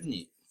maybe shouldn't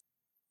eat.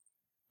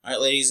 Alright,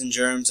 ladies and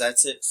germs,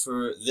 that's it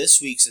for this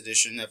week's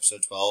edition,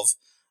 episode 12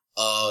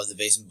 of the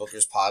Basement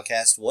Bookers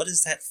podcast. What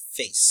is that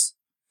face?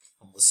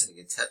 I'm listening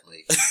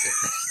intently.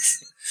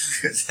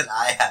 Because then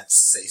I have to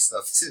say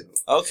stuff too.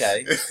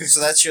 Okay,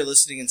 so that's your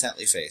listening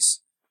intently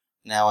face.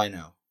 Now I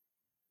know.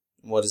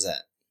 What is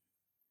that?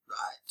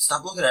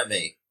 Stop looking at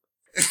me.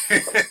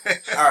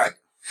 Alright.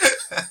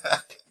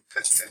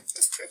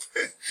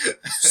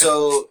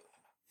 So,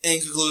 in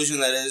conclusion,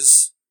 that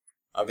is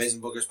our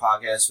Basement Bookers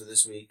podcast for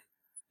this week.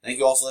 Thank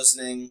you all for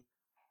listening.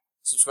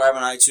 Subscribe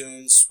on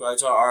iTunes, subscribe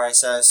to our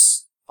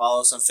RSS,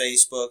 follow us on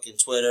Facebook and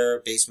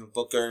Twitter, Basement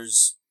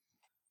Bookers.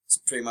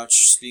 It pretty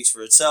much speaks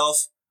for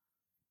itself.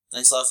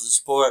 Thanks a lot for the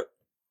support.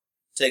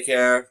 Take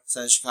care,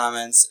 send us your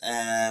comments,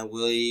 and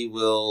we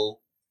will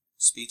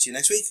speak to you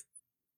next week.